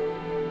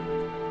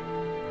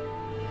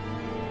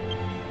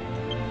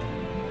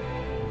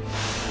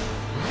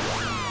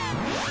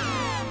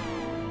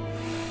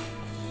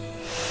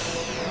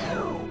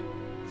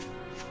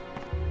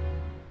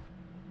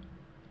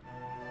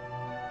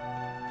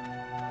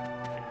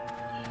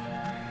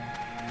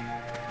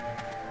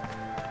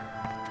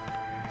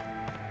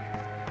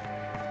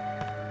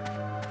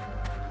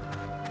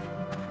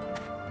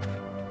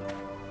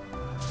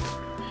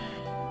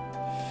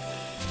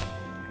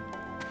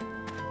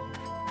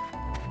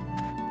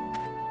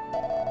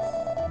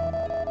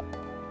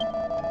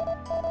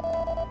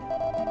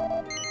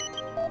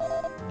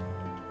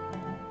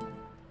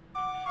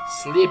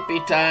 Sleepy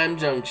Time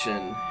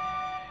Junction.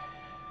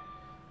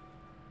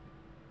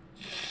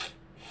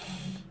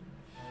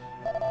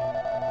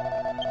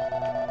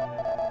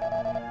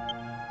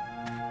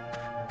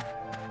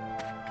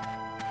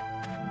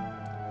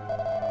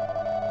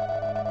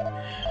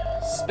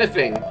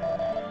 Spiffing.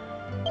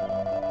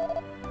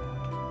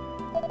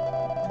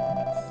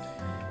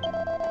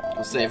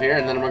 We'll save here,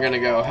 and then we're gonna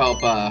go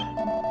help,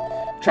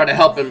 try to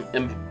help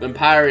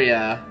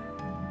Empiria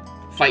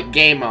fight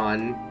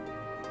Gaemon.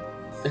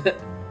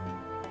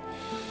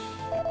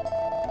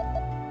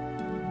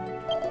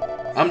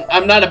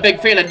 I'm not a big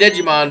fan of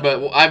Digimon,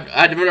 but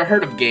I've never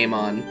heard of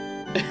Gaemon.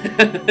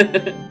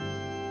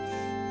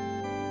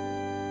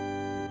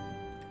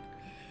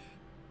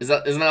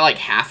 Isn't that like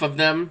half of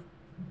them?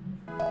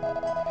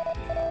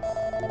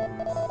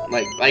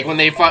 Like when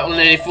they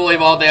fully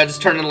evolve, they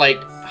just turn into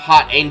like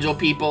hot angel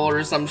people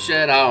or some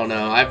shit. I don't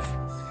know.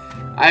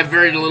 I have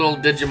very little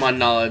Digimon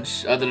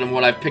knowledge other than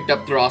what I've picked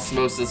up through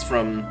osmosis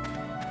from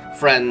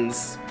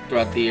friends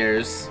throughout the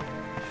years.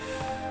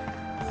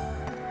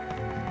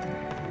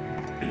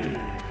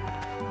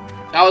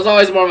 I was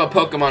always more of a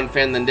Pokemon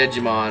fan than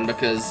Digimon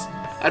because,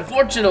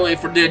 unfortunately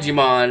for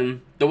Digimon,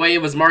 the way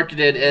it was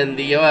marketed in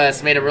the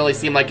US made it really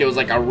seem like it was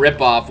like a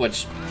ripoff,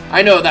 which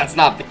I know that's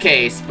not the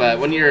case, but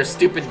when you're a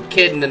stupid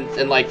kid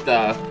in like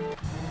the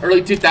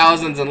early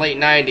 2000s and late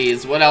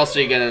 90s, what else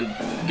are you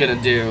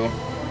gonna do?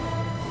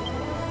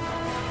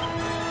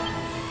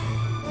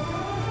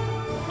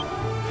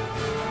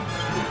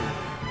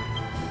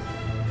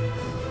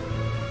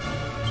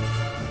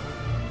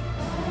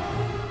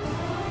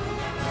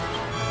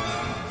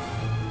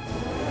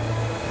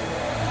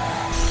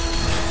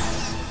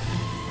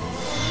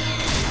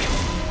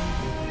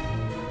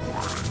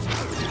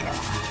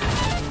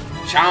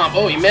 Chomp!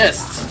 Oh, you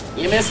missed!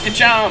 You missed your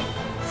chomp!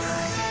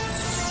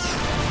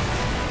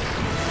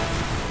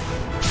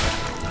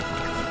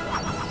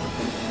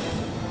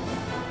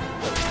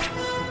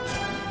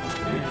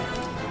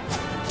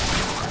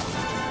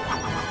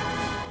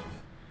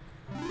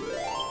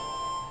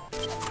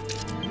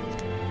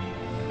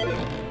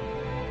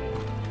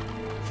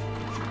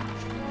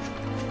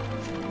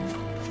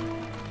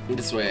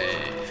 This way.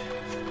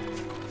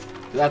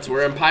 That's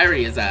where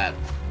Empyre is at.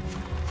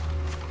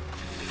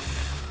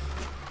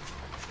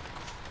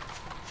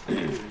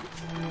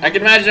 I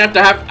can imagine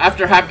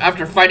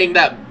after fighting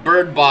that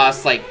bird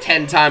boss like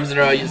 10 times in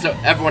a row, so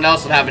everyone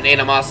else would have an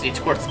animosity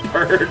towards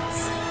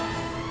birds.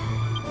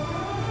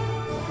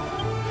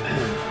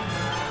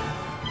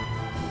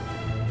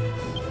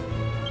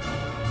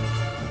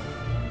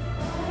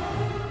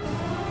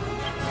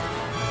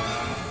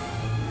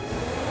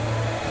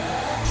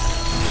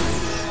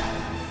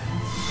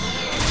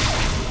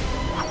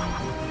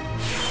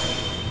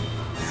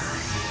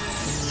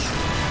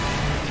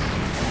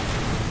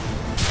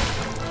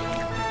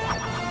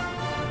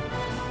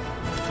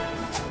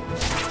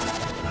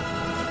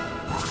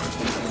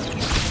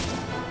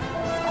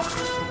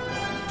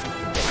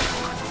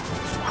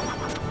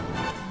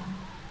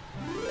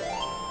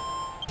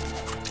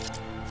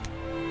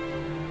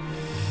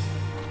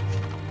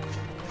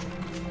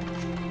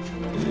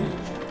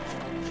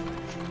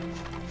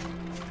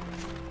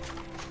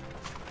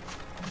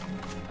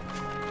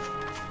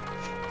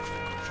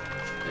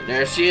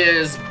 There she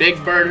is,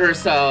 Big Bird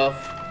herself.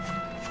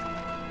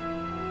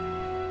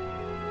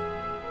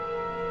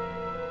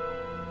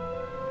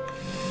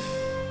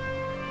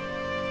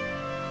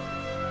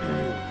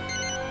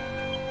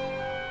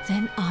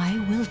 Then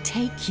I will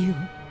take you.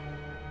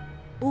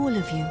 All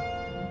of you.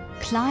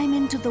 Climb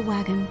into the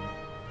wagon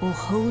or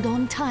hold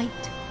on tight.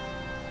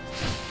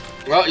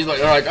 Well,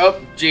 they're like,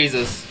 oh,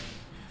 Jesus.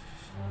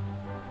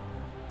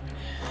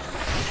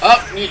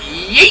 Oh,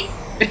 yeet!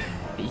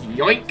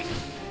 Yoink!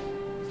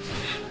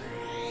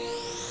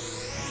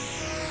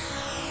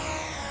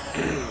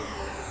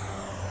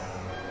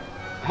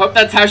 I hope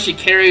that's how she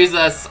carries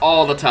us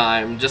all the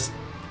time, just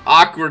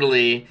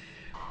awkwardly.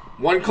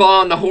 One claw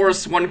on the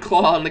horse, one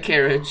claw on the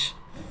carriage.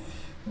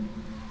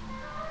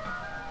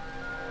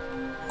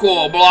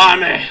 Cool,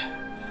 blimey.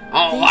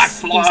 I don't like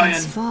flying. This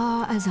is as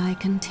far as I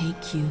can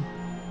take you.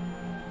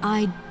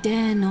 I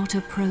dare not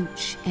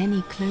approach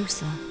any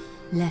closer,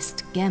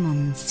 lest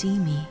Gemon see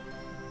me.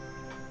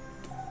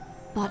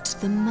 But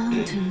the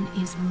mountain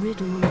is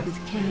riddled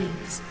with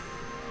caves.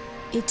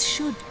 It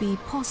should be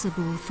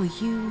possible for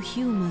you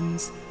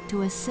humans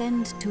to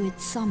ascend to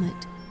its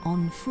summit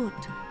on foot.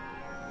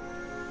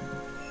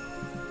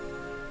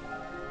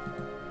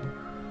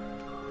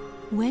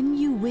 When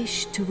you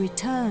wish to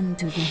return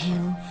to the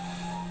hill,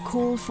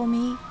 call for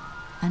me,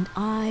 and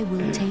I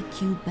will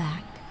take you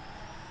back.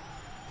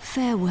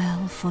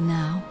 Farewell for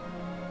now.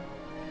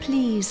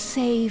 Please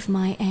save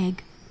my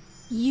egg.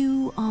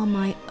 You are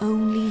my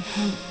only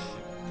hope.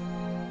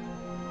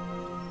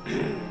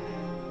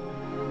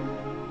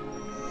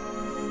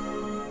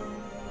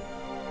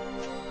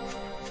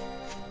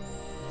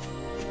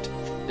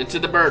 Into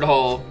the bird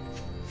hole.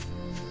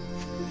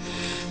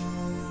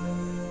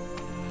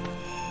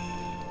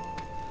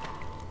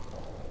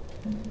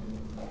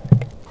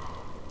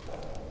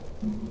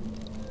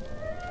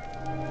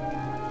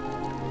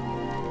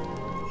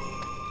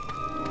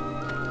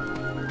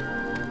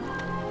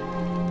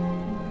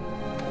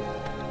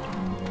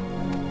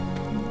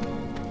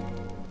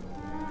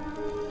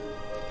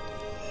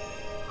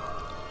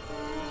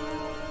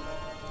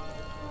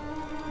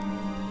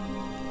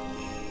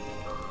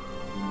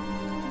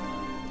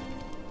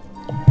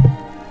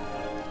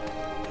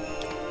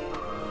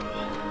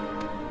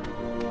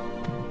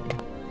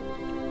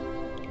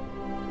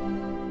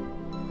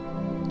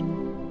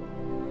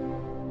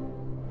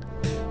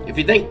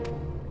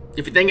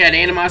 If you think I had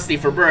animosity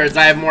for birds,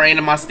 I have more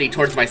animosity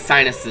towards my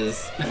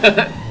sinuses.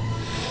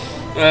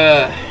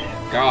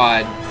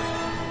 God.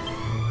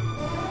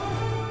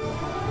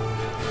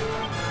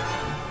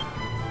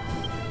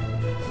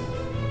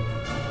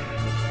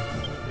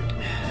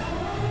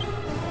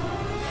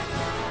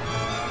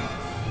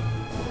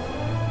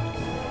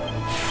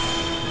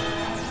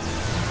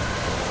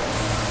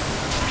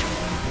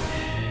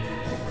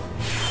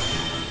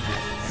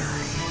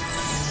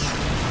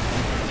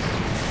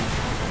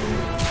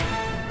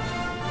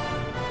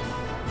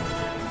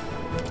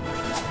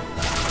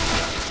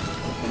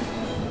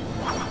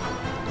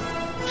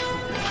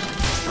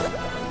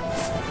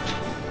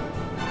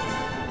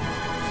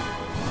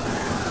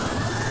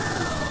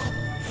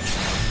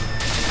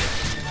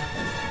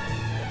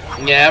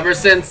 Yeah, ever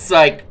since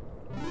like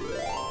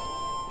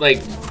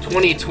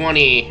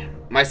 2020,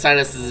 my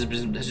sinuses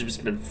has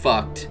just been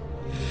fucked.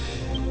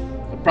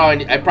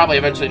 I probably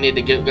eventually need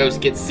to go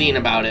get seen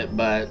about it,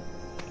 but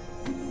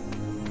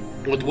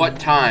with what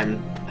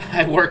time?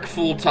 I work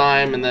full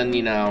time, and then,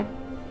 you know,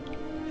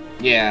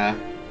 yeah.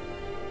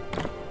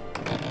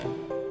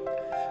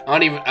 I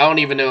don't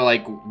even know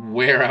like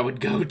where I would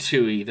go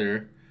to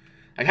either.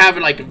 I have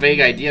like a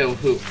vague idea of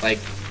who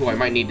I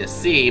might need to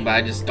see, but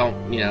I just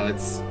don't, you know,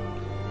 it's.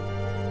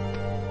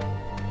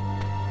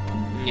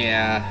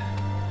 Yeah.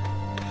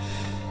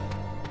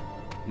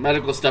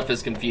 Medical stuff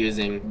is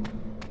confusing.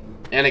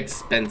 And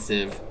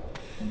expensive.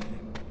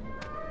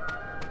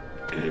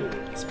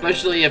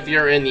 Especially if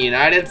you're in the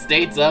United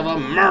States of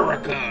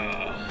America.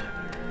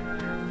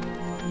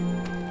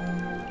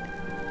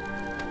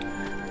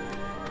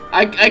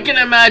 I can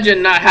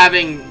imagine not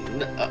having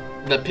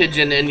the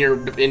pigeon in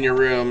your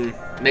room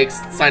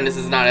makes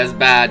sinuses not as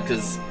bad,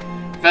 because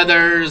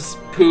feathers,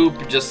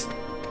 poop, just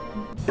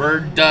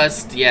bird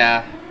dust,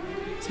 yeah.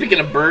 Speaking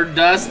of bird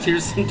dust,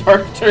 here's some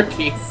dark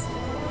turkeys.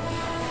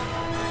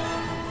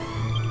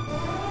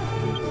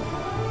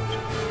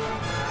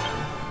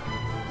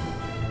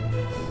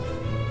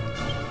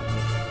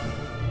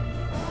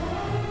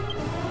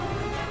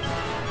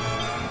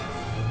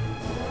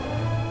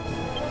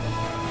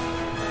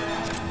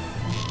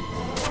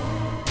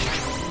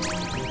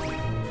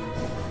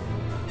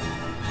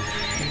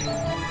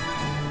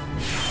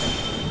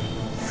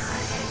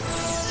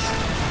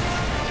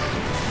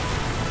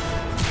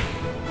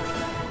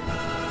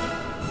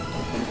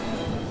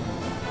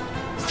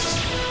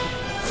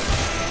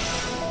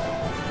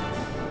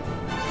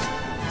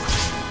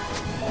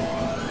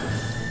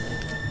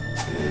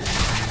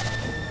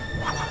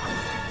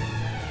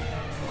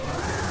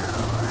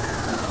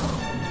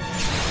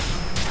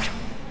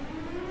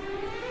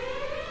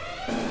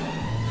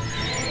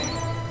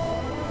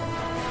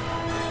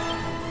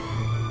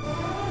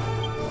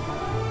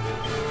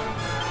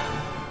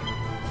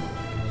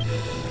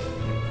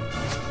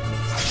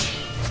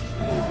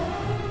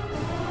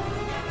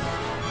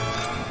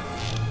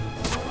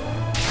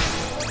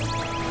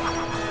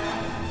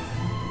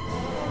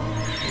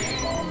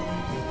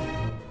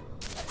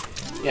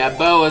 Yeah,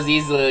 Bo is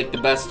easily like the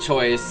best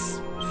choice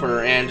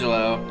for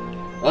Angelo.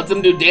 Lets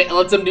him do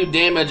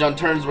damage on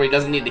turns where he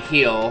doesn't need to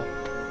heal,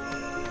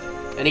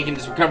 and he can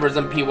just recover his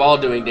MP while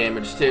doing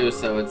damage too.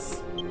 So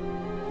it's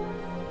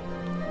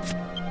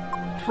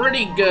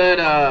pretty good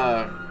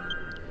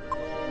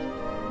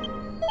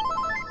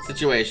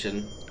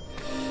situation.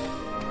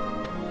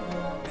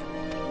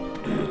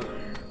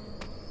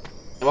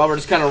 And while we're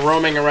just kind of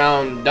roaming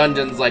around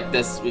dungeons like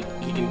this, he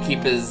can keep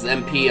his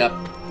MP up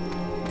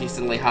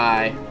decently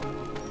high.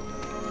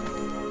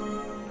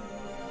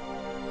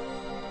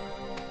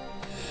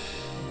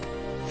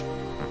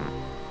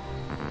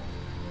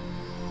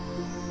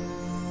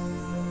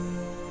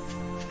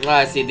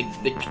 I see.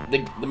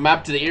 The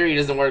map to the Eyrie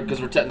doesn't work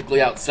because we're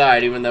technically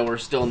outside, even though we're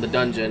still in the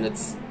dungeon.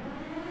 It's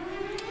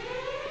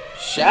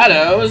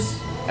shadows.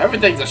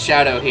 Everything's a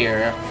shadow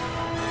here.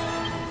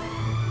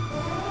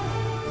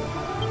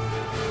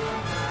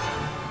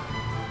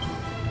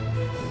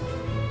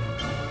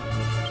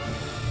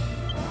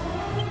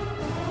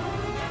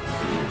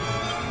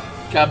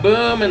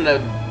 Kaboom, and the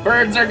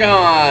birds are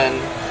gone.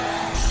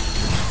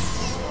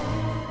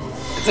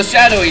 It's a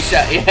shadowy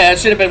shot. Yeah, it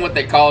should have been what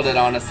they called it,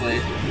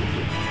 honestly.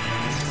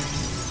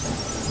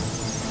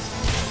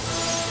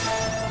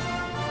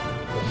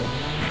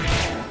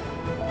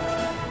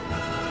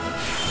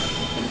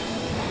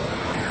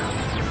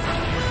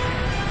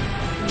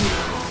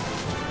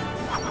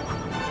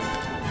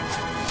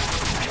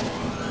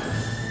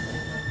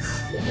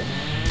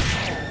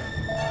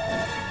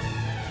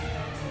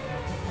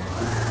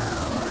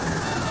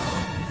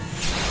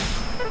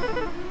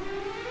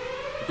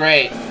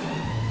 Great.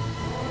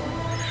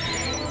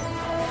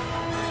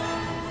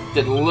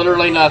 Did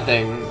literally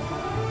nothing.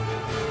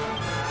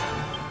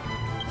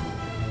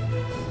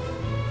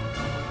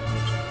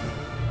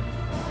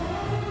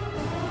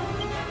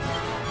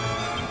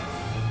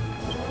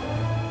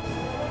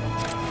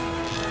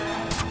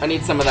 I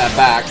need some of that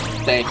back.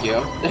 Thank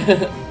you.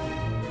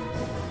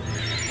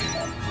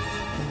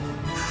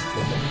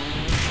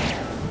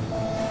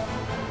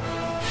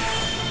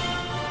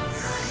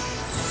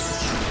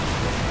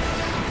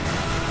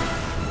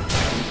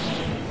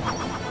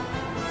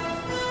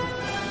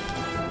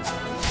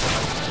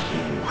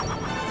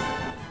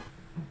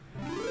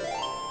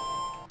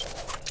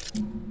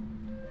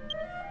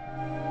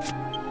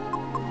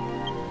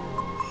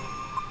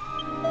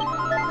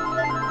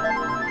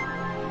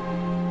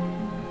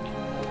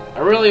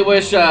 I really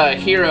wish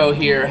Hero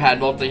here had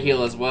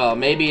multi-heal as well.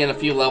 Maybe in a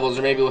few levels,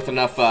 or maybe with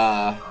enough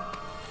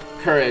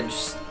courage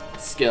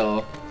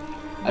skill.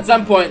 At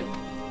some point,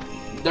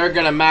 they're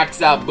gonna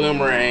max out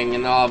Boomerang,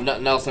 and I'll have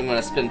nothing else I'm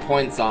gonna spend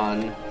points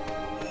on,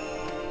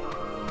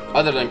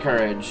 other than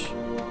courage.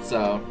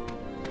 So,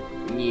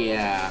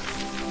 yeah.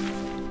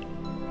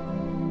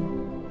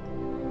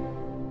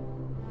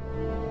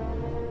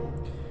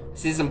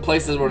 See some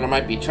places where there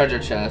might be treasure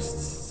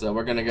chests, so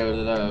we're gonna go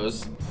to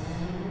those.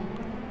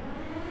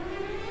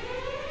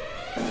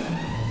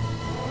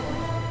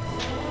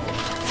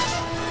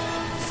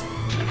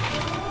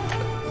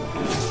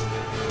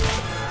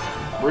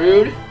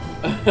 Rude.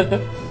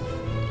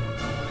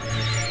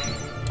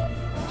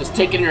 Just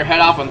taking your head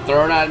off and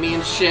throwing at me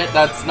and shit,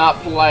 that's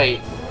not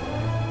polite.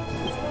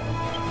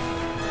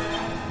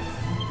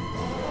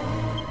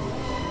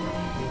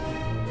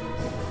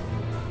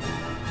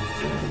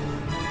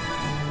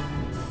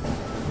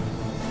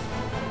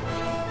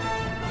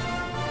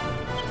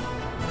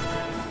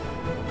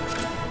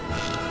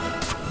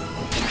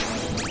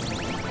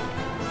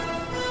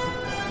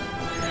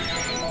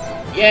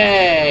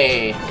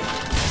 Yay!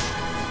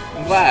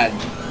 I'm glad.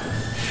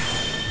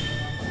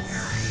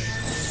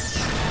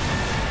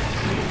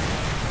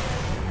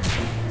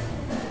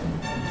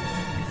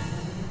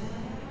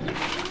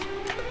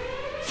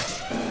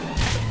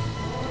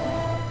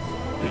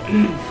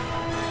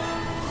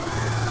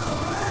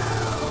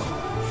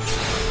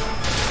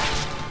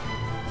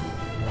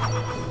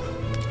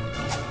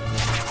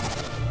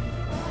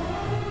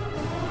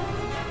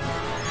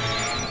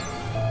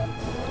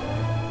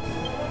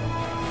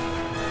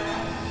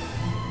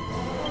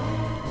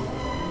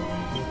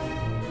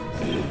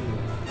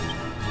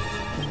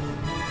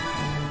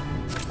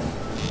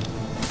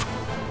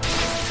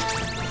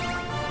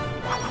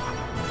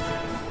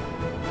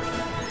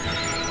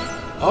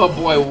 Oh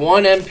boy,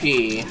 1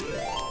 MP.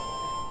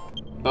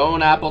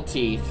 Bone apple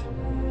teeth.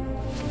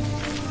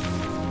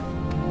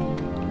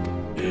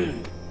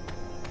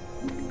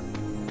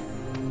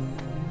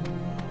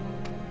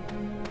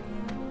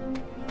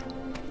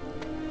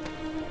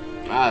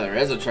 Ah, there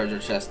is a treasure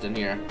chest in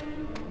here.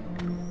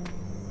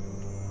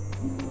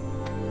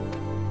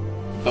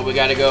 But we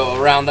gotta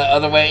go around the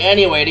other way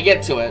anyway to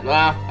get to it.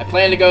 Well, I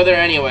plan to go there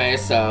anyway,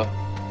 so...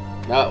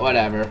 No,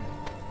 whatever.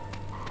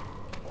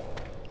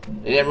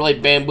 It didn't really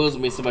bamboozle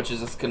me so much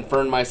as just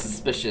confirmed my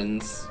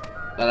suspicions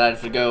that I'd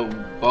have to go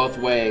both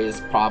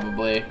ways,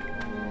 probably.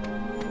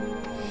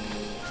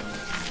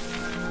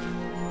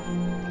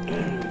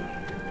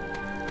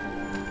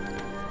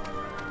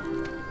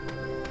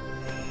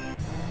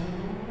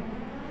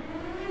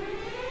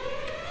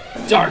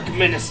 Dark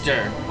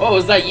Minister! What,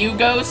 was that you,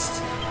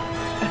 Ghost?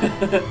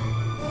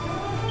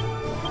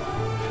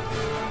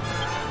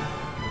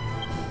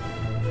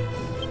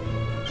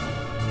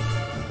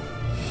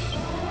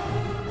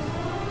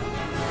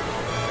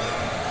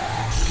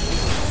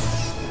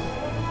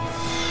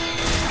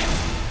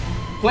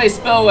 Play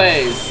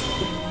spellways.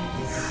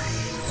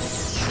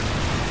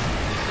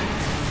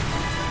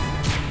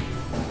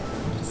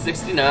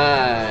 $69.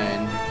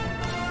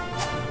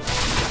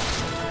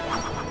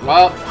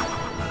 Well.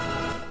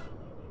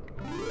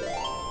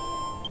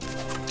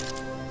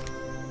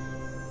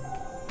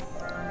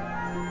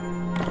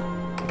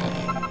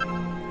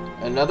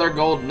 Another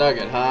gold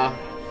nugget, huh?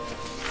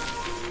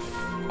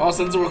 Well,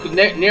 since we're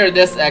near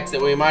this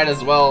exit, we might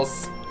as well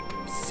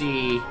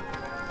see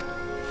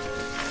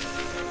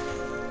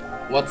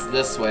what's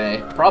this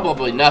way.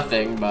 Probably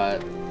nothing,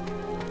 but...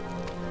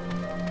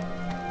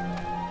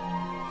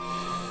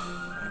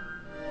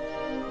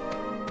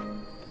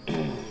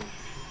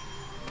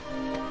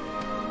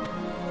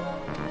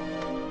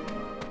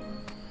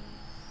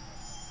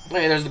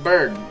 Hey, there's the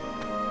bird.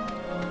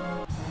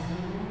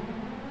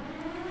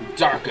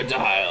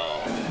 Darkodile.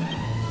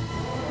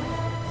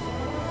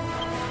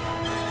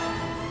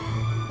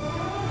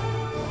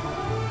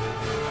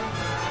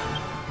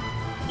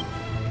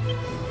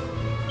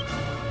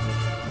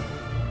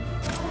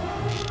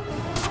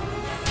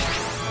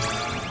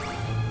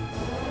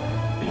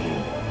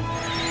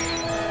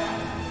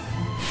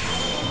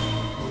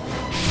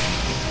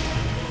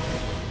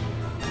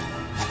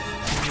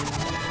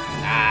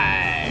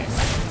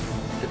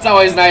 It's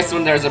always nice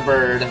when there's a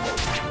bird.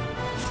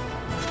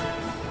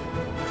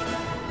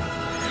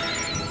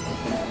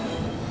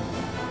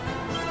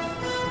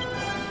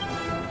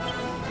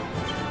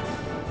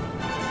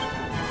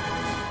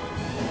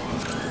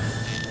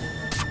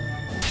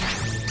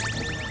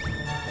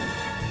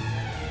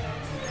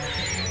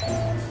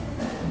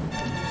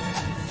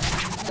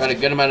 Got a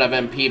good amount of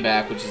MP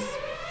back, which is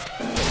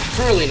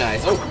truly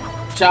nice.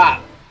 Oh,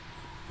 chop!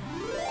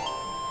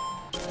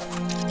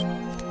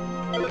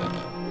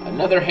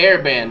 Another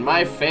hairband,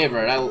 my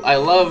favorite. I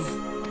love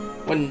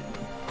when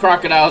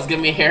crocodiles give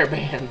me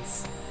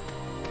hairbands.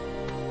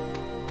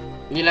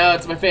 You know,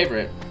 it's my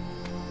favorite.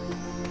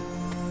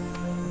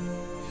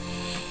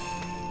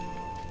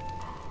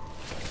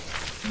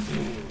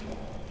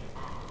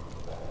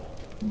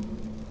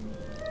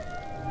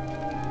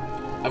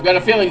 I've got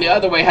a feeling the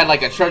other way had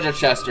like a treasure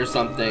chest or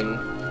something.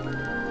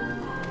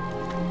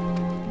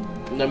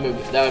 And then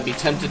that would be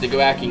tempted to go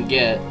back and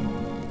get.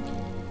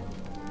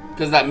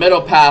 Because that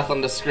middle path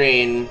on the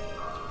screen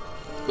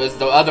was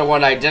the other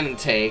one I didn't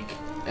take,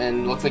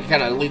 and looks like it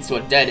kind of leads to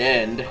a dead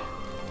end.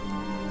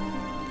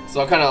 So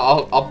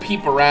I'll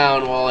peep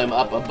around while I'm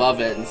up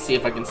above it and see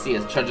if I can see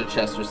a treasure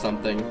chest or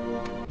something.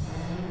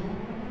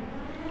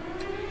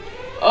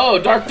 Oh,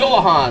 Dark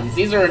Dullahans!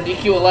 These are in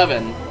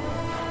DQ11.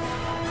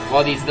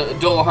 Well, these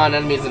Dullahan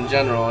enemies in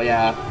general,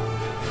 yeah.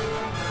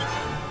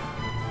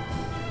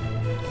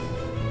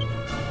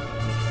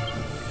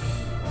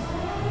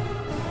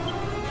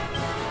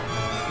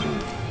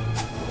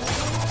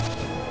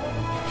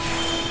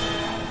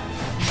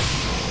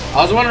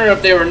 I was wondering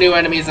if they were new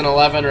enemies in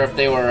 11 or if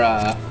they were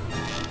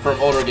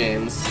from older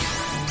games.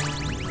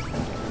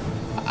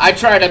 I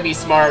try to be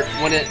smart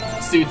when it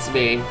suits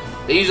me.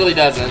 It usually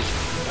doesn't.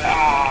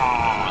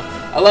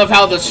 I love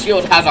how the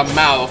shield has a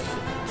mouth,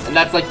 and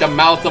that's like the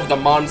mouth of the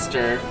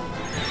monster.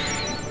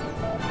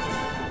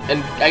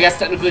 And I guess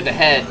technically the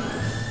head.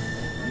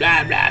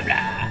 Blah blah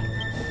blah.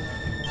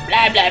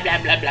 Blah blah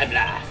blah blah blah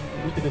blah.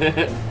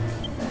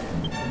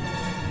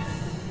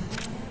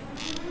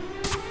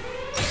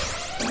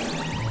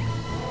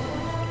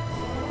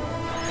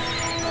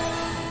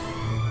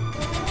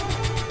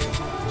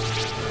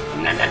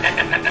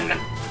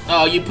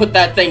 Oh, you put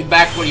that thing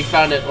back where you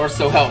found it, or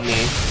so help me.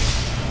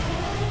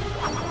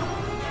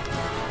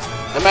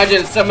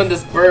 Imagine summon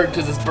this bird,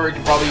 because this bird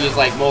could probably use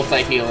like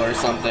multi-heal or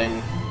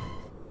something.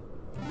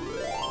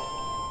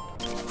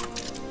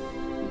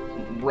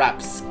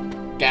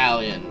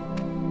 Rapscallion.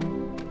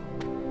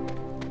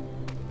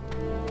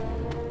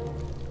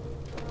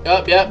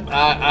 Oh, yep,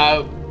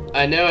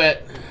 I know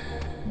it.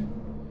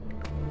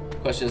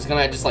 Question is, can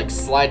I just like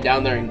slide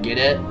down there and get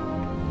it?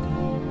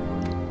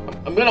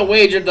 I'm gonna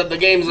wager that the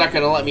game's not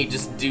gonna let me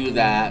just do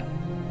that.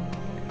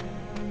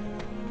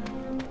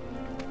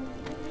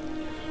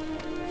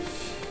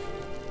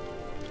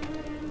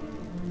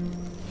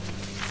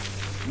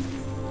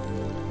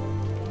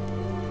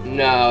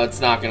 No,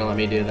 it's not gonna let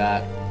me do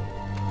that.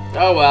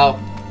 Oh well.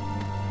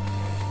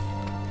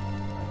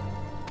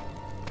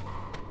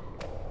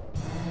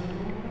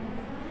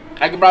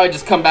 I could probably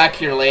just come back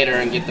here later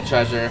and get the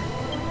treasure.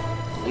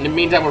 In the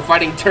meantime, we're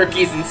fighting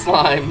turkeys and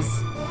slimes.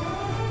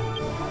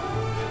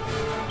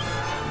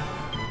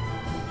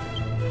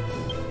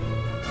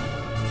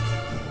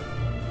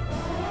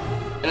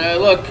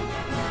 Look,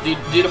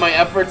 due to my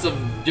efforts of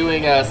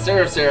doing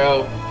Seraph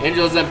Zero,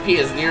 Angel's MP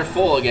is near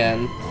full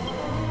again.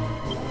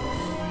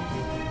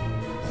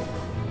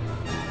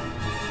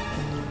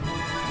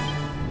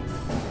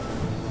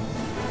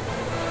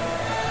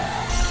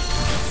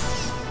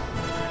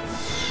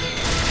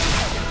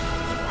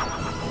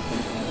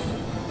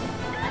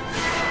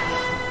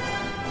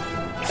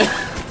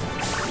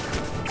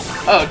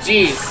 Oh,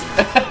 jeez.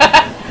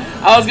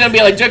 I was gonna be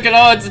like joking,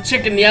 oh, it's a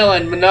chicken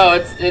yelling, but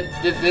no,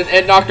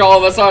 it knocked all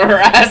of us on our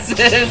asses.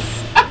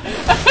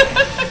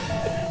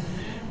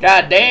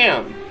 God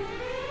damn.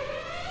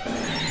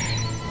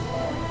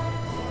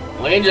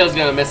 Well, Angel's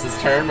gonna miss his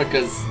turn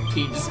because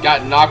he just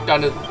got knocked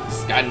on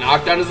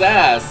his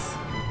ass.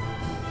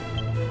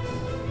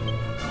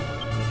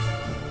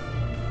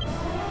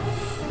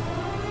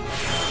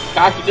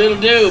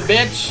 Cock-a-doodle-doo,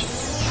 bitch.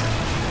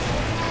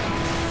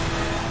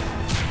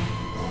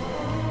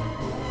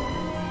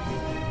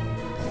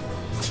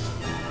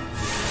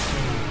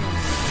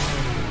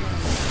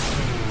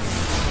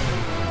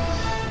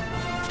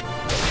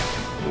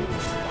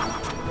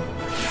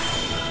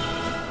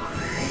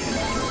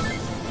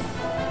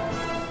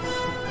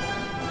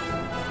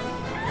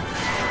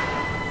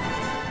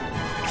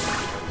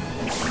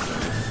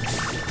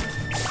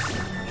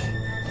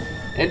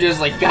 And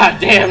just like,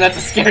 god damn, that's a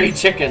scary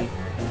chicken.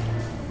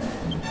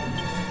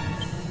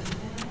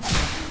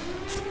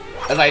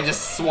 As I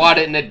just swat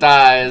it and it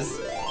dies.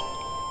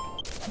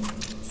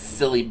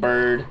 Silly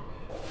bird.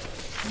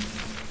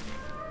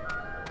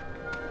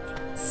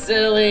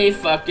 Silly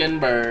fucking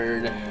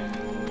bird.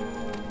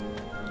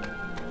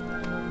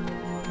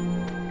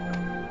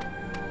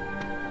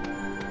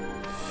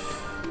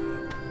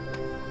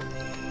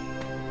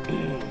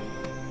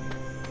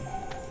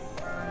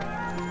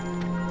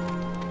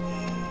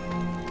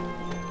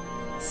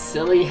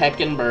 Silly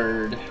heckin'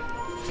 bird.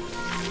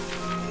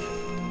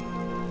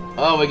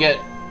 Oh, we get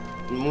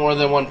more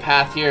than one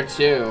path here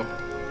too.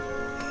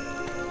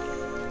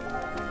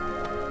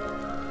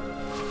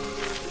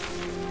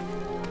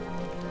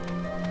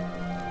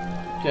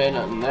 Okay,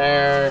 nothing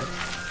there.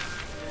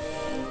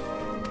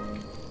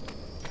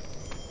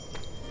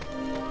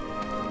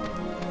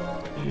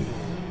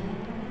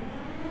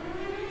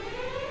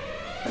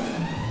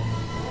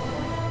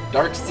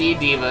 Dark Sea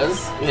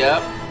Divas.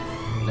 Yep.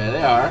 There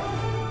they are.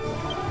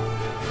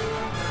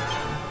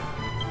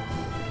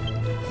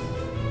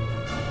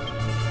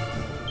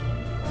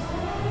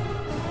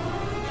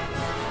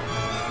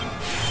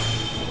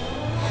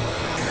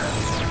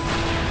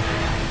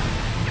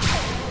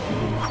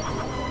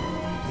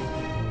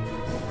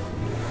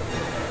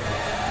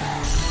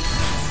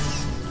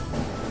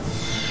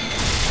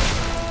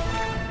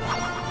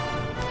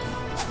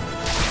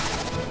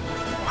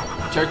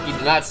 Turkey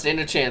did not stand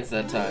a chance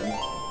that time.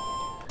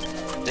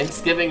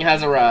 Thanksgiving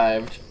has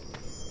arrived.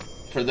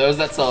 For those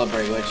that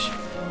celebrate, which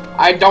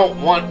I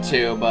don't want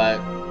to, but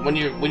when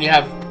you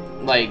have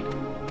like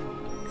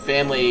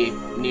family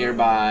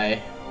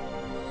nearby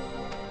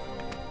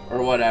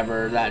or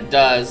whatever that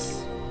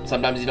does,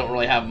 sometimes you don't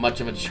really have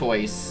much of a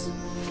choice,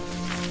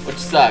 which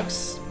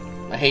sucks.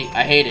 I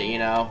hate it, you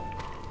know.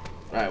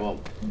 All right, well,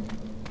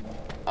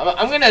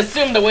 I'm gonna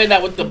assume the way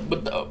that with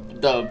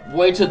the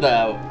way to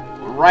the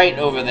right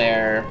over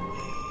there,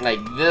 like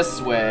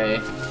this way,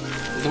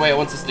 is the way it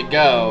wants us to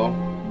go.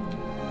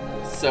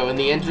 So in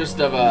the interest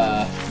of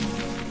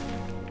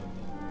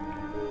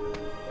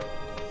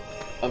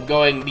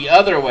going the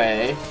other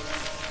way,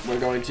 we're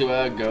going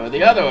to go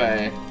the other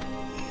way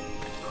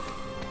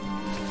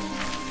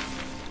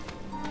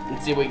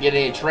and see if we get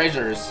any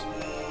treasures,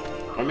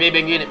 or maybe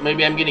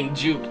I'm getting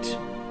juked.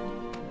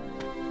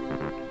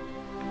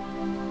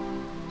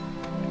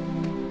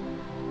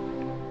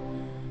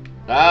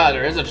 Ah,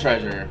 there is a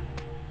treasure.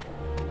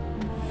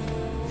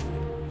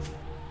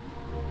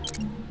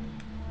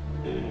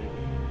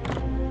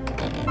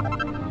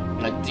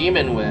 A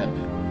demon whip.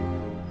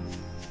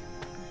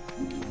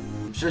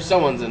 I'm sure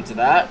someone's into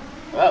that.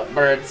 Oh,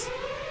 birds.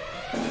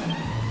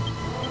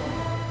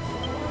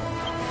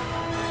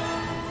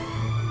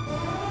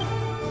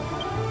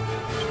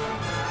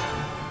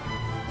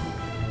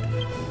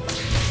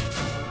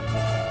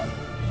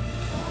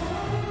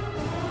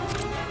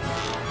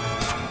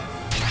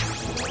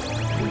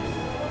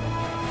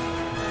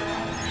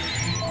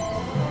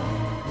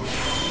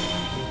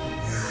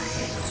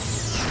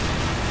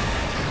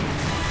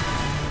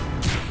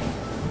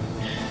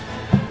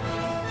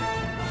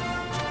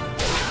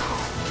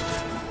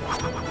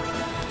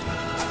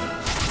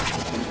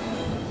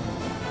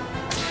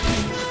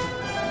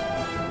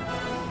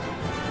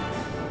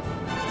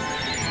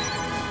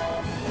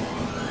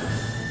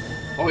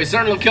 Well, we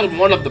certainly killed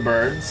one of the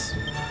birds.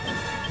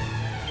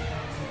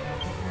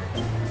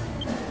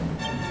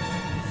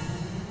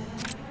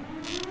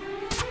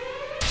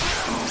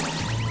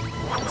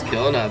 Let's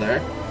kill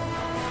another.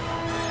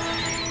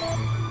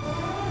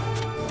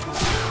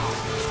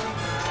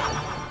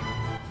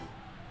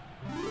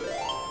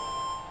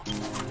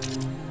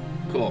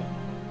 Cool.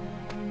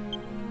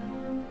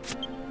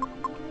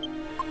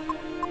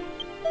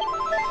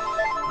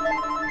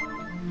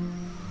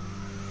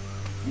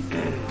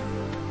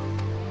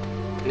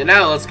 And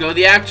now let's go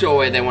the actual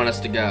way they want us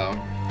to go.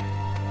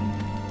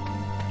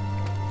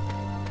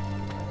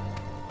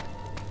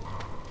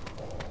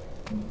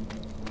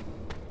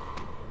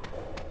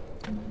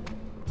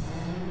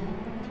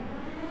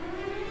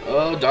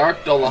 Oh,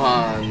 Dark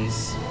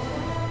Dolahans.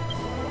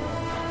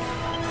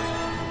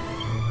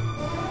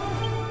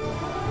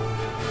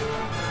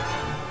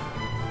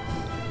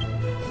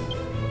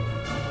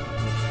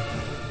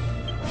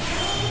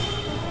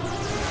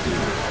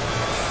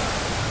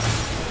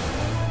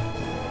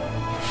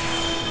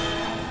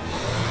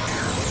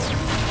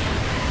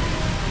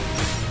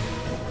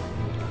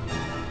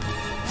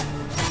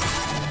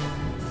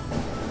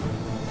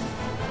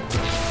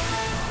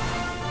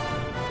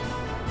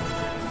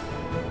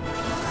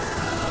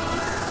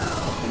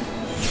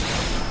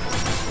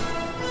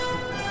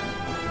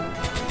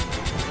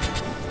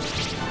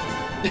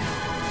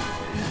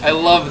 I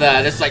love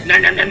that. It's like, nah,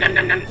 nah, nah, nah,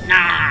 nah, nah,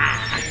 nah.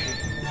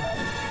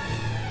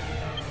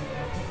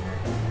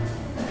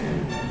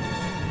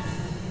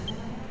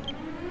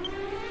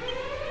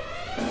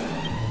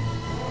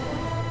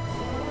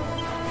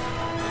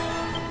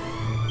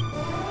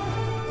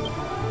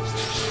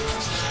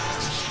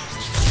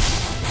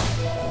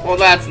 Well,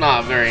 that's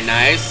not very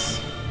nice.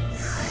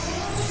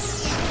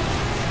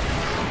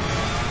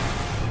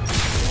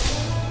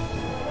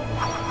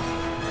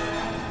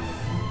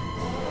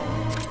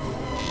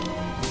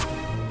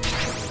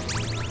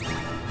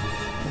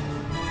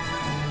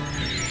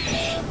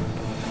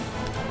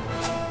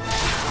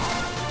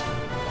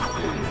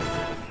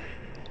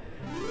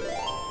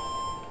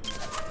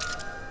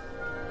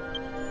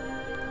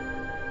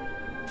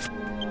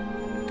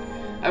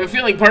 I have a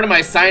feeling part of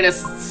my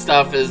sinus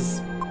stuff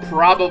is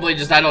probably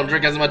just I don't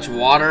drink as much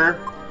water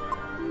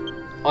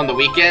on the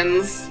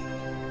weekends.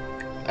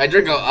 I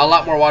drink a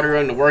lot more water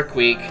during the work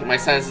week. My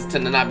sinuses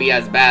tend to not be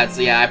as bad,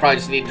 so yeah, I probably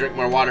just need to drink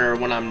more water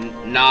when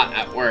I'm not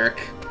at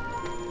work.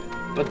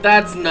 But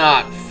that's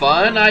not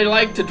fun. I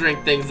like to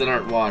drink things that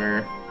aren't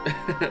water.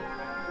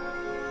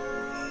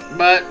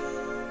 But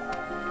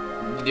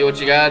you do what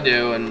you gotta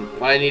do, and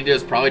what I need to do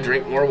is probably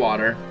drink more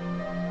water.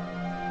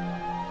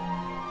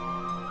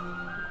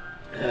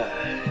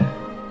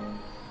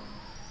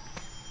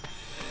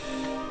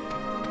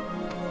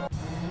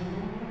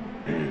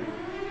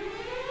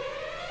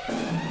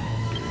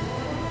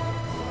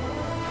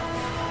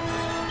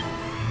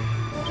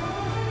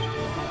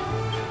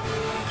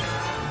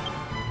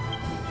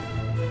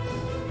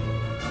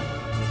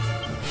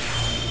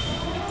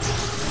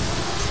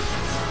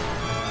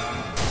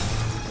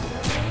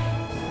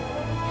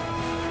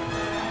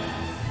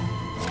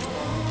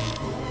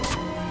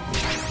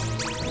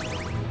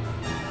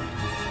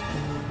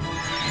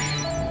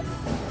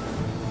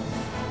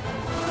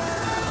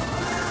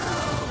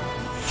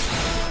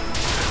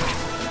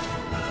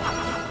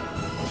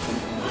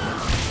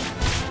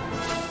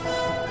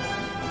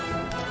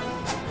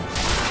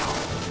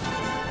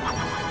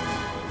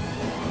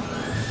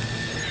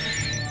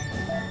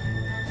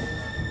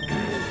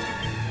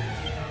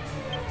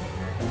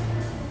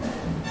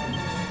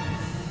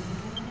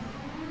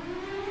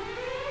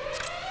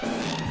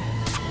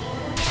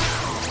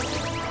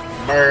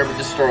 Herb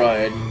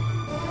destroyed.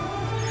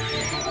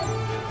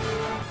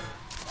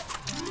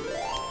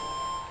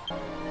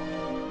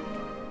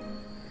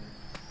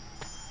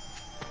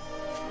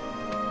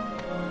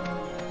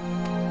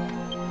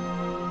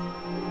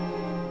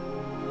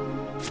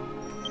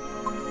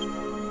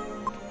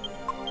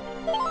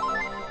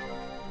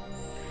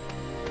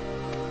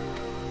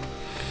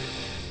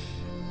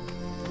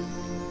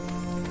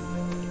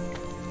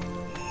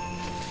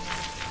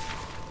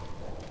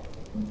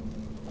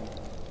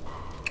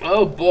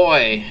 Oh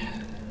boy,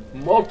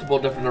 multiple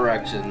different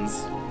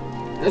directions.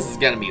 This is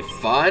gonna be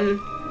fun.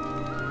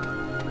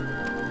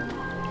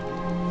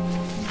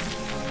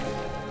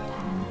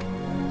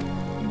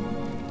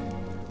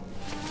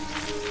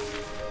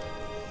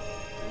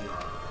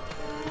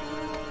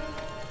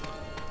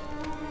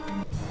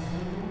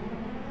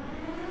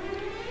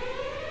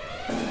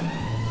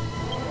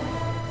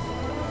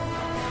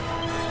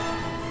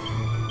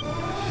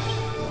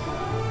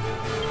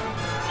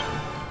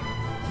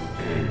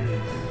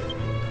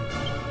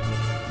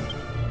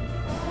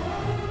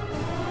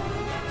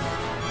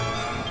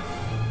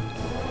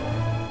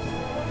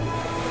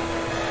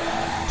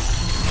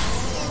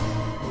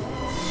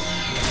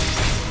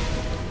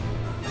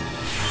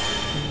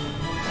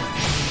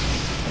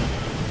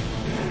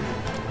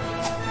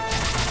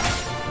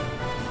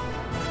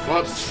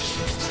 Whoops.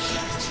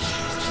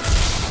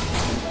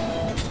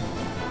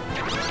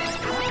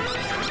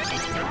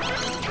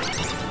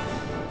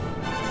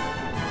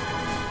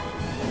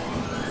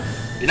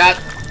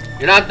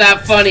 You're not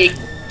that funny,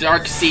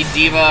 Dark Sea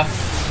Diva.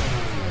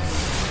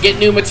 Get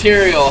new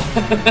material.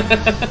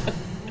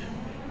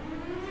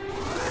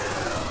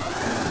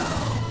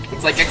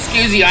 It's like,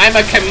 excuse you, I'm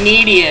a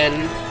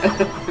comedian.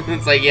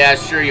 It's like, yeah,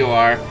 sure you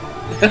are.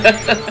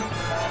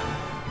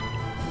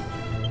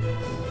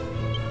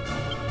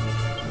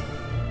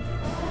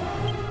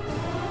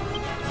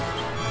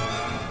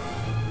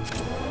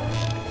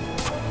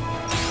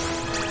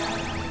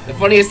 The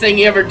funniest thing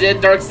you ever did,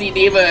 Dark Sea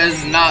Diva,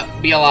 is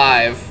not be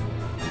alive.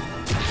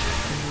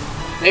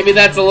 Maybe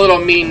that's a little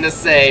mean to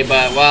say,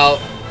 but,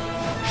 well,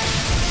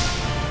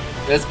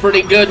 it's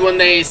pretty good when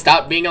they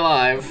stop being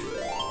alive.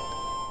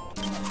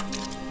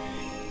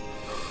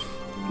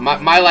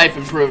 My life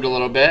improved a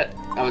little bit,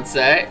 I would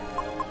say.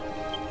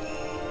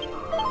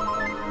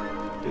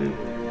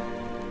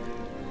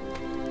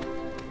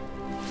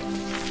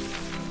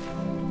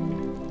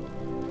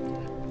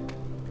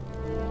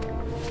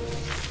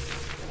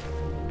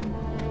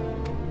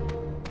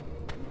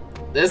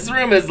 This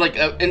room is like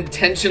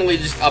intentionally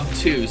just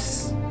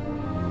obtuse.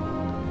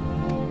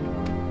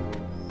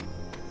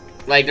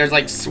 Like there's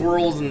like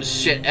swirls and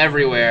shit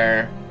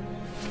everywhere.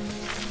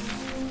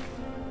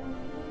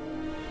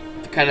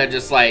 To kind of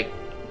just like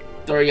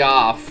throw you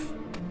off.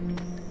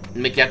 And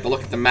make you have to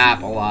look at the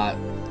map a lot.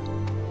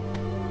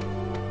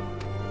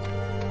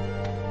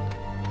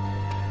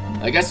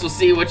 I guess we'll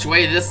see which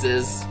way this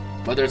is.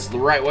 Whether it's the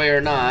right way or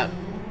not.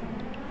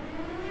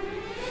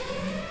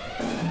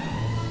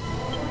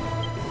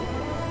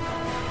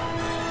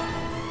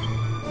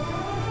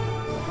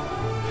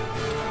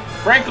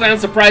 Frankly, I'm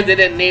surprised they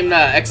didn't name the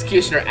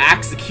Executioner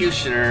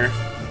Executioner.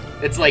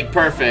 It's like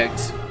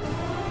perfect.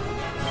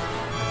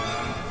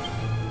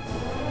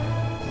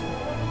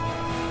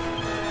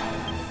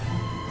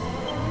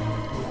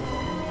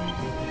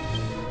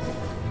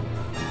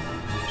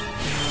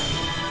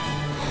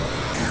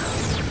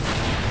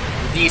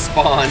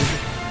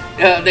 Despawned.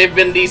 Yeah, they've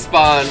been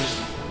despawned.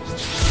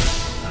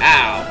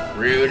 Ow,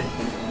 rude.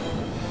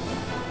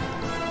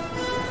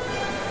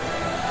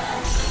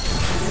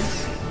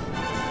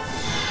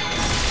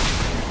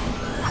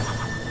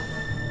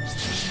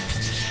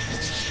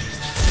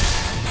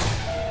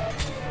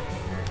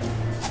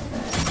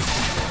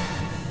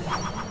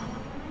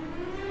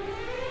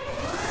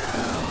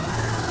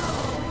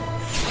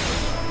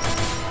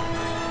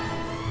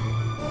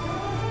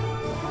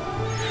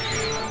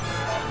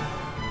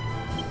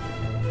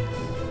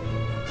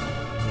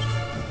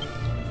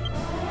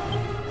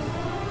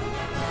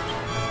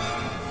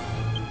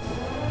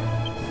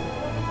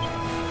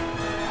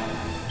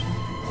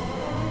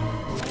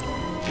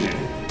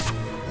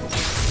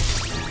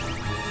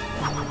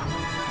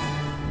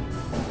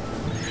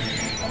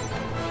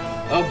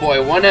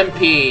 boy, 1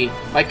 MP.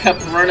 My cup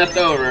runneth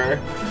over.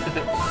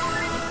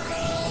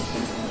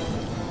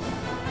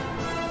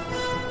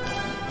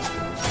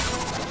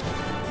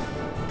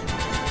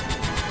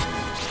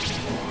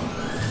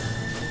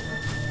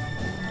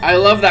 I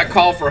love that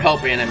call for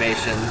help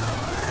animation.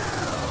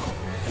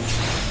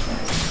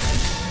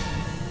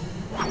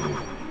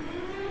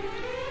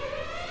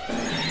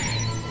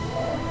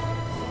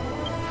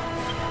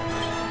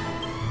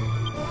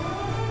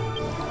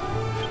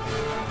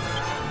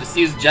 Just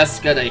use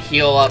Jessica to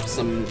heal up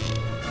some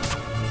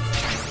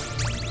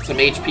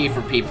HP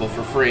for people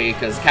for free,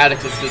 because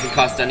Catechus doesn't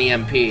cost any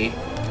MP.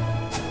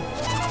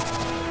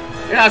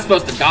 You're not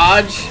supposed to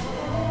dodge.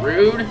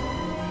 Rude.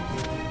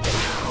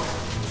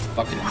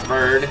 Fucking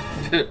bird.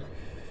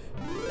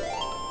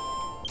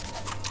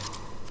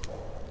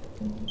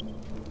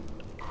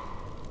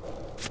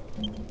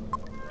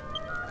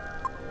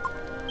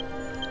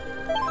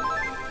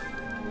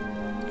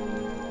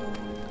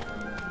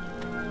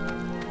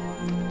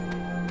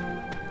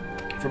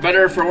 For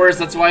better or for worse,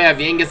 that's why I have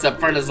Yangus up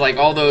front, is like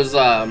all those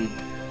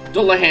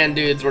Dullahan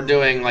dudes were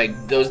doing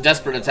like those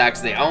desperate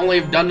attacks. They only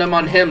have done them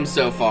on him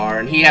so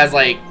far, and he has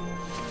like...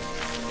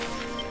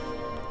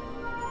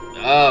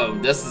 Oh,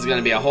 this is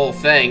gonna be a whole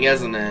thing,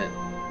 isn't it?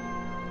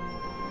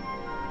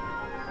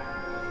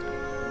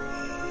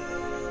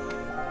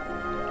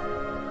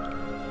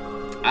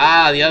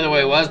 Ah, the other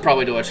way was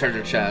probably to a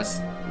treasure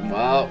chest.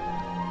 Well.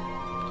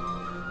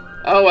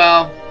 Oh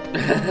well.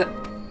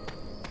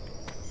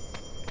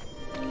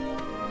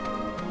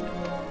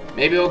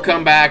 Maybe we'll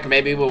come back,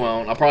 maybe we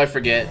won't. I'll probably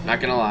forget, not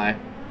gonna lie.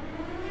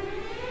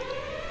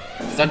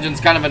 This dungeon's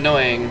kind of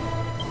annoying.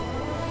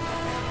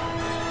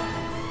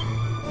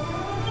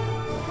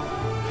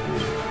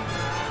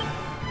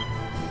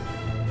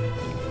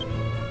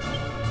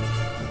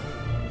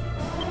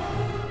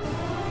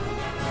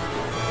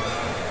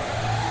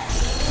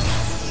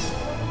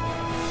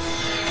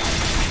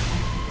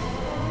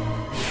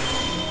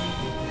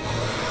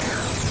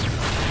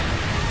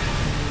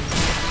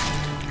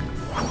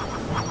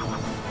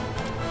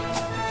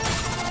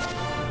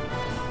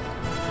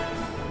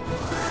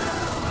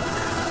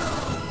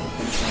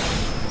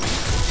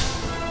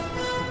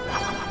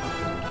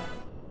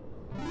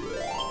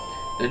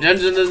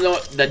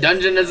 The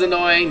dungeon is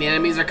annoying. The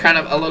enemies are kind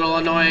of a little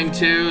annoying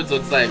too. So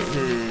it's like,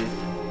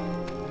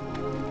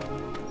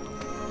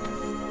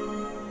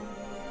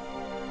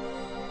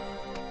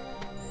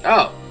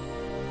 Oh,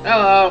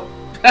 hello.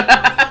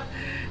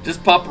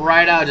 Just pop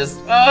right out. Just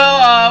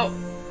oh.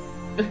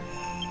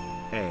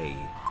 Hey.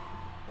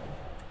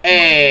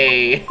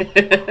 Hey.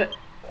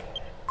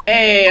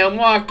 Hey, I'm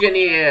walking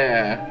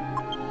here.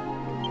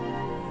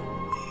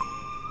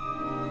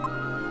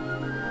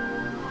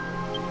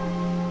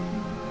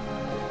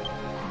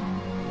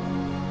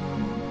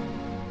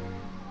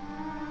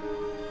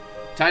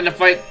 Time to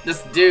fight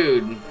this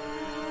dude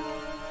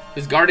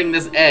who's guarding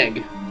this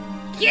egg.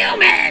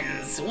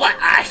 Humans! What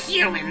are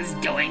humans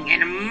doing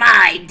in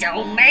my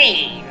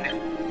domain?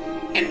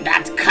 In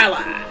that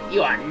color,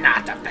 you are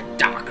not of the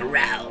dark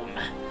realm.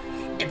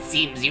 It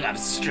seems you have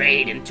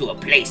strayed into a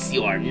place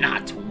you are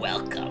not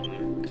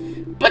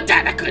welcome. But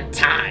at a good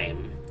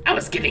time. I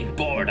was getting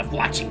bored of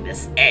watching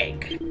this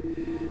egg.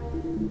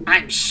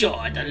 I'm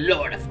sure the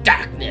Lord of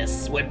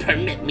Darkness would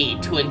permit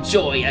me to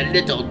enjoy a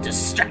little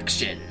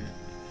distraction.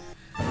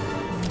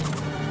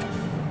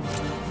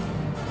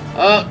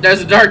 Oh,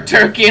 there's a dark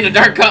turkey and a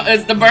dark...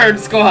 It's the bird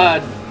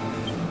squad.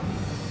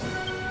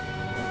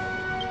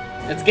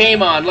 It's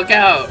game on. Look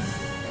out.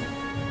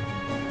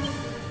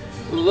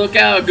 Look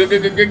out.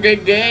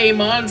 Gay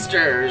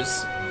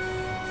monsters.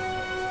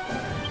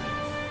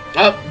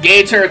 Oh,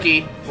 gay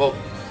turkey. Well,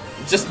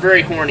 just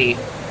very horny.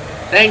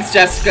 Thanks,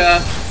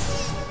 Jessica.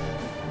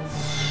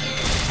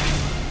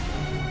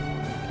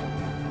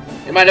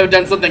 It might have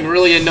done something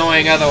really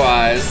annoying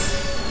otherwise.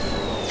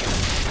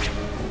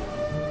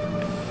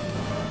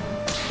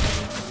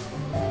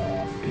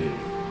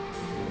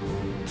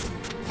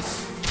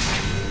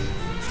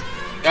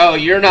 Oh,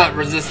 you're not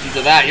resistant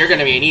to that. You're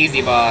gonna be an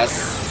easy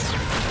boss.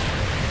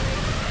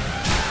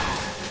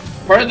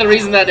 Part of the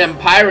reason that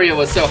Empyrea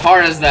was so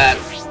hard is that...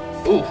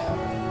 Ooh.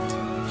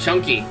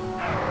 Chunky.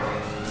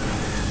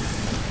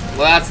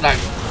 Well, that's not...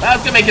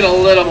 That's gonna make it a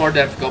little more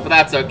difficult, but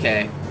that's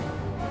okay.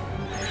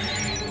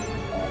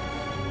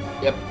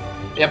 Yep.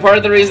 Yeah, part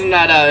of the reason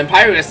that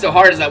Empyrea is so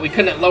hard is that we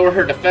couldn't lower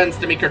her defense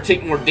to make her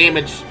take more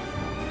damage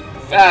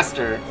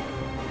faster.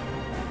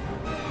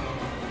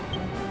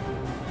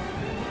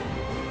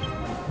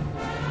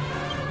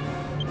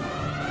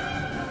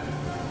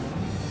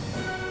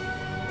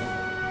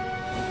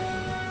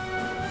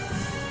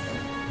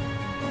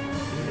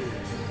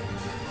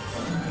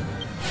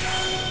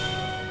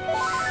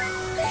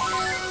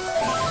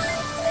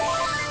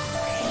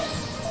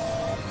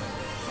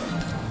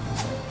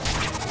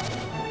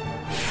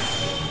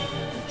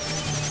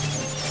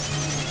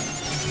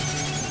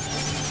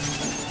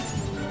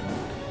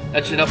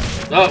 That should help.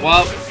 Oh,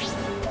 well.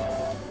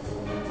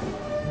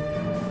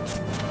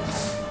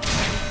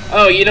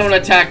 Oh, you don't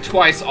attack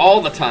twice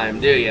all the time,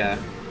 do ya?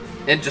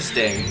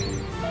 Interesting.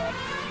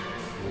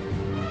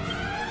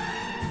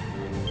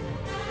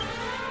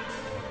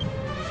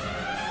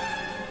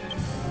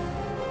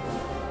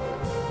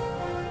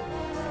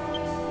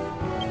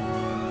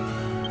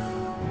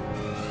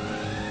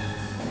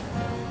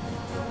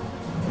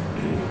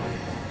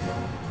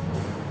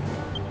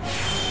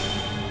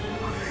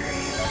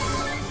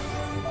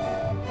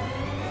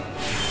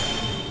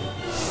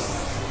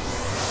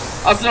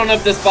 I also don't know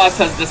if this boss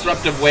has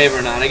Disruptive Wave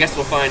or not. I guess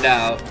we'll find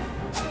out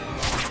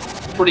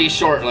pretty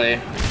shortly.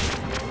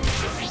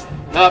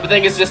 No, I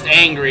think it's just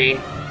angry.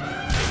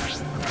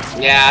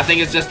 Yeah, I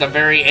think it's just a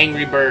very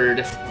angry bird.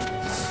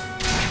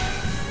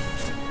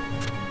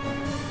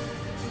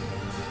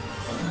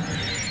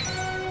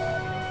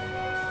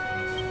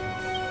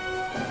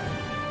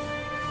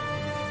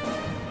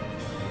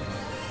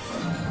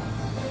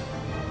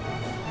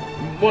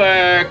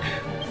 Work.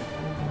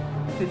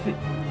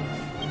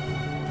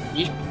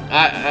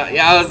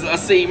 Yeah, I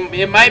see.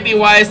 It might be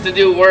wise to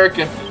do work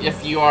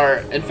if you are,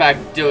 in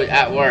fact, do it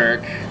at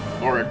work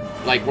or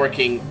like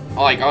working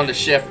like on the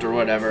shift or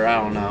whatever. I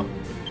don't know.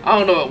 I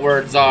don't know what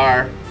words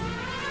are.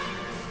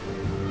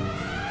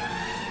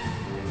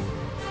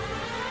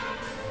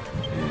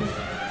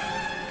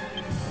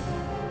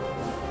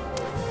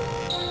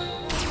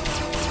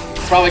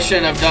 Probably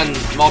shouldn't have done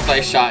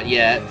multi-shot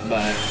yet,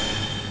 but.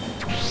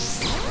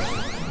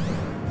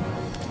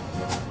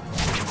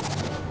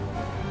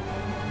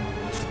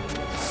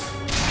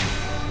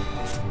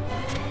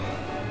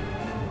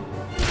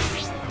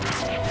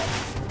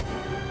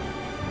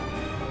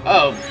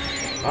 Oh,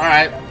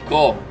 alright,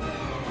 cool.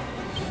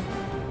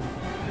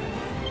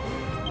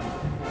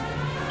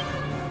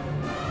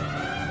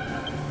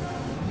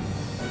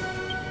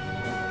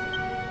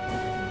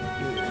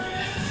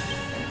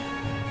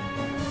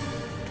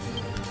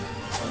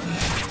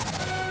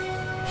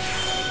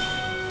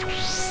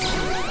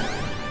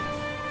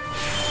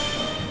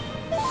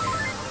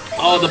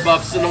 All the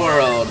buffs in the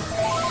world.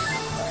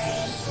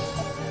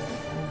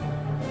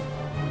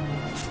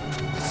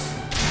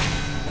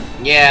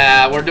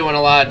 Yeah, we're doing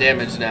a lot of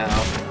damage now.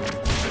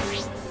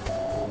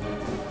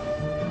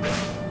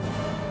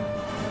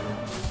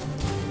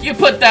 You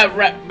put that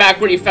back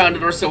where you found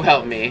it, or so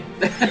help me.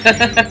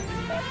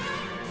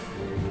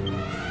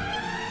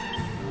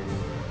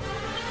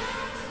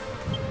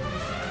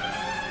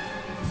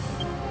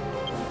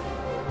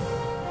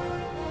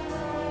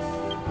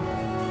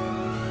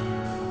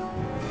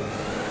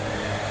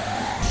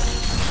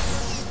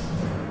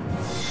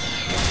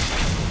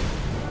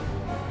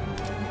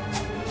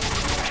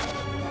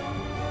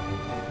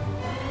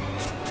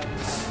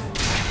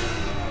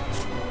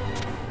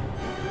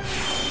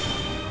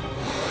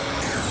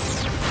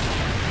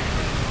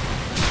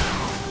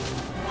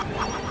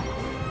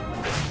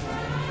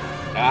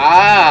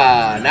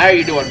 Ah, now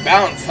you're doing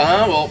bounce,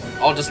 huh? Well,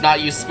 I'll just not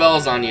use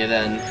spells on you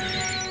then.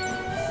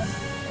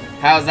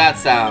 How's that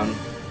sound?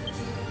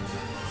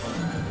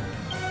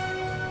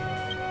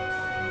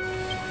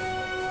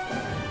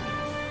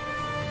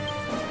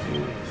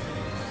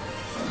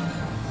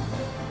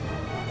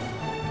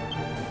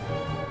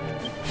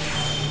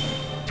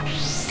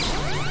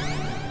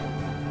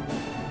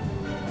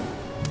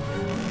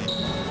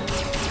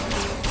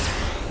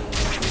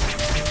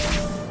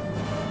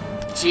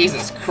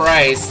 Jesus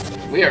Christ.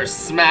 We are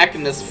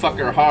smacking this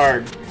fucker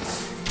hard.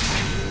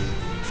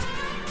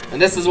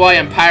 And this is why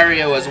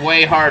Empyrea was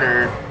way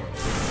harder.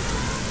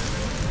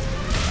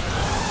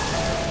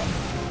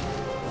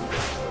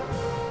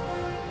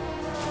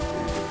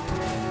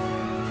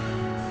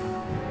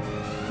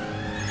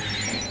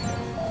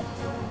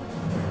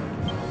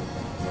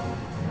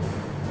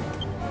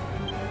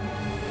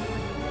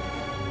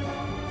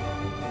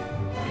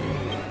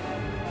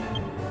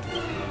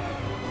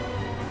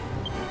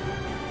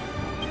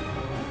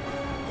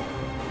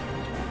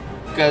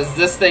 Because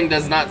this thing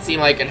does not seem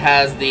like it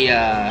has the,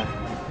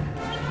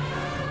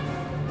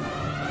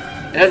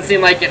 it doesn't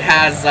seem like it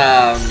has,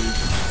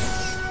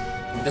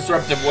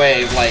 Disruptive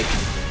Wave like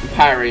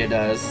Empyrea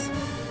does.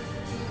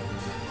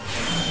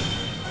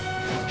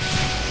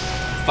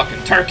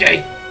 Fucking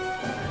turkey!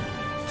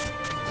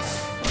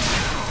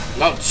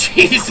 Oh,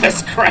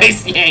 Jesus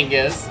Christ,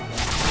 Yangus!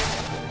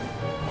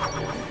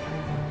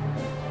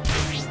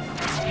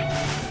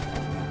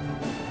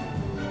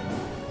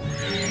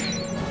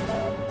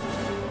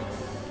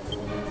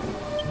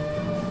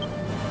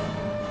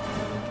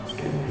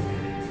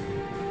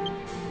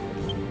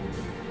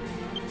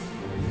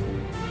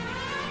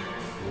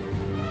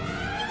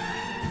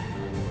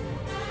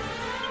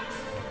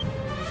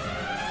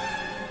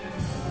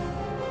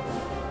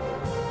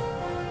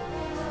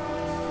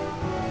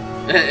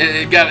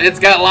 It's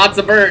got lots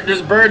of birds.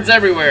 There's birds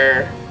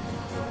everywhere.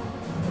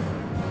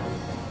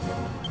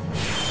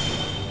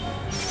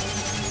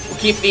 We'll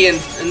keep the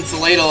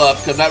Insulatal up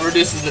because that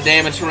reduces the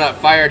damage from that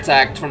fire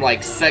attack from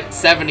like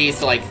 70s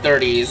to like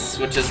 30s,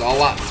 which is a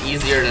lot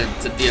easier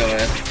to deal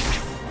with.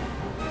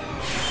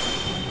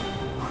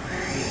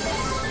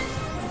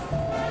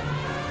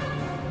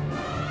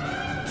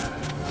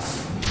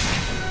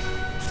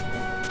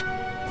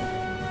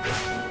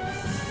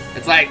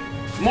 It's like,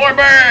 more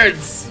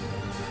birds!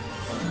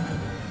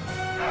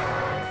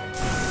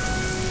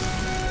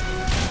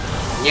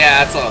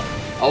 Yeah, it's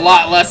a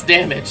lot less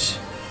damage.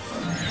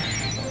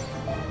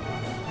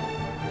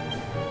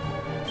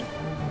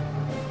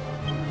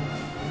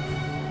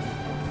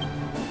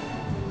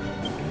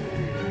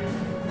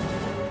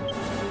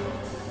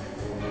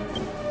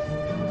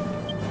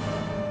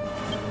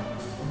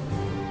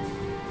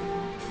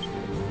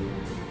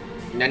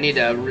 I need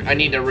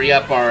to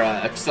re-up our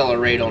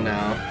accelerator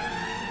now.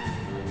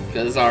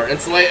 Because our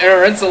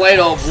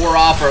insulator wore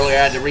off earlier.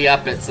 I had to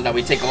re-up it so that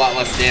we take a lot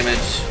less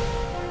damage.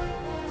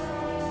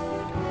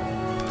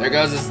 There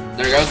goes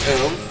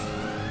Oomph.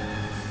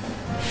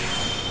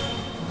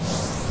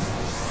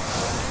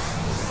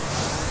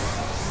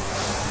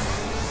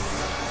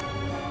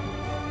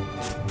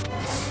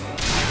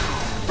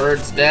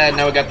 Bird's dead.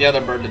 Now we got the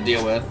other bird to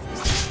deal with.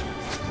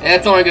 And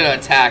it's only gonna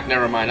attack.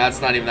 Never mind.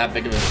 That's not even that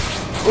big of a.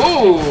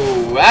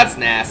 Ooh, that's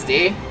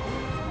nasty.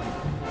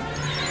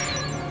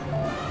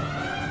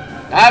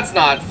 That's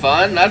not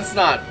fun. That's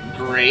not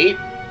great,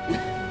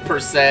 per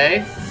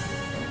se.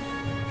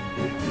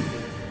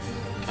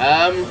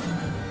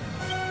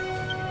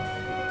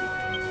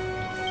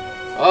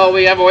 Oh,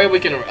 we have a way we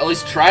can at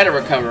least try to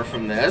recover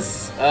from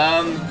this.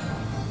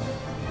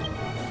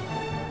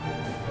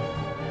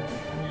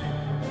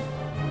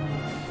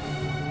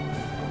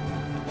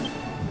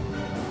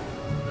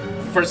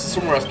 First,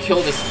 somewhere else,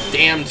 kill this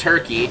damn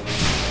turkey.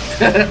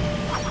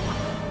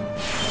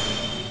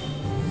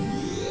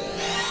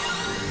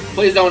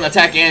 Please don't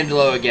attack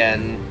Angelo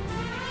again.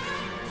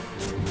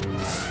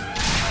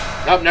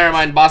 Oh, never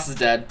mind. Boss is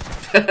dead.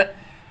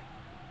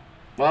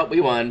 Well, we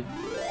won.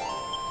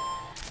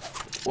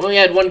 We only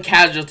had one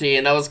casualty,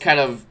 and that was kind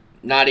of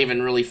not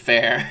even really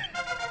fair.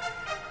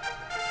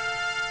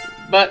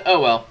 But,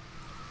 oh well.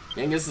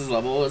 Angus's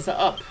level is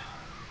up.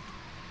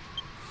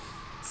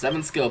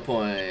 7 skill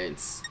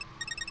points.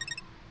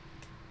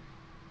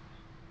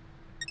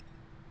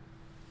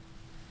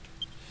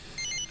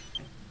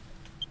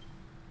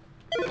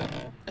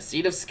 A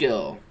seed of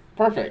skill.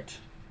 Perfect.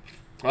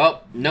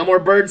 Well, no more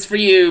birds for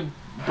you,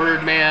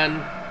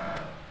 Birdman.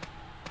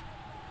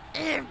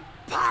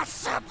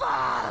 Impossible!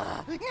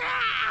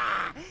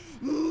 Ah!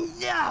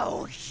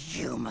 No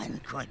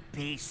human could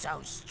be so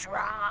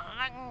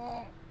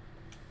strong.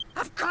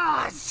 Of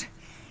course,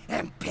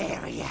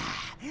 Imperia.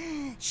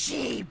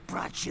 She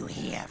brought you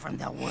here from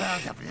the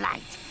world of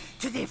light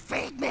to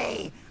defeat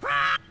me.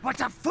 Ah!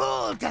 What a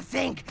fool to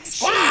think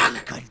she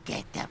could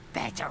get the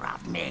better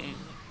of me.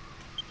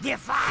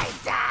 If I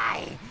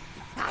die,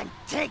 I'm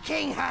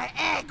taking her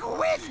egg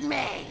with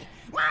me.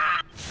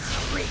 Ah!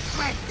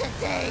 Regret the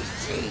day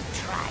she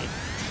tried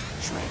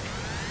to drink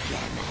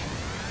Yemen.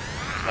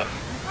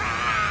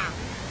 Ah!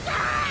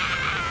 Ah!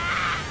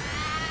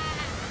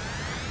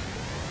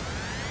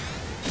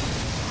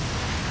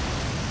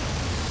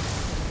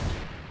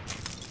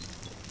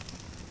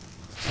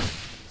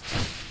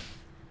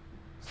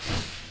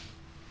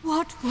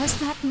 What was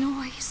that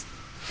noise?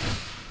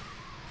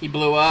 He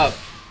blew up.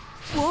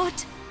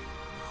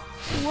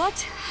 What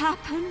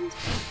happened?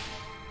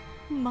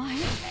 My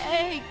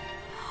egg.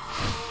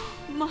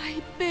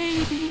 My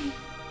baby.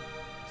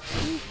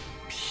 In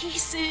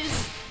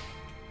pieces.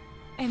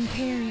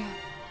 Imperia.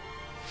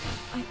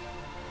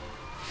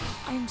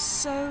 I'm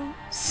so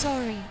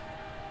sorry.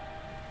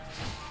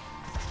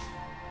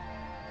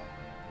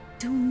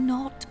 Do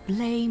not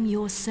blame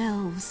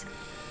yourselves.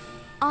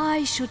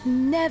 I should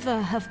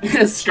never have put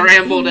A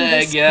scrambled you in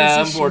egg, this yeah,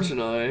 position.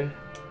 unfortunately.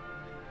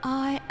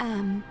 I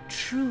am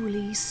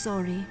truly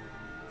sorry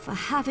for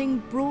having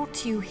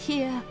brought you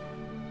here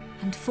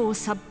and for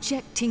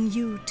subjecting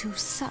you to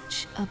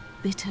such a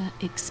bitter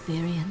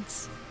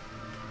experience.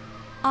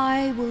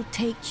 I will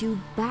take you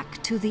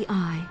back to the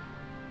Eye,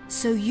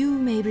 so you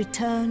may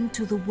return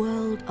to the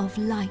world of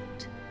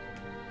light.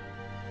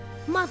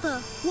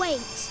 Mother,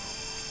 wait.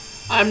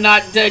 I'm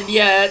not dead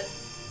yet.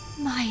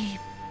 My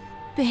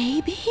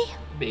baby?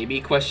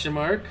 Baby question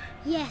mark?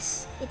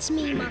 Yes, it's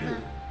me,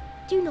 Mother.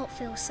 Do not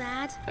feel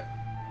sad.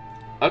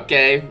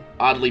 Okay,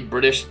 oddly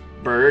British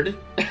bird.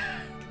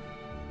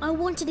 I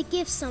wanted to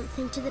give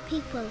something to the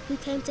people who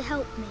came to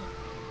help me,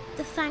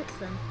 to thank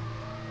them.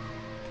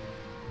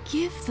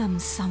 Give them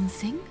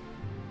something?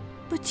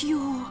 But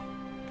you're...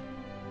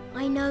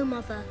 I know,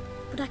 Mother,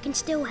 but I can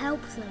still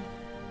help them.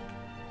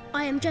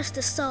 I am just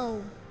a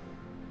soul.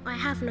 I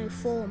have no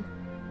form,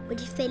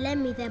 but if they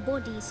lend me their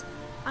bodies,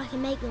 I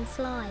can make them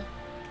fly.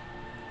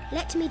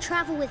 Let me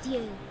travel with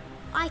you.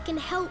 I can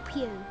help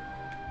you.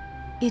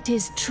 It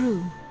is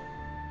true.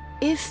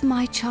 If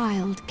my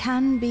child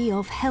can be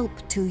of help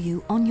to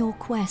you on your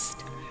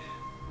quest,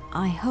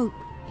 I hope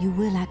you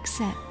will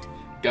accept.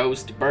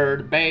 Ghost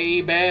bird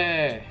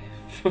baby.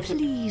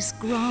 Please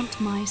grant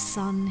my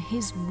son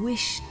his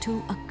wish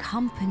to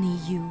accompany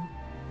you.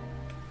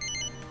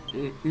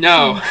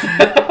 No.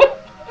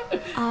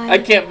 I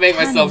can't make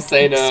myself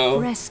say no.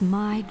 Express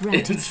my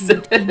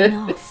gratitude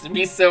enough. It'd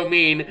be so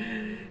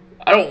mean.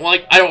 I don't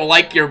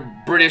like your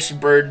British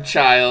bird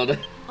child.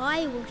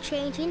 I will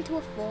change into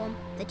a form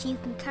that you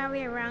can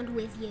carry around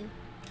with you.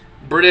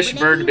 British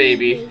Whenever bird you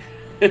baby.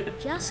 need me,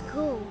 just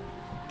call.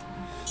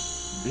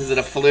 Is it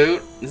a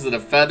flute? Is it a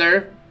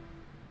feather?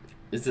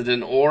 Is it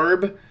an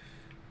orb?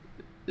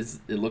 It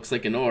looks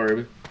like an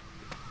orb.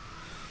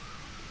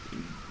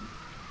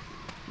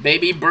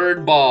 Baby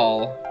bird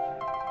ball.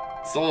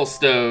 Soul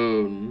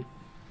stone.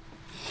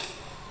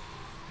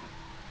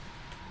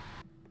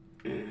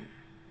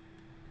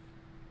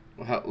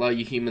 will allow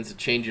you humans to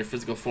change your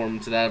physical form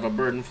to that of a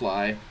bird and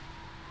fly.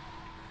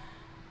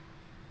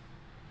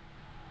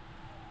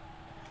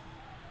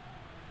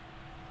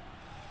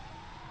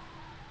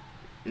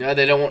 No,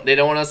 they don't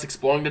want us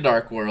exploring the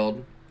dark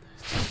world.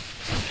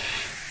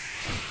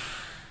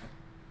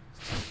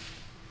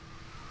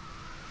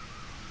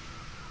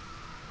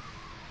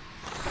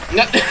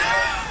 No.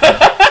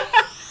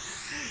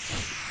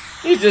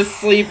 He's just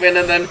sleeping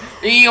and then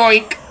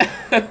yoink.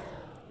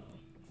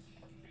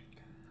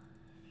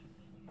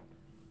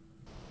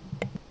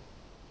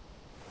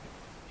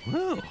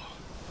 Well,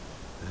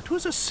 that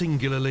was a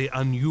singularly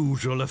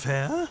unusual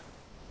affair.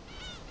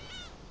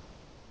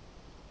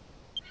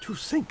 To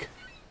think,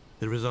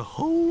 there is a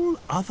whole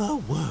other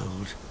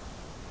world.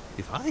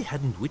 If I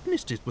hadn't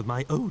witnessed it with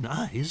my own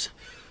eyes,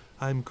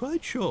 I'm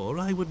quite sure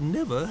I would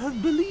never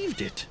have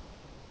believed it.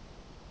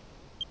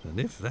 And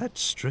if that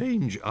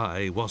strange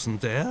eye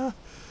wasn't there,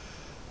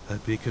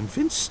 I'd be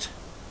convinced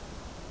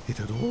it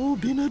had all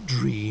been a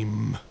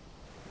dream.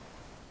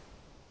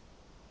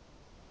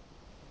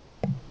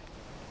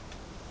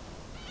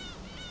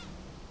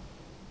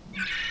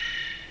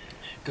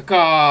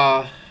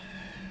 Caw.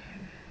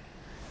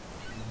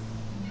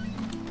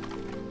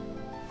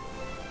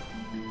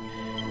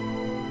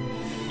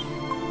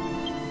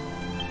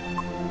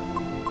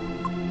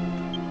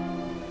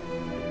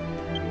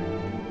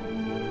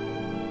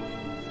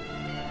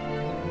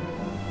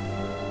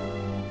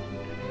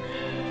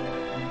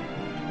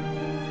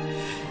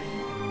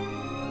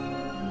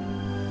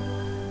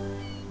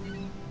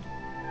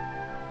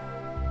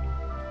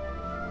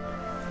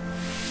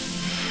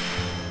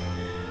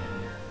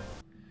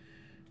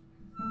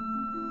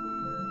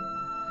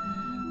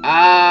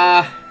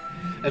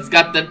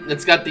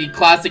 It's got the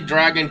classic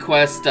Dragon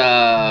Quest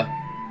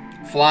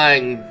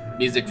flying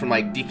music from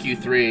like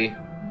DQ3.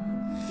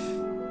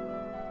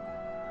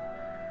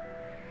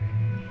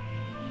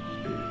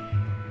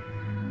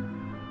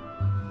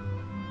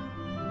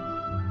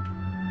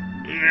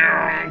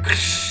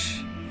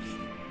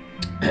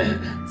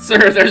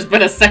 Sir, there's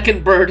been a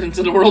second bird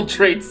into the World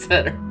Trade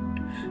Center.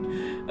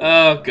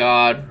 Oh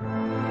god.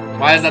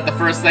 Why is that the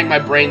first thing my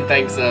brain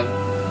thinks of?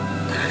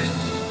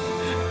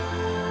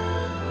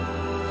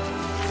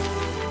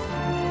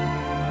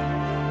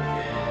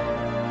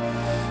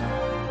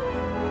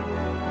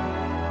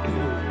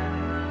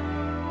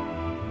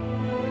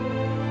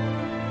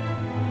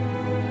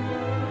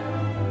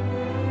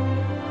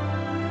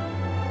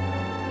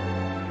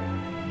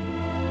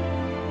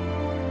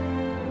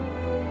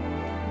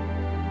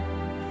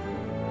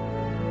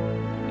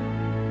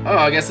 Oh,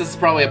 I guess this is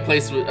probably a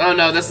place. Oh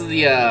no, this is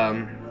the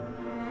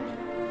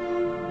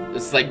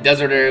this like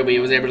desert area we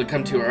was able to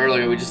come to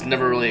earlier. We just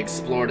never really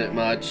explored it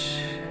much.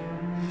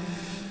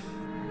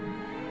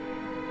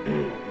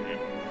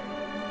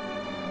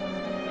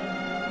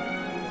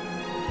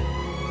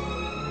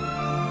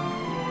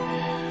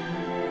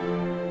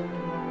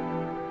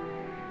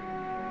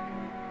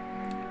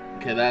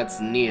 Okay, that's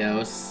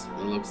Neos,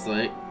 it looks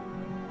like.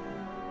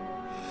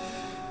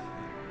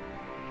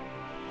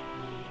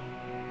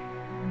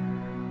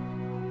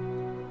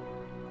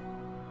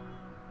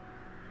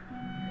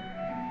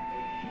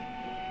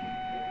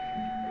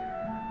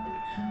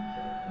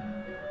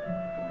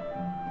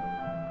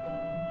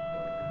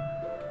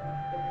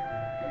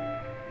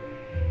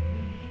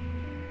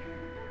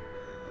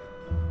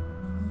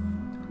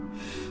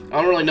 I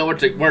don't really know where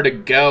to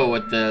go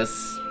with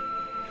this.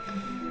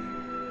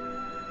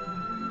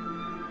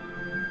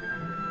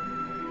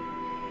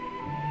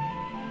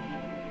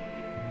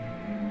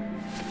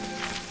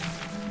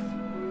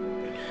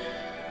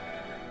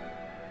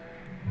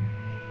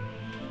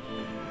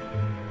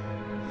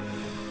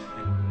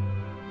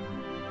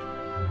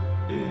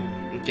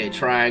 Okay,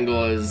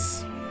 triangle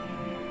is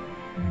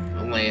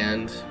a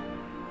land.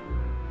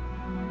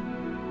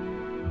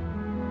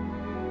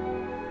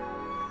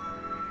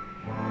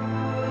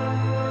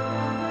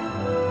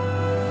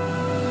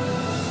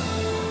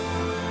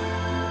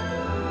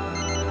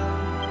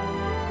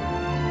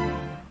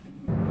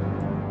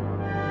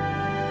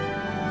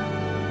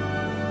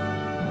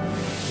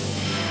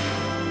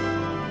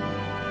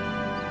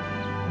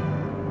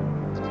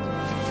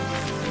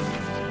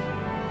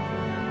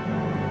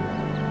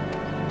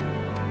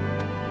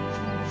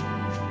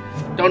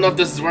 Don't know if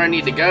this is where I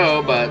need to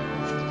go, but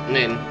I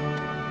mean,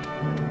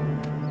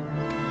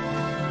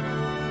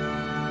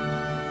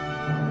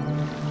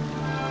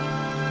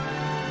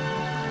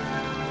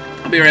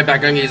 I'll be right back.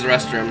 I'm gonna use the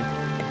restroom.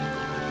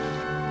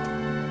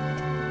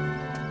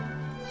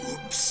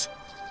 Oops!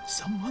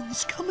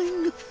 Someone's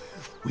coming.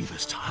 We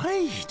must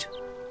hide.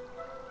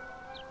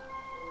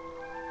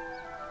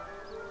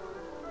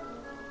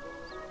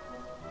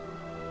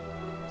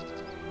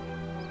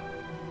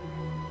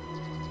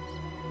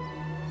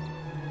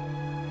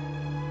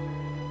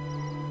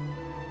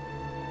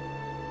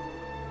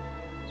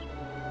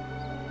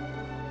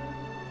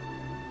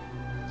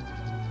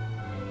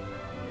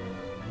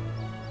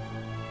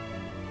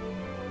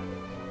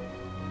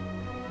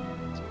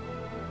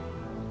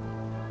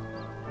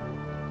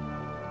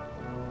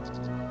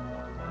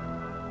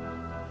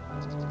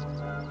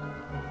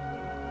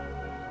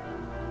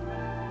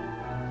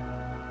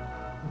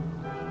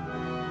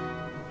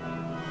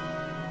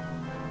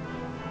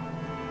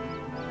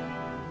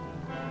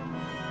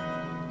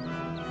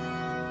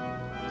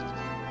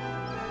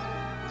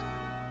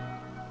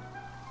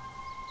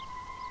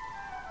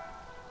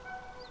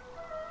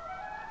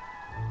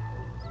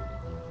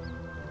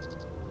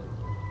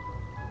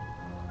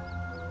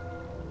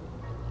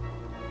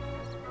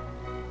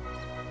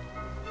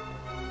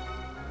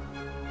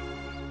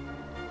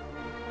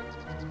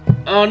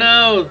 Oh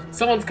no!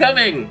 Someone's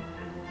coming!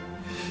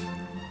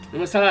 We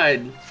must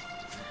hide.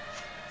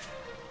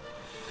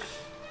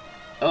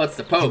 Oh, it's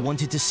the Pope. You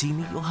wanted to see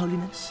me, Your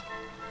Holiness?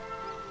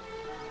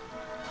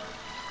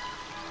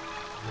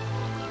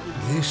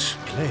 This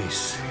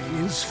place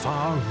is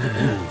far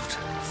removed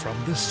from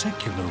the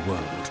secular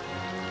world.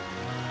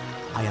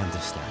 I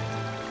understand.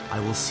 I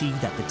will see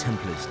that the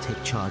Templars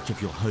take charge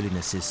of Your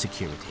Holiness's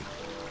security.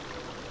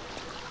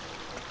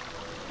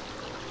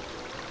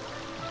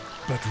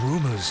 But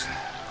rumors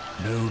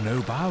know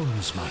no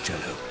bounds,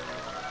 Marcello.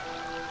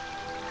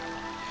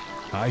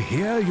 I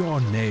hear your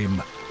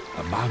name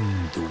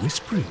among the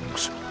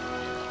whisperings.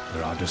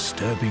 There are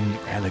disturbing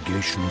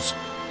allegations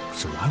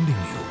surrounding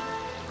you,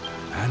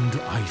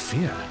 and I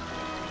fear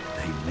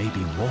they may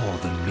be more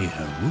than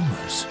mere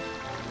rumors.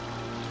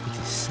 It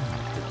is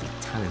sad that the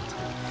talented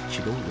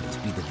should always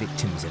be the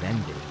victims of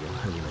envy, Your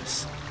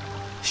Holiness.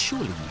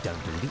 Surely you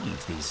don't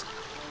believe these...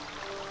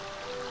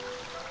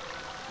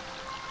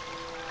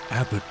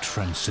 Abbot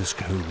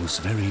Francisco was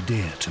very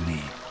dear to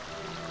me.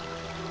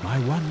 My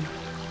one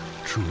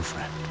true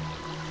friend.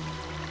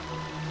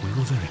 We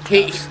were very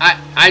close.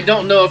 I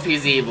don't know if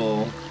he's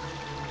evil.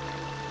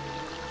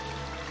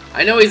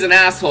 I know he's an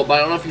asshole, but I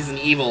don't know if he's an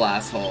evil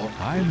asshole.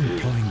 I'm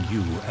employing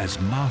you as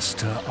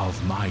master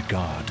of my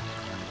guard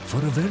for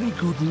a very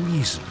good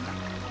reason.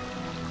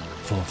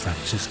 For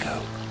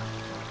Francisco.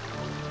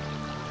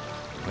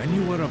 When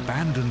you were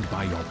abandoned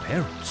by your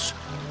parents,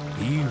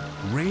 he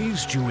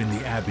raised you in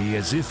the Abbey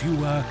as if you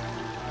were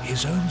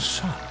his own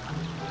son.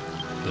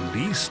 The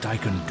least I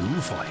can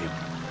do for him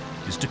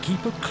is to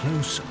keep a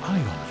close eye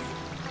on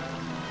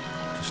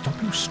you, to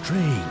stop you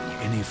straying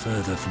any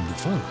further from the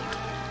fold.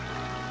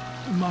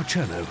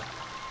 Marcello,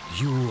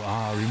 you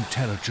are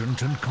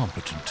intelligent and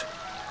competent.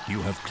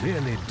 You have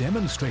clearly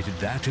demonstrated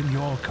that in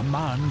your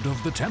command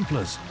of the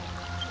Templars.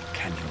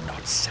 Can you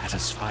not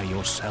satisfy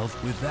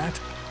yourself with that?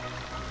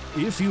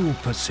 If you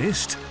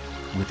persist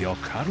with your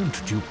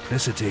current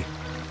duplicity,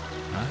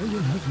 I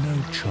will have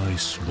no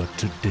choice but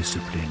to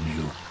discipline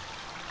you.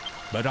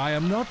 But I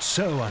am not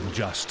so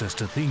unjust as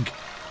to think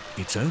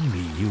it's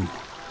only you.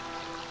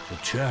 The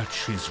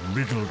Church is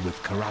riddled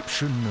with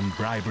corruption and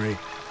bribery.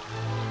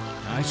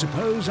 I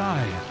suppose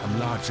I am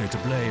largely to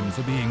blame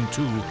for being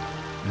too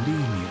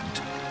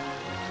lenient.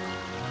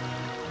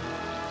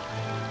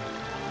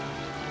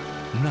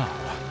 Now,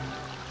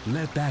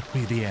 let that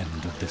be the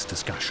end of this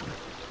discussion.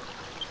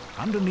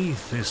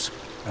 Underneath this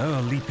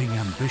ear-leaping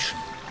ambition,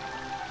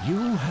 you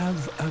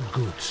have a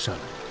good soul.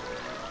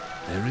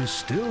 There is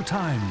still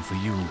time for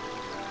you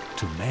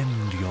to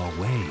mend your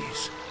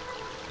ways.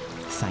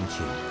 Thank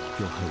you,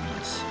 Your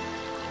Holiness.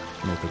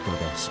 May the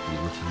Goddess be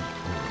with you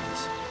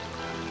always.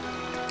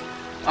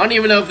 I don't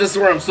even know if this is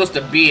where I'm supposed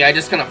to be. I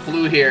just kind of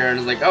flew here and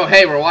was like, oh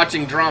hey, we're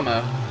watching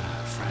drama.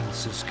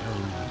 Francisco,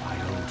 my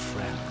old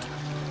friend.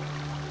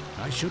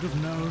 I should have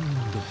known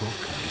the book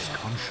of his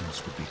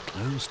conscience would be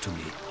closed to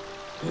me.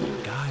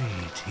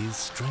 Guide his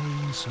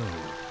straying soul,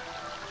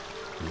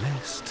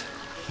 lest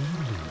he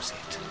lose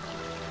it.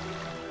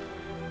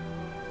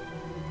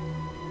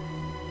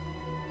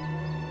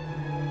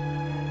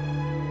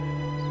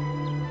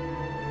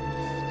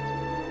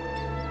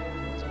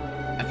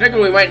 I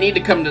figured we might need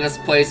to come to this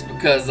place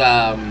because,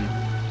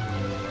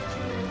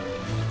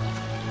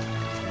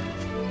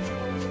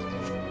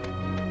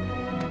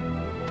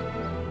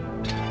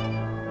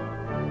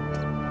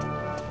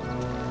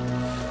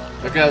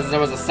 because there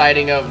was a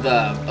sighting of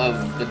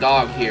the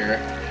dog here.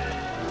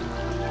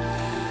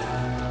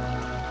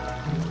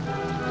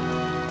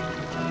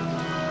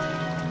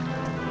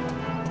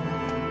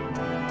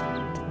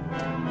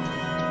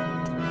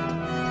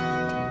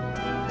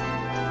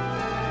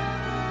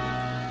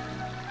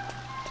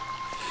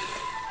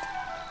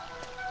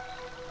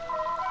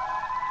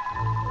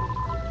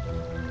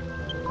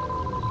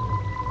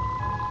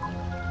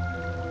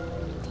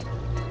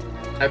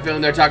 I feel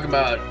like they're talking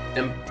about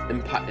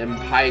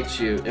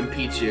impeach you.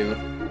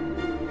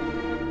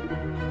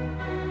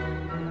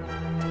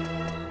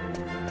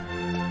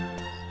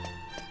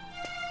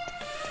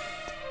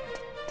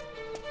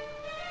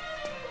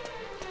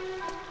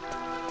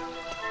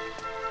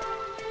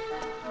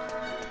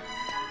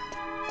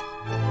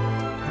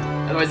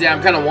 Anyways, yeah,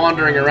 I'm kind of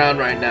wandering around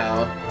right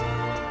now.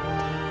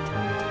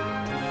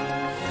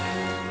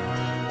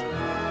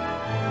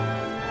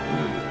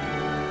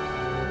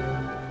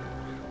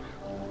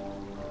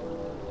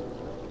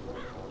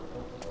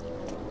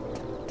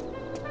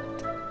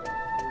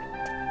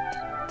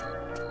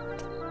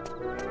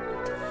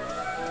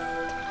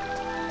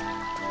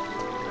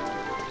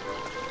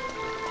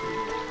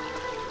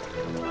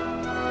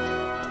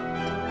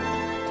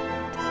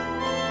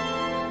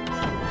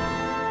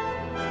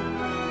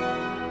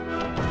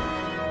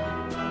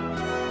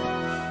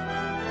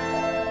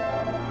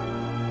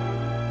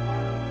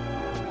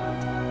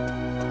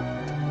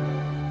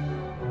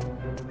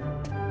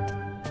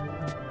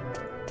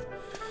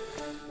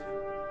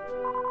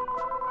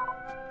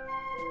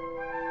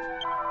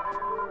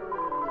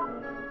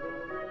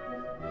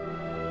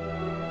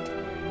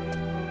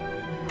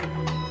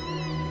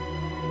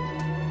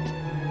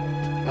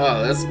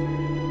 Oh, this.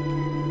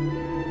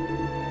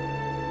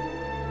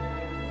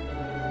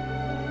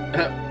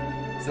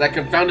 So that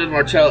confounded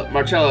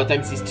Marcello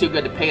thinks he's too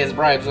good to pay his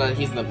bribes and that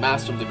he's the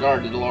master of the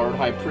guard to the Lord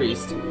High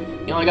Priest.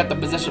 He only got the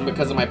position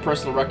because of my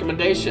personal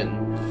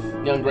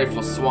recommendation. The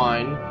ungrateful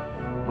swine.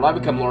 When I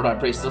become Lord High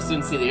Priest, he'll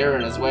soon see the error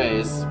in his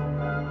ways.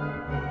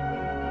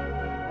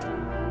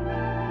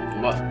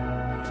 What?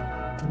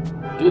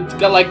 Dude's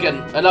got like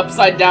an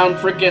upside down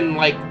freaking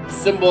like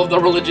symbol of the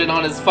religion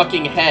on his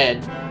fucking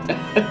head.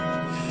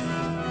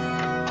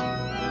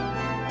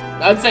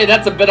 I'd say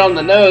that's a bit on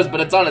the nose,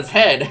 but it's on his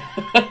head.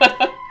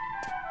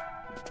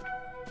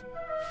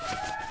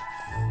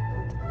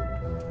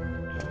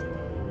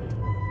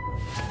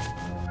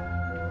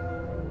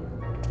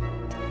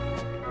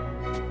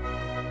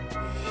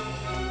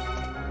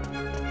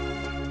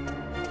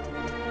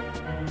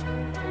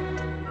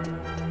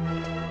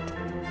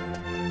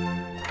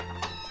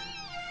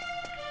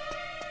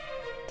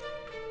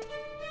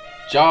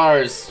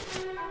 Jars.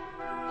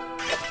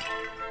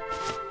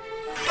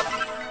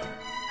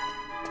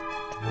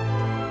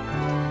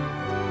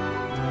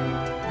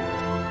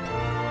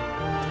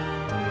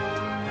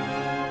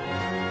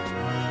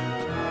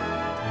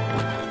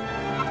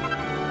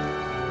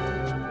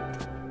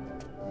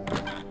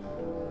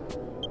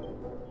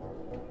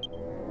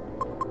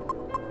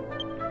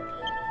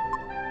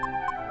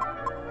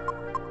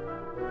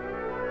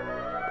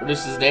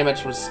 Reduces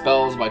damage from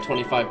spells by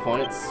 25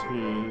 points.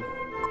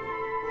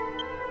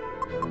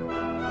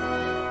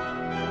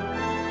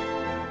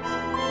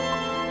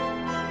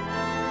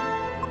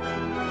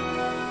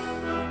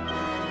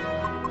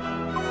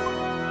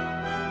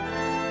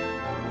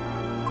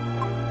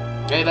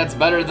 Okay, that's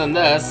better than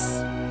this.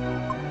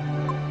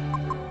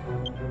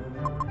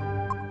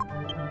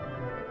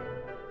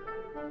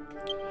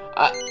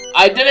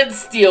 I didn't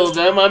steal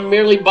them, I'm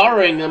merely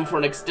borrowing them for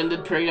an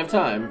extended period of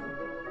time.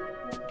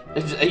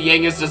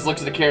 Yangus just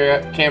looks at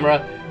the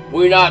camera.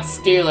 We're not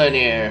stealing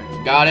here.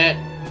 Got it?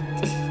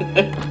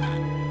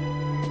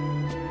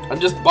 I'm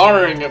just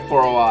borrowing it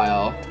for a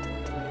while.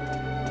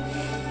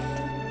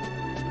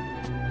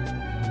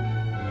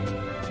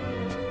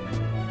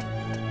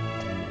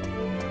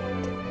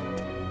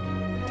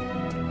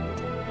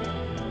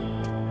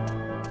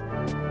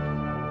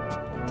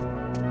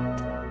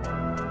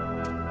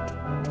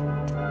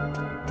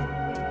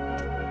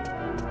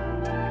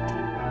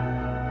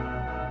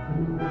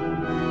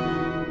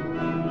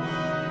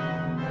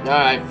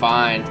 Alright,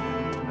 fine.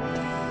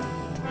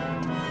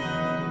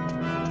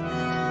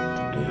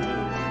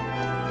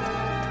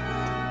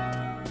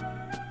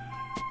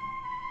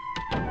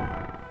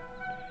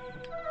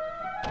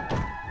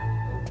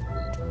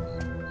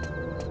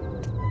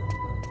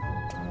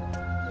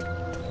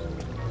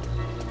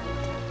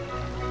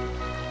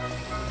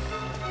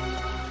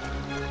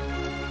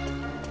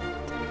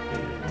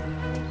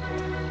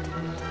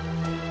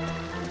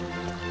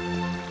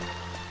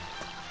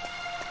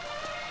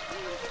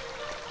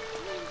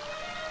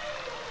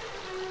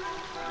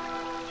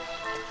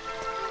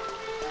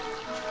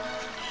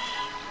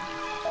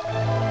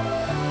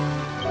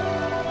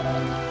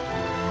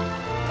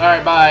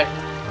 Alright, bye.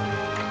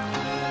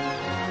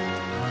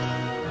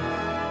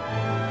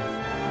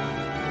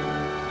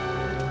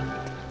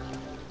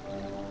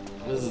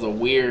 This is a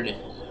weird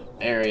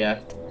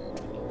area.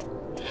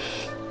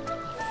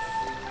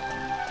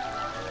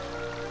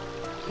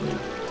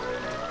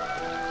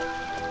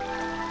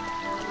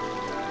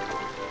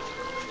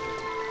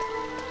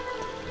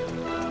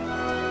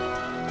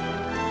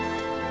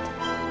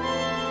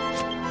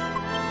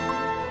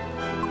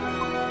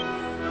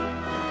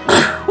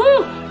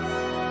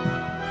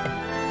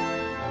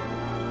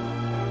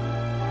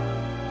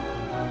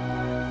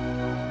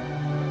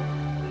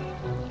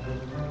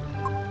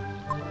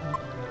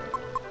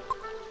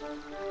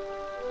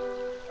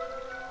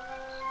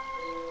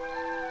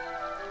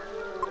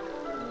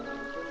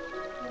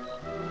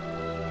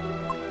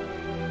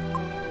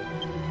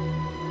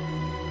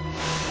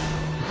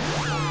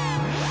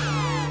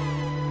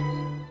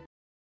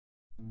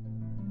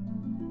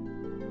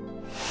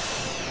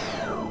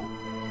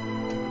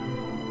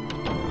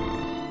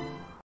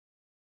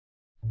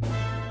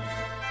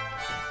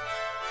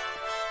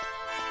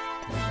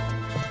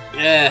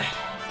 Yeah.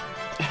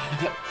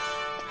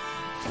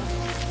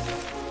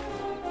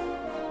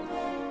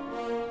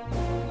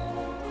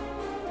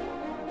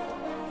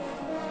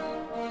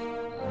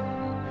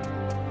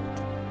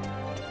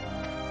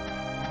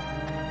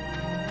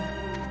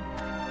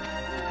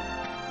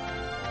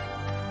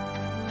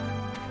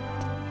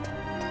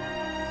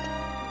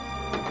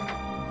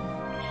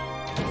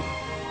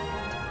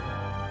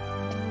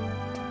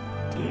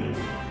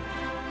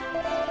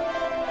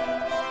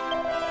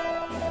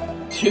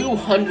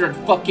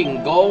 $200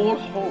 fucking gold?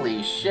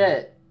 Holy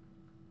shit.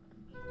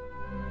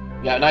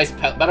 Yeah, nice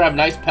better have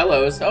nice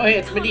pillows. Oh hey,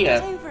 it's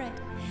Medea. Over it.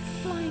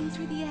 Flying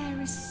through the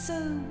air is so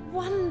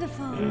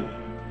wonderful.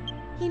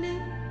 You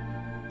know,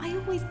 I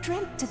always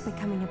dreamt of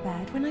becoming a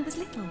bird when I was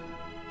little.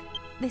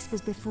 This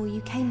was before you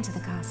came to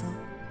the castle.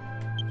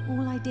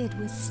 All I did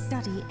was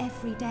study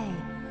every day.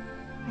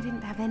 I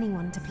didn't have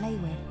anyone to play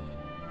with.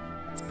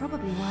 It's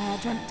probably why I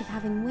dreamt of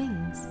having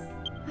wings.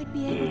 I'd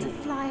be able to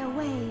fly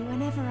away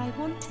whenever I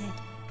wanted.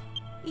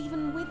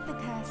 Even with the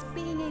curse,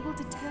 being able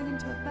to turn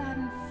into a bird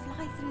and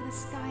fly through the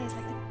sky is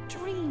like a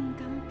dream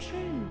come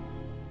true.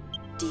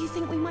 Do you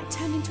think we might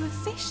turn into a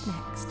fish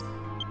next?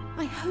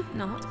 I hope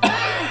not. I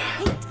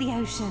hate the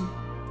ocean.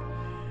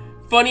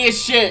 Funny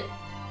as shit.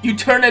 You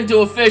turn into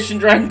a fish in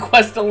Dragon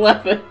Quest XI.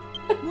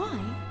 Why?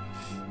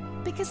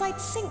 Because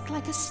I'd sink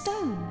like a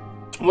stone.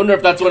 I wonder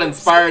if that's what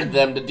inspired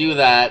them to do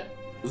that.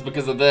 Is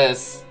because of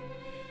this.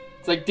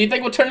 It's like, do you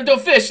think we'll turn into a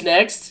fish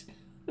next?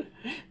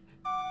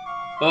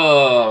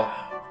 Oh.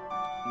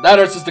 That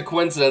or it's just a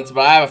coincidence,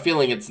 but I have a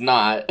feeling it's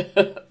not.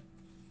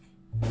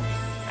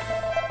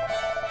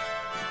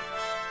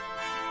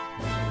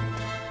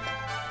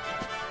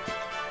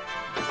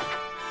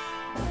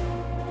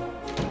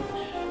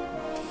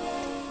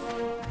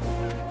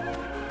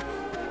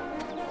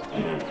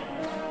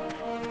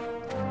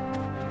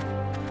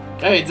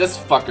 Hey, this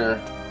fucker.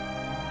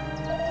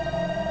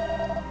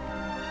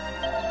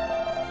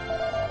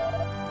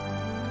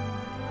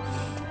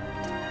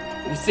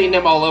 We've seen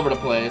him all over the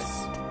place.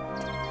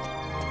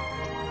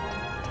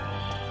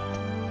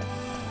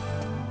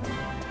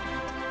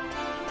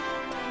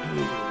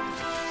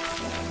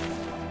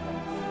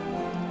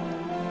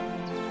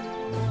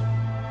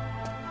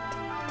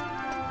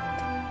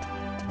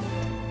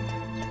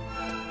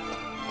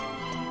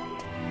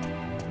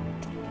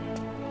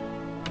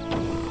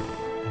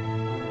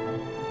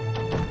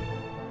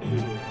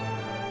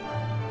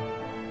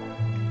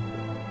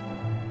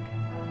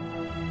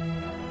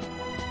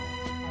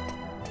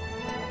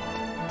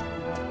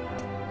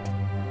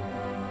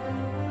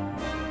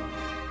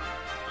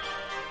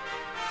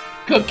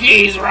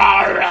 Cookies!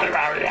 Rah, rah,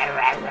 rah, rah,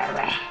 rah, rah,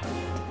 rah.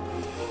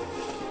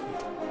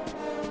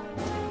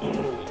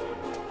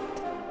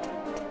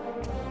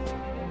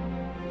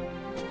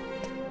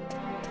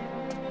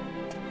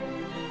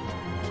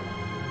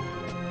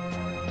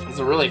 It's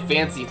a really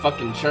fancy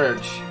fucking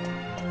church.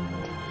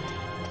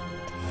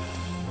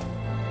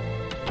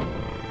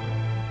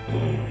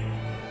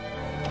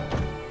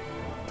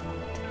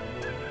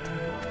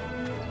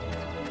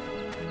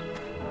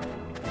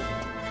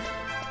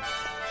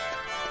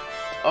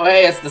 Oh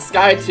hey, it's the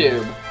Sky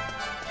Tube.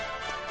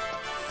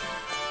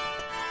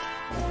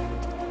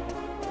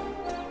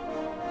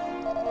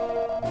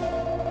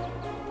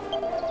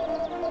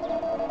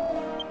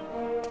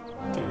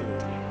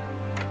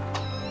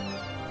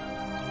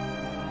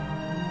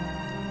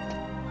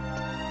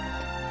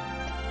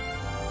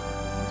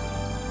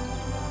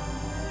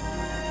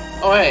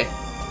 Oh hey.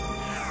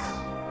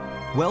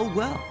 Well,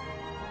 well.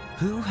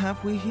 Who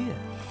have we here?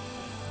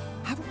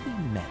 Haven't we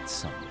met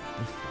somewhere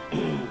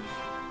before?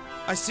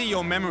 I see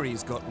your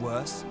memory's got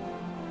worse.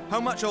 How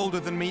much older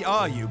than me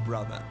are you,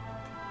 brother?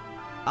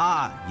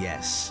 Ah,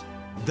 yes.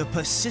 The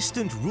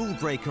persistent rule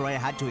breaker I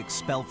had to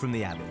expel from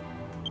the Abbey.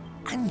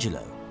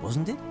 Angelo,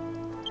 wasn't it?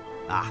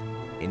 Ah,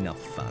 enough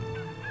fun.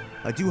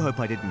 I do hope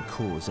I didn't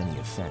cause any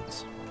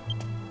offense.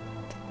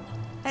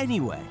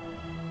 Anyway,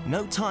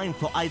 no time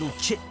for idle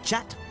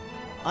chit-chat.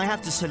 I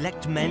have to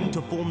select men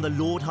to form the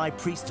Lord High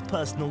Priest's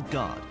personal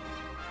guard.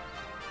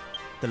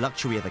 The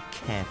luxury of a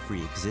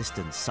carefree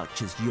existence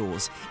such as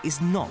yours is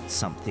not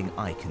something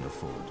I can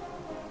afford.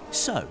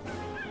 So,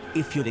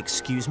 if you'll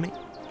excuse me,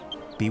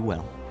 be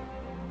well,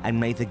 and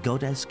may the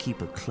goddess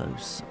keep a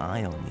close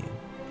eye on you.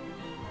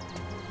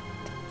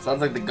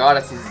 Sounds like the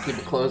goddess needs to keep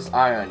a close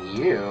eye on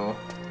you.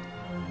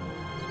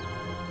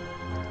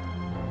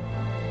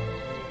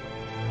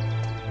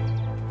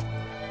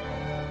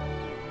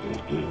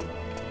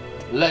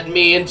 Let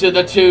me into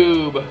the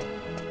tube.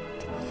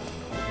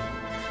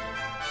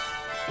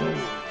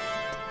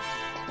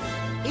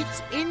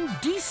 It's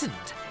indecent.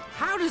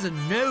 How does a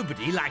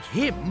nobody like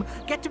him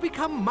get to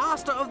become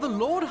master of the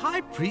Lord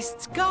High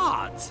Priest's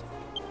guards?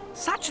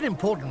 Such an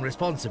important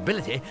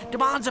responsibility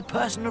demands a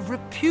person of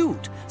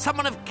repute,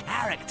 someone of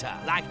character,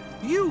 like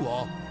you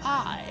or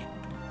I.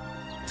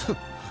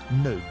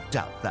 No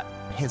doubt that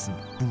peasant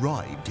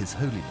bribed His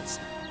Holiness.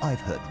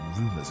 I've heard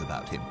rumors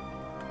about him.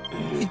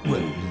 It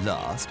won't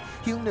last.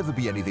 He'll never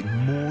be anything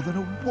more than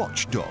a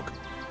watchdog.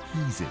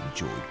 He's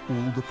enjoyed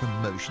all the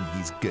promotion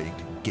he's going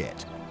to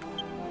get.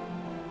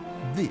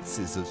 This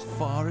is as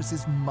far as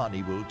his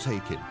money will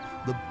take him.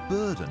 The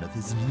burden of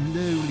his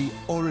lowly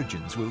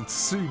origins will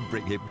soon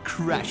bring him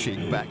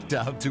crashing back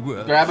down to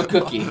earth. Grab a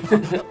cookie.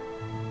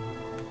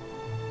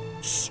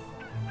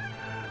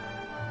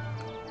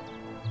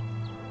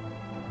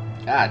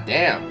 God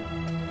damn.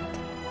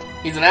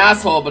 He's an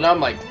asshole, but I'm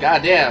like,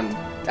 god damn.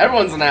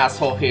 Everyone's an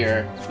asshole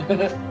here.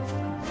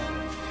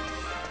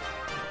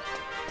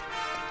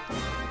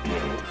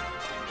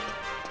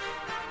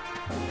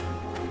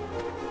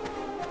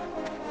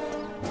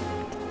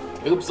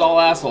 Oops, all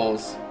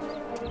assholes.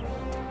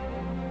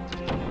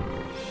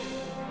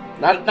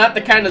 Not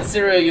the kind of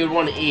cereal you'd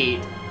want to eat.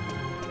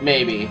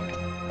 Maybe.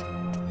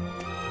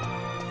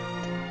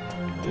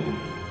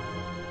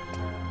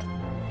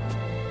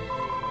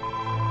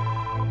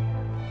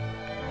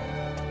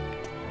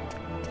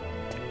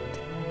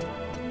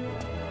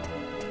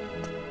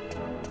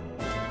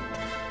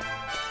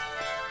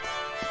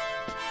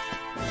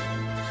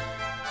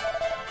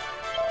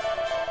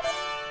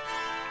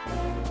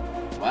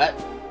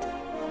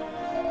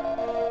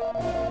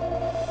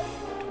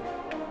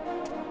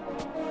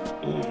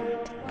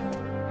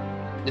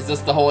 Is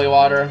this the holy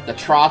water? The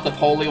trough of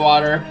holy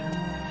water?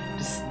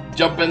 Just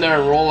jump in there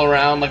and roll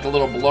around like a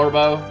little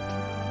blurbo?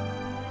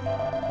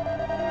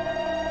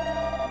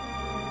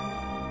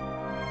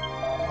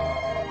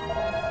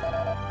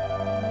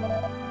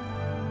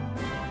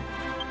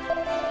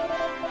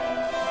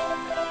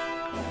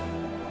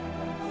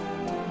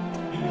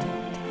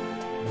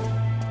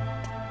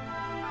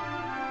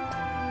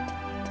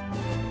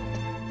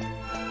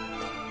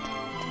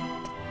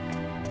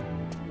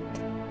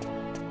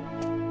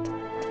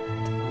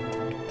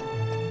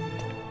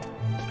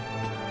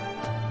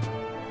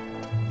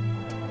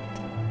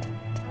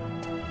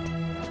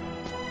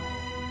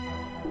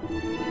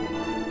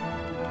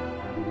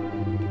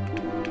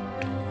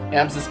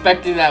 Yeah, I'm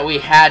suspecting that we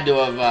had to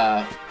have,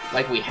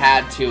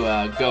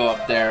 go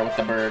up there with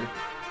the bird.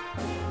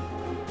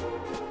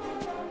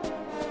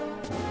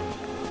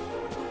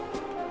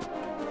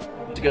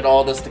 To get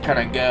all this to kind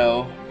of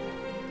go.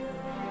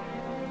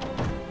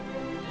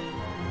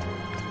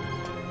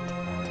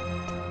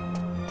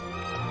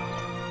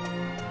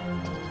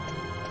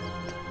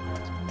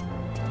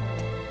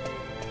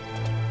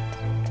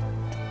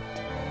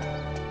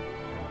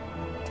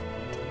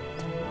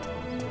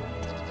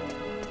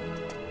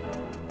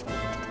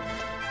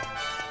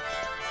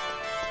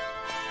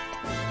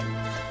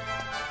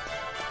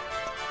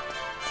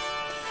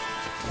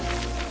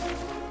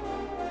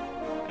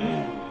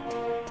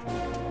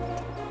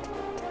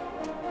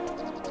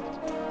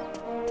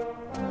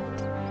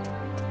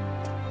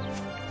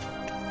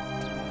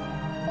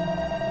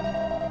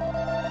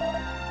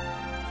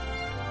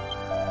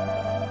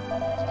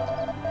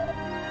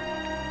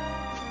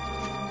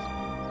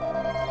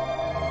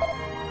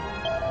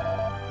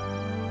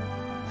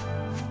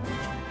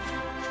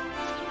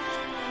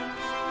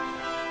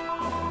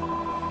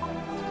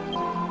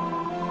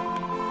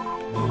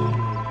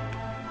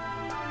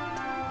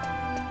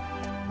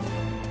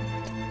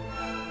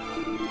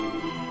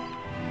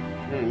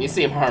 You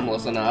seem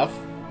harmless enough.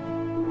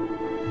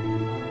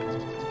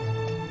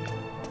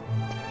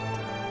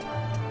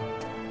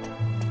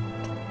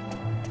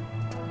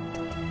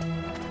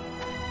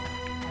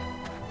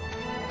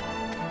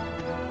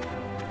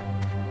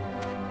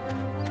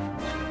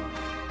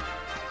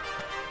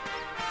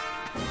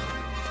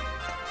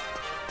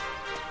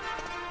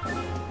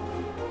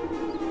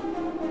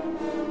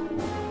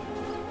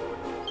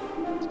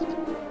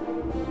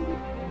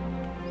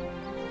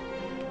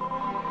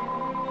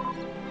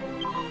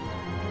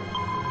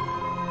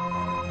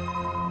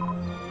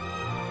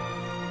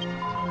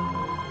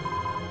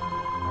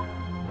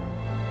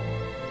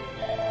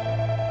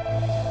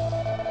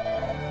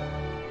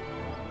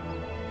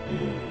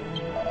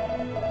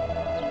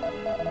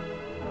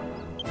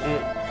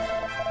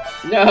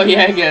 No,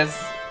 Yangus.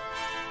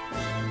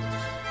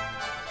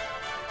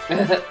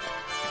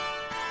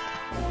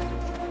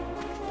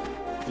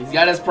 He's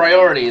got his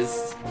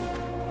priorities.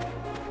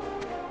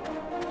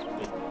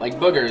 Like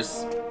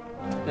boogers.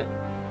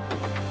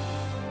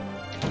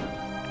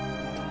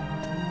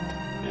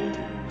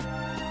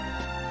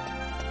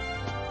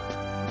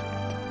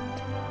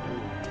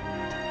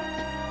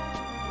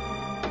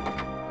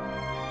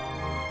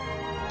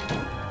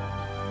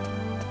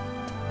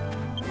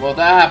 Well,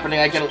 that happening,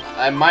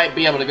 I might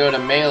be able to go to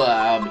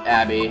Mela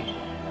Abbey.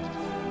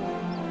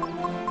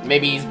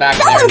 Maybe he's back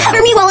there. Don't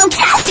cover me while I'm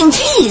casting,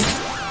 jeez!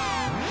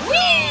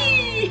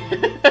 Whee!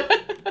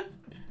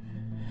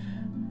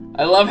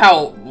 I love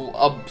how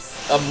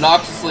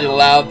obnoxiously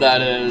loud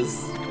that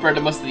is compared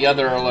to most of the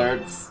other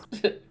alerts.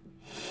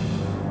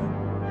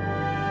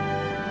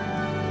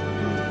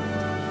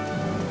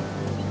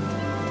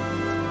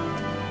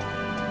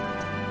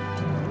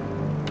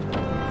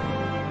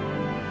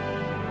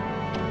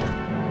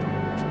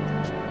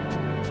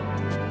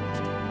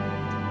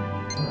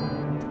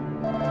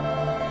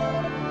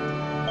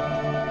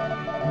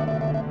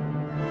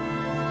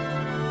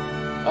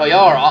 Oh,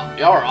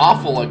 y'all are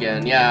awful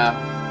again, yeah.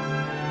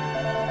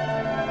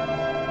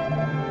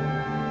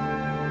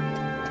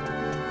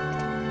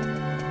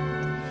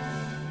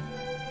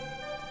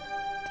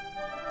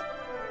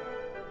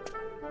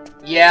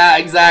 Yeah,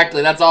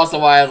 exactly. That's also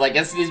why I was like,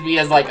 this needs to be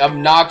as like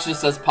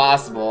obnoxious as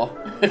possible,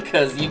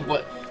 because you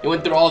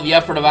went through all the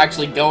effort of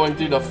actually going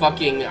through the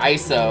fucking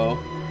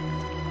ISO.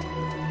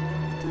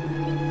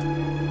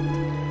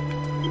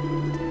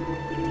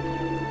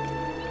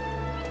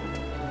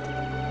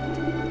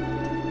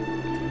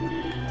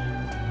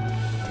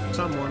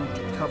 Someone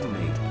cover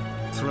me.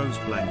 Throws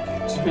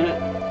blankets.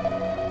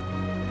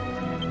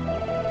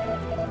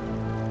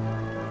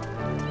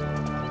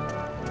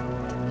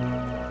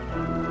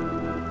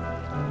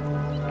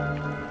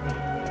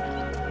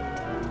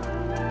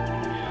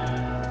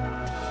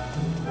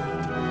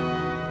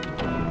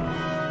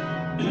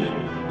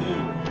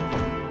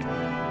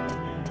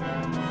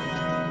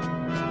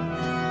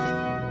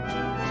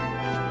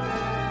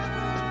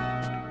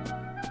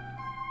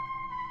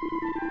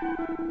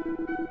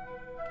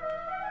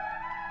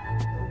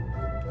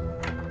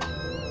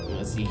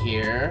 Let's see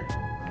here.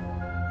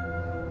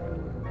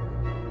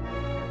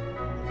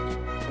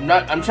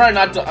 I'm trying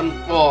not to,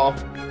 well,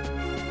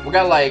 We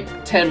got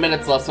like 10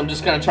 minutes left, so I'm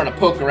just kind of trying to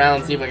poke around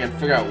and see if I can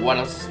figure out what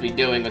I'm supposed to be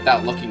doing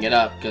without looking it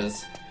up,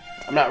 because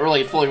I'm not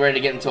really fully ready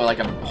to get into like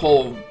a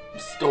whole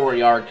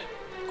story arc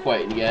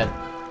quite yet.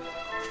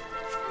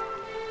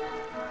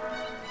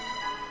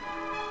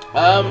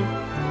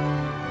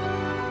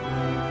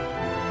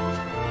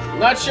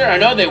 Not sure. I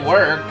know they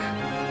work.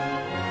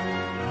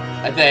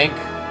 I think.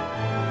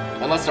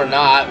 Unless they're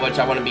not, which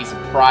I wouldn't be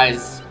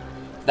surprised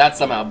if that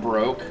somehow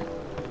broke.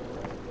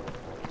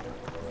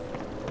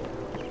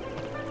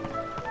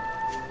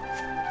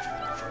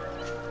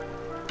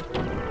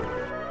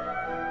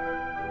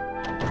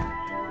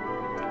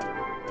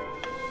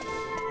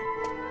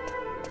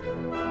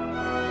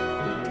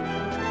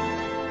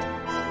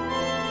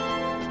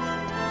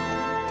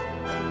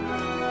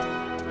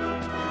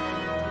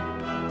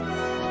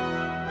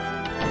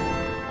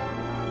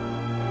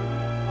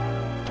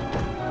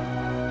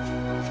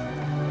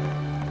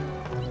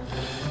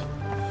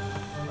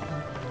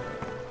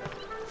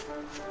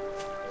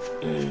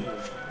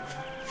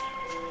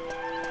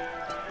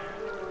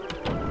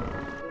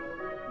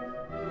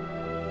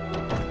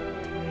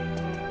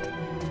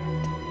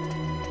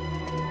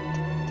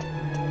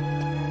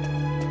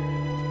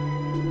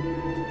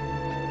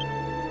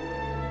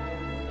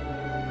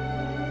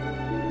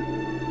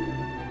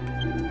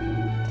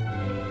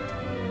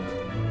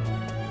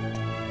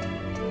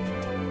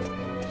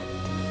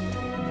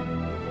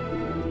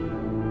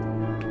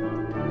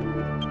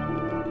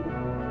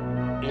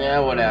 Yeah,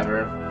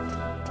 whatever.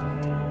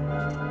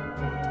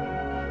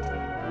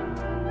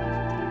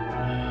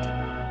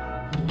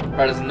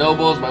 Alright, as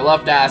noble as my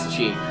left ass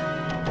cheek.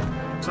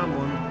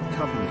 Someone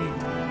cover me.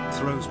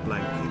 Throws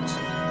blankets.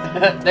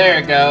 There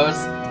it goes.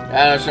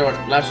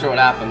 I'm not sure what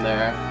happened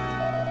there.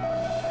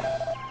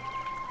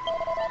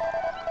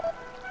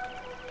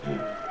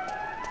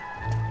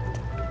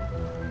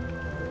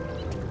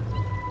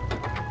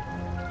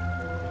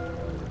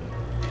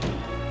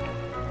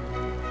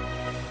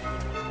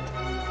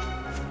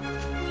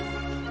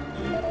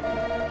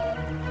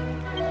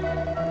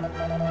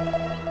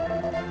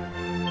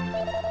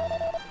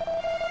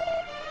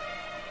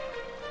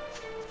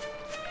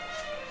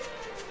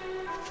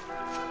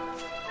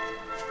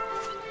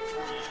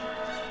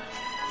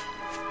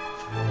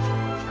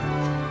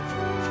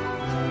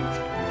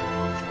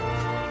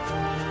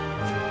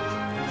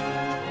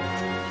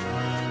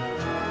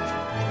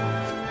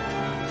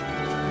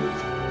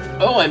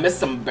 Oh, I missed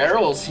some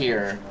barrels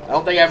here. I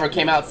don't think I ever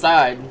came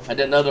outside. I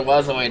didn't know there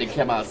was a way to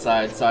come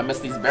outside, so I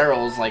missed these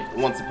barrels like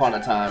once upon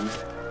a time.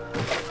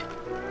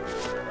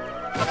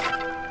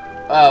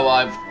 Oh, well,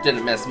 I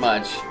didn't miss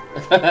much.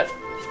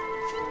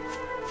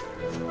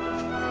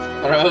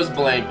 Rose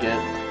blanket.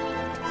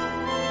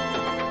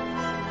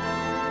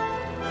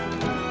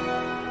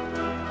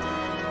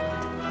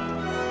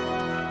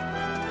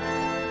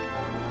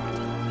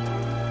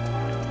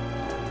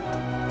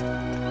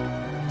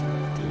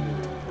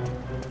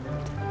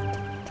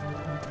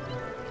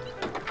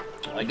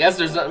 I guess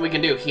there's nothing we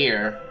can do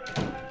here.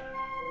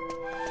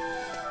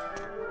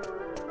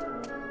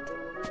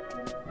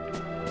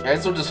 I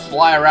guess we'll just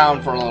fly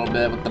around for a little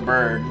bit with the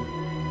bird.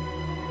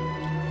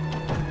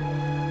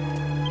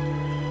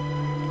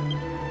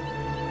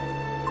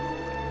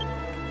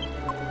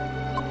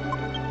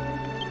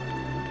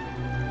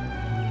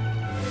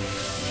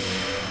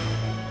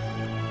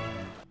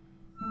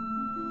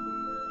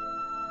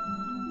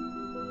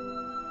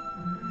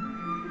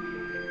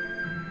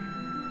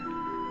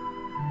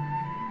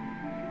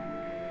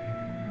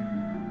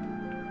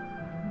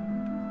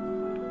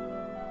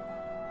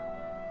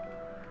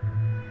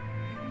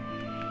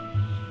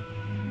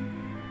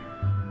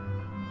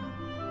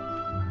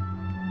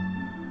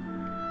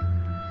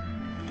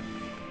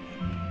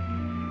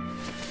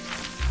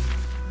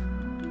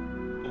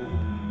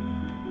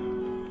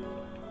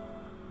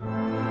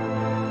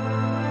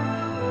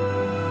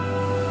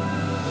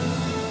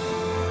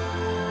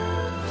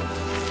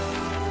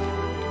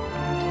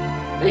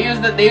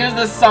 They use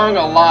this song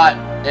a lot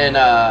in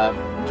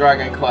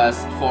Dragon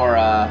Quest for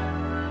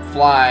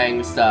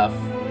flying stuff.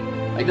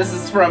 Like this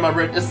is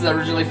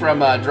originally from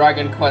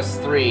Dragon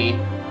Quest III,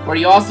 where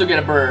you also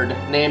get a bird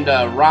named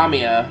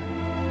Ramia,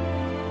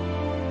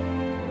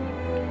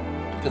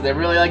 because they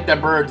really like their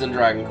birds in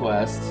Dragon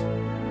Quest.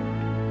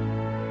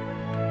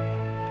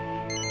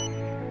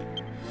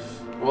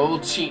 Well, we'll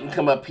cheat and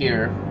come up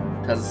here,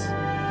 because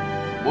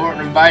we weren't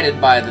invited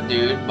by the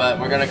dude, but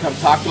we're gonna come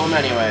talk to him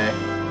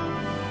anyway.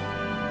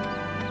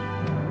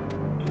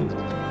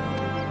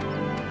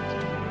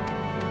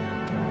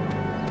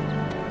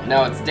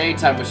 Now it's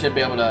daytime, we should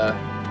be able to...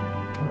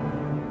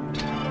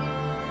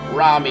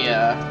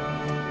 Ramia.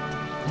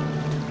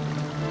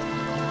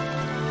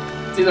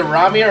 It's either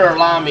Ramia or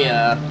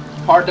Lamia.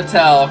 Hard to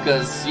tell,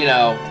 because, you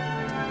know...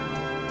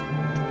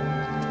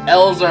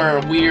 L's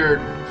are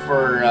weird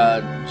for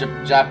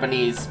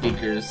Japanese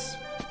speakers.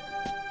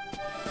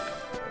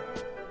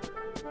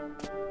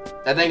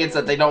 I think it's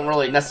that they don't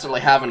really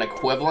necessarily have an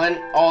equivalent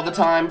all the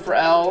time for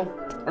L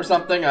or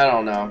something, I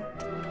don't know.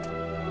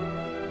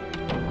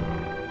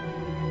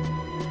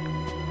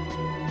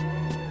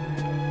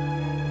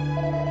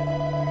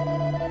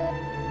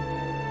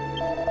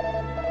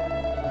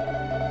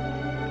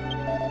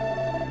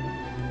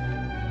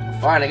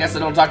 Fine, I guess I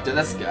don't talk to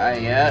this guy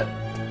yet.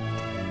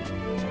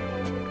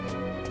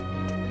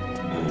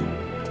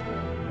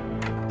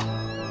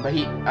 But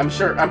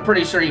I'm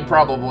pretty sure he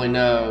probably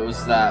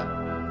knows that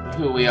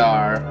who we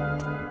are.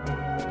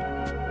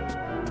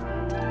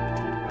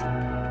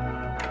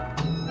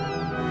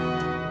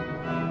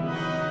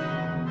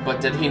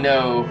 But did he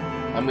know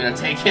I'm gonna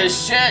take his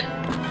shit?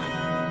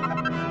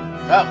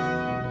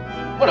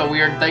 Oh, what a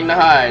weird thing to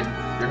hide,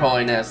 Your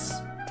Holiness.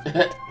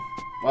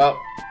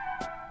 Well,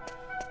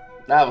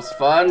 that was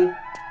fun.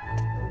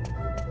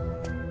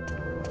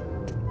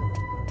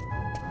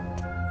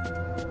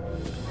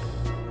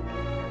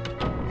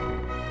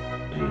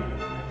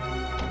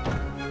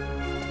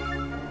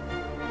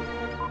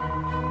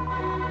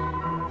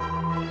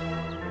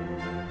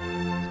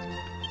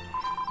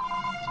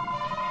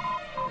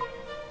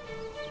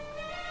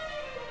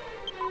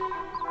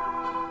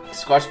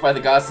 Squashed by the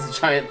goddess's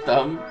giant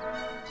thumb.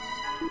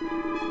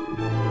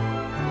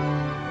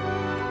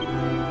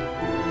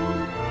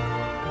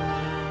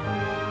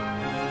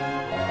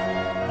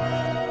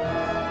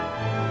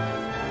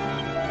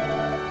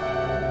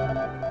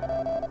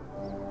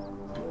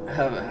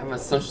 Have a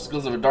social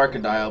skills of a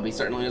Darkadile, but he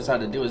certainly knows how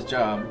to do his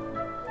job.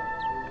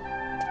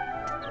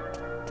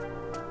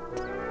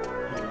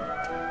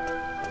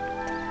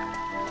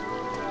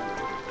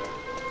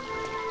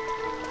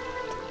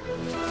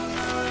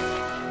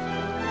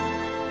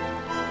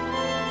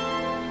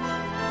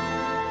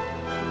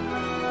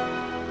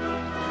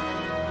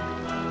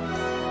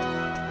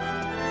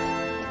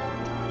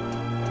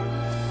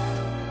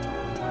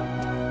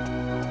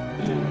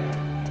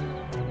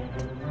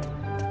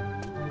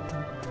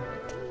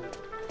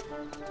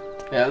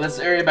 Yeah, this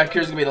area back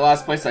here is going to be the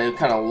last place I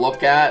kind of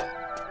look at,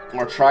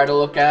 or try to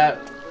look at.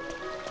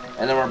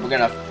 And then we're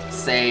going to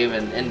save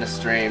and end the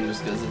stream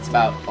just because it's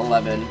about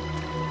 11.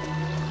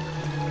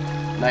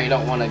 Now you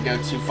don't want to go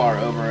too far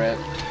over it.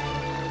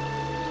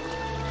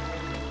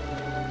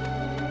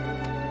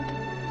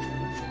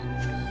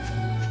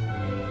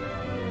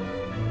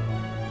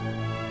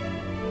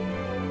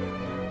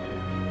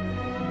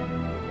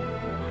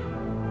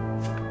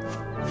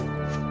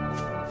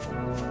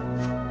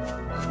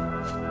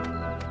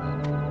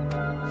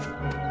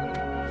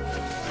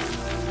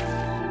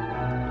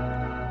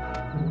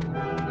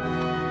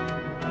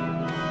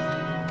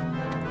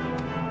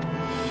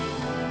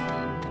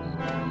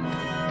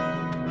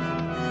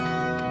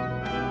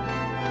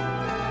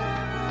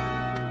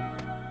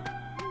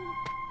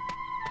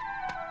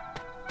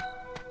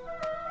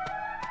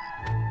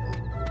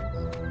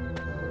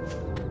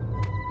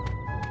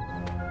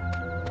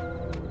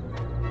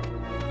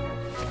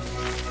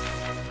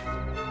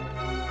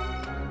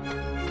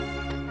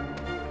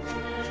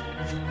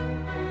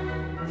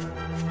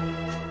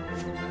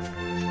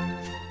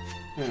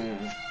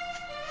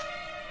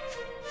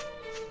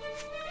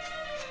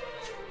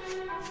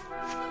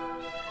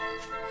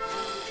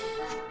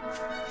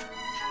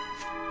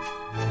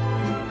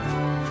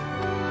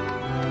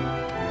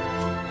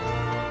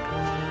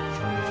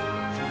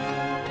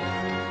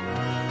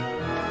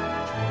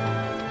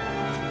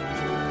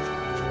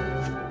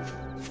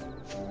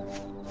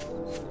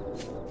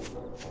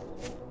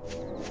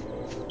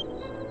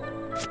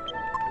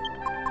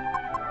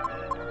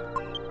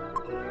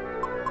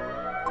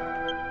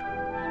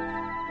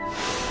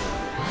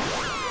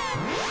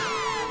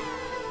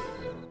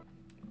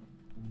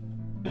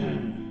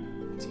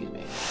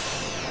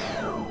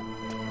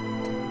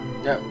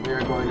 Yep, we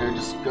are going to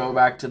just go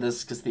back to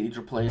this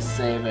cathedral place,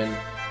 save, and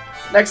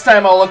next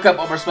time I'll look up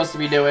what we're supposed to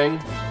be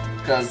doing,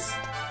 because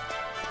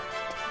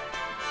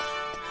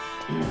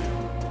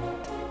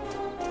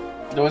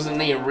there wasn't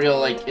any real,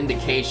 like,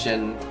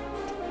 indication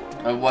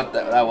of what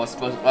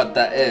what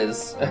that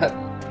is.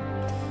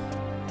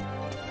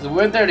 So we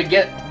went there to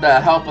get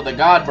the help of the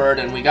Godbird,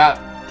 and we got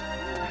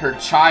her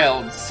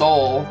child's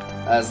soul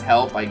as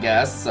help, I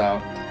guess,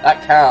 so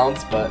that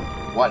counts, but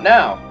what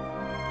now?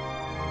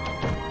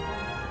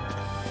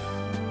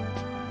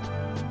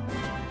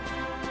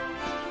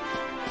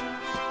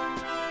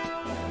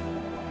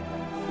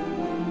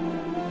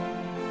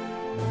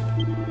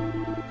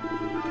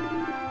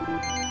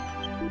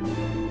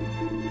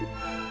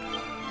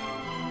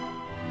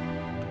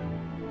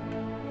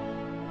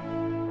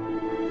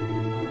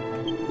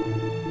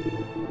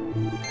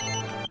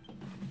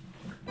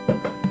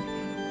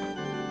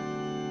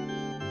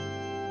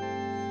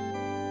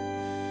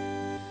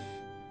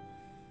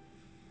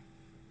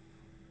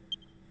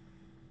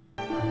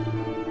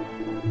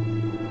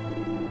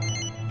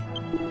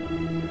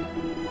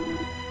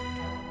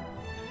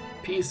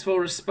 Peaceful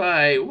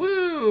respite.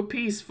 Woo!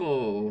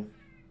 Peaceful.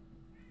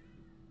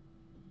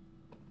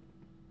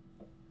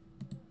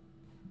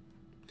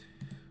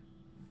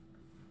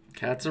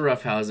 Cats are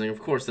roughhousing. Of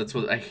course, that's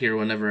what I hear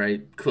whenever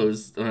I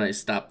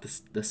stop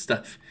this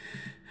stuff.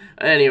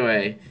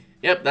 Anyway,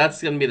 yep,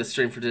 that's going to be the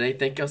stream for today.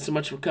 Thank y'all so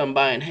much for coming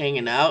by and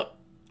hanging out.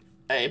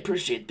 I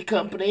appreciate the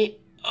company.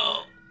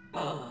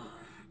 Oh.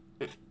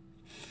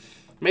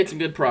 Made some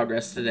good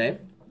progress today.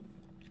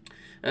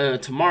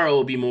 Tomorrow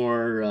will be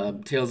more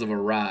Tales of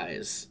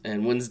Arise,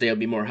 and Wednesday will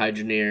be more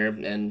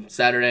Hydroneer, and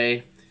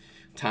Saturday,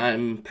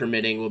 time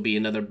permitting, will be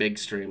another big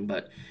stream.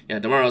 But yeah,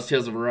 tomorrow's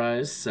Tales of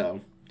Arise,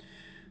 so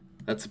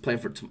that's the plan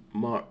for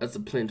tomorrow. That's the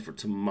plan for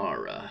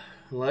tomorrow.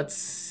 Let's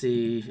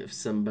see if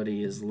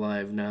somebody is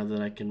live now that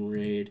I can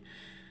raid.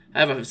 I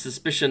have a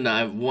suspicion that I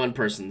have one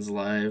person's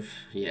live.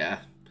 Yeah,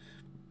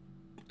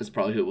 that's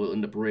probably who we'll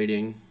end up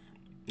raiding.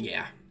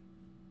 Yeah.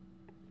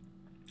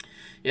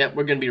 Yep,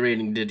 we're going to be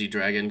raiding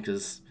Digidragon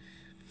because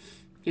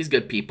he's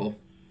good people.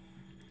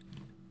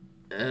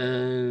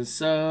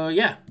 So,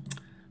 yeah.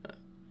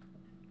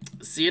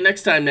 See you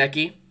next time,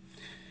 Neki.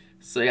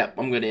 So, yeah,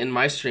 I'm going to end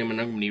my stream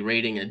and I'm going to be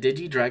raiding a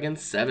Digidragon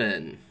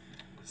 7.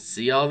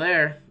 See y'all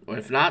there. Or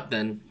if not,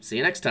 then see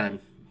you next time.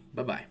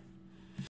 Bye-bye.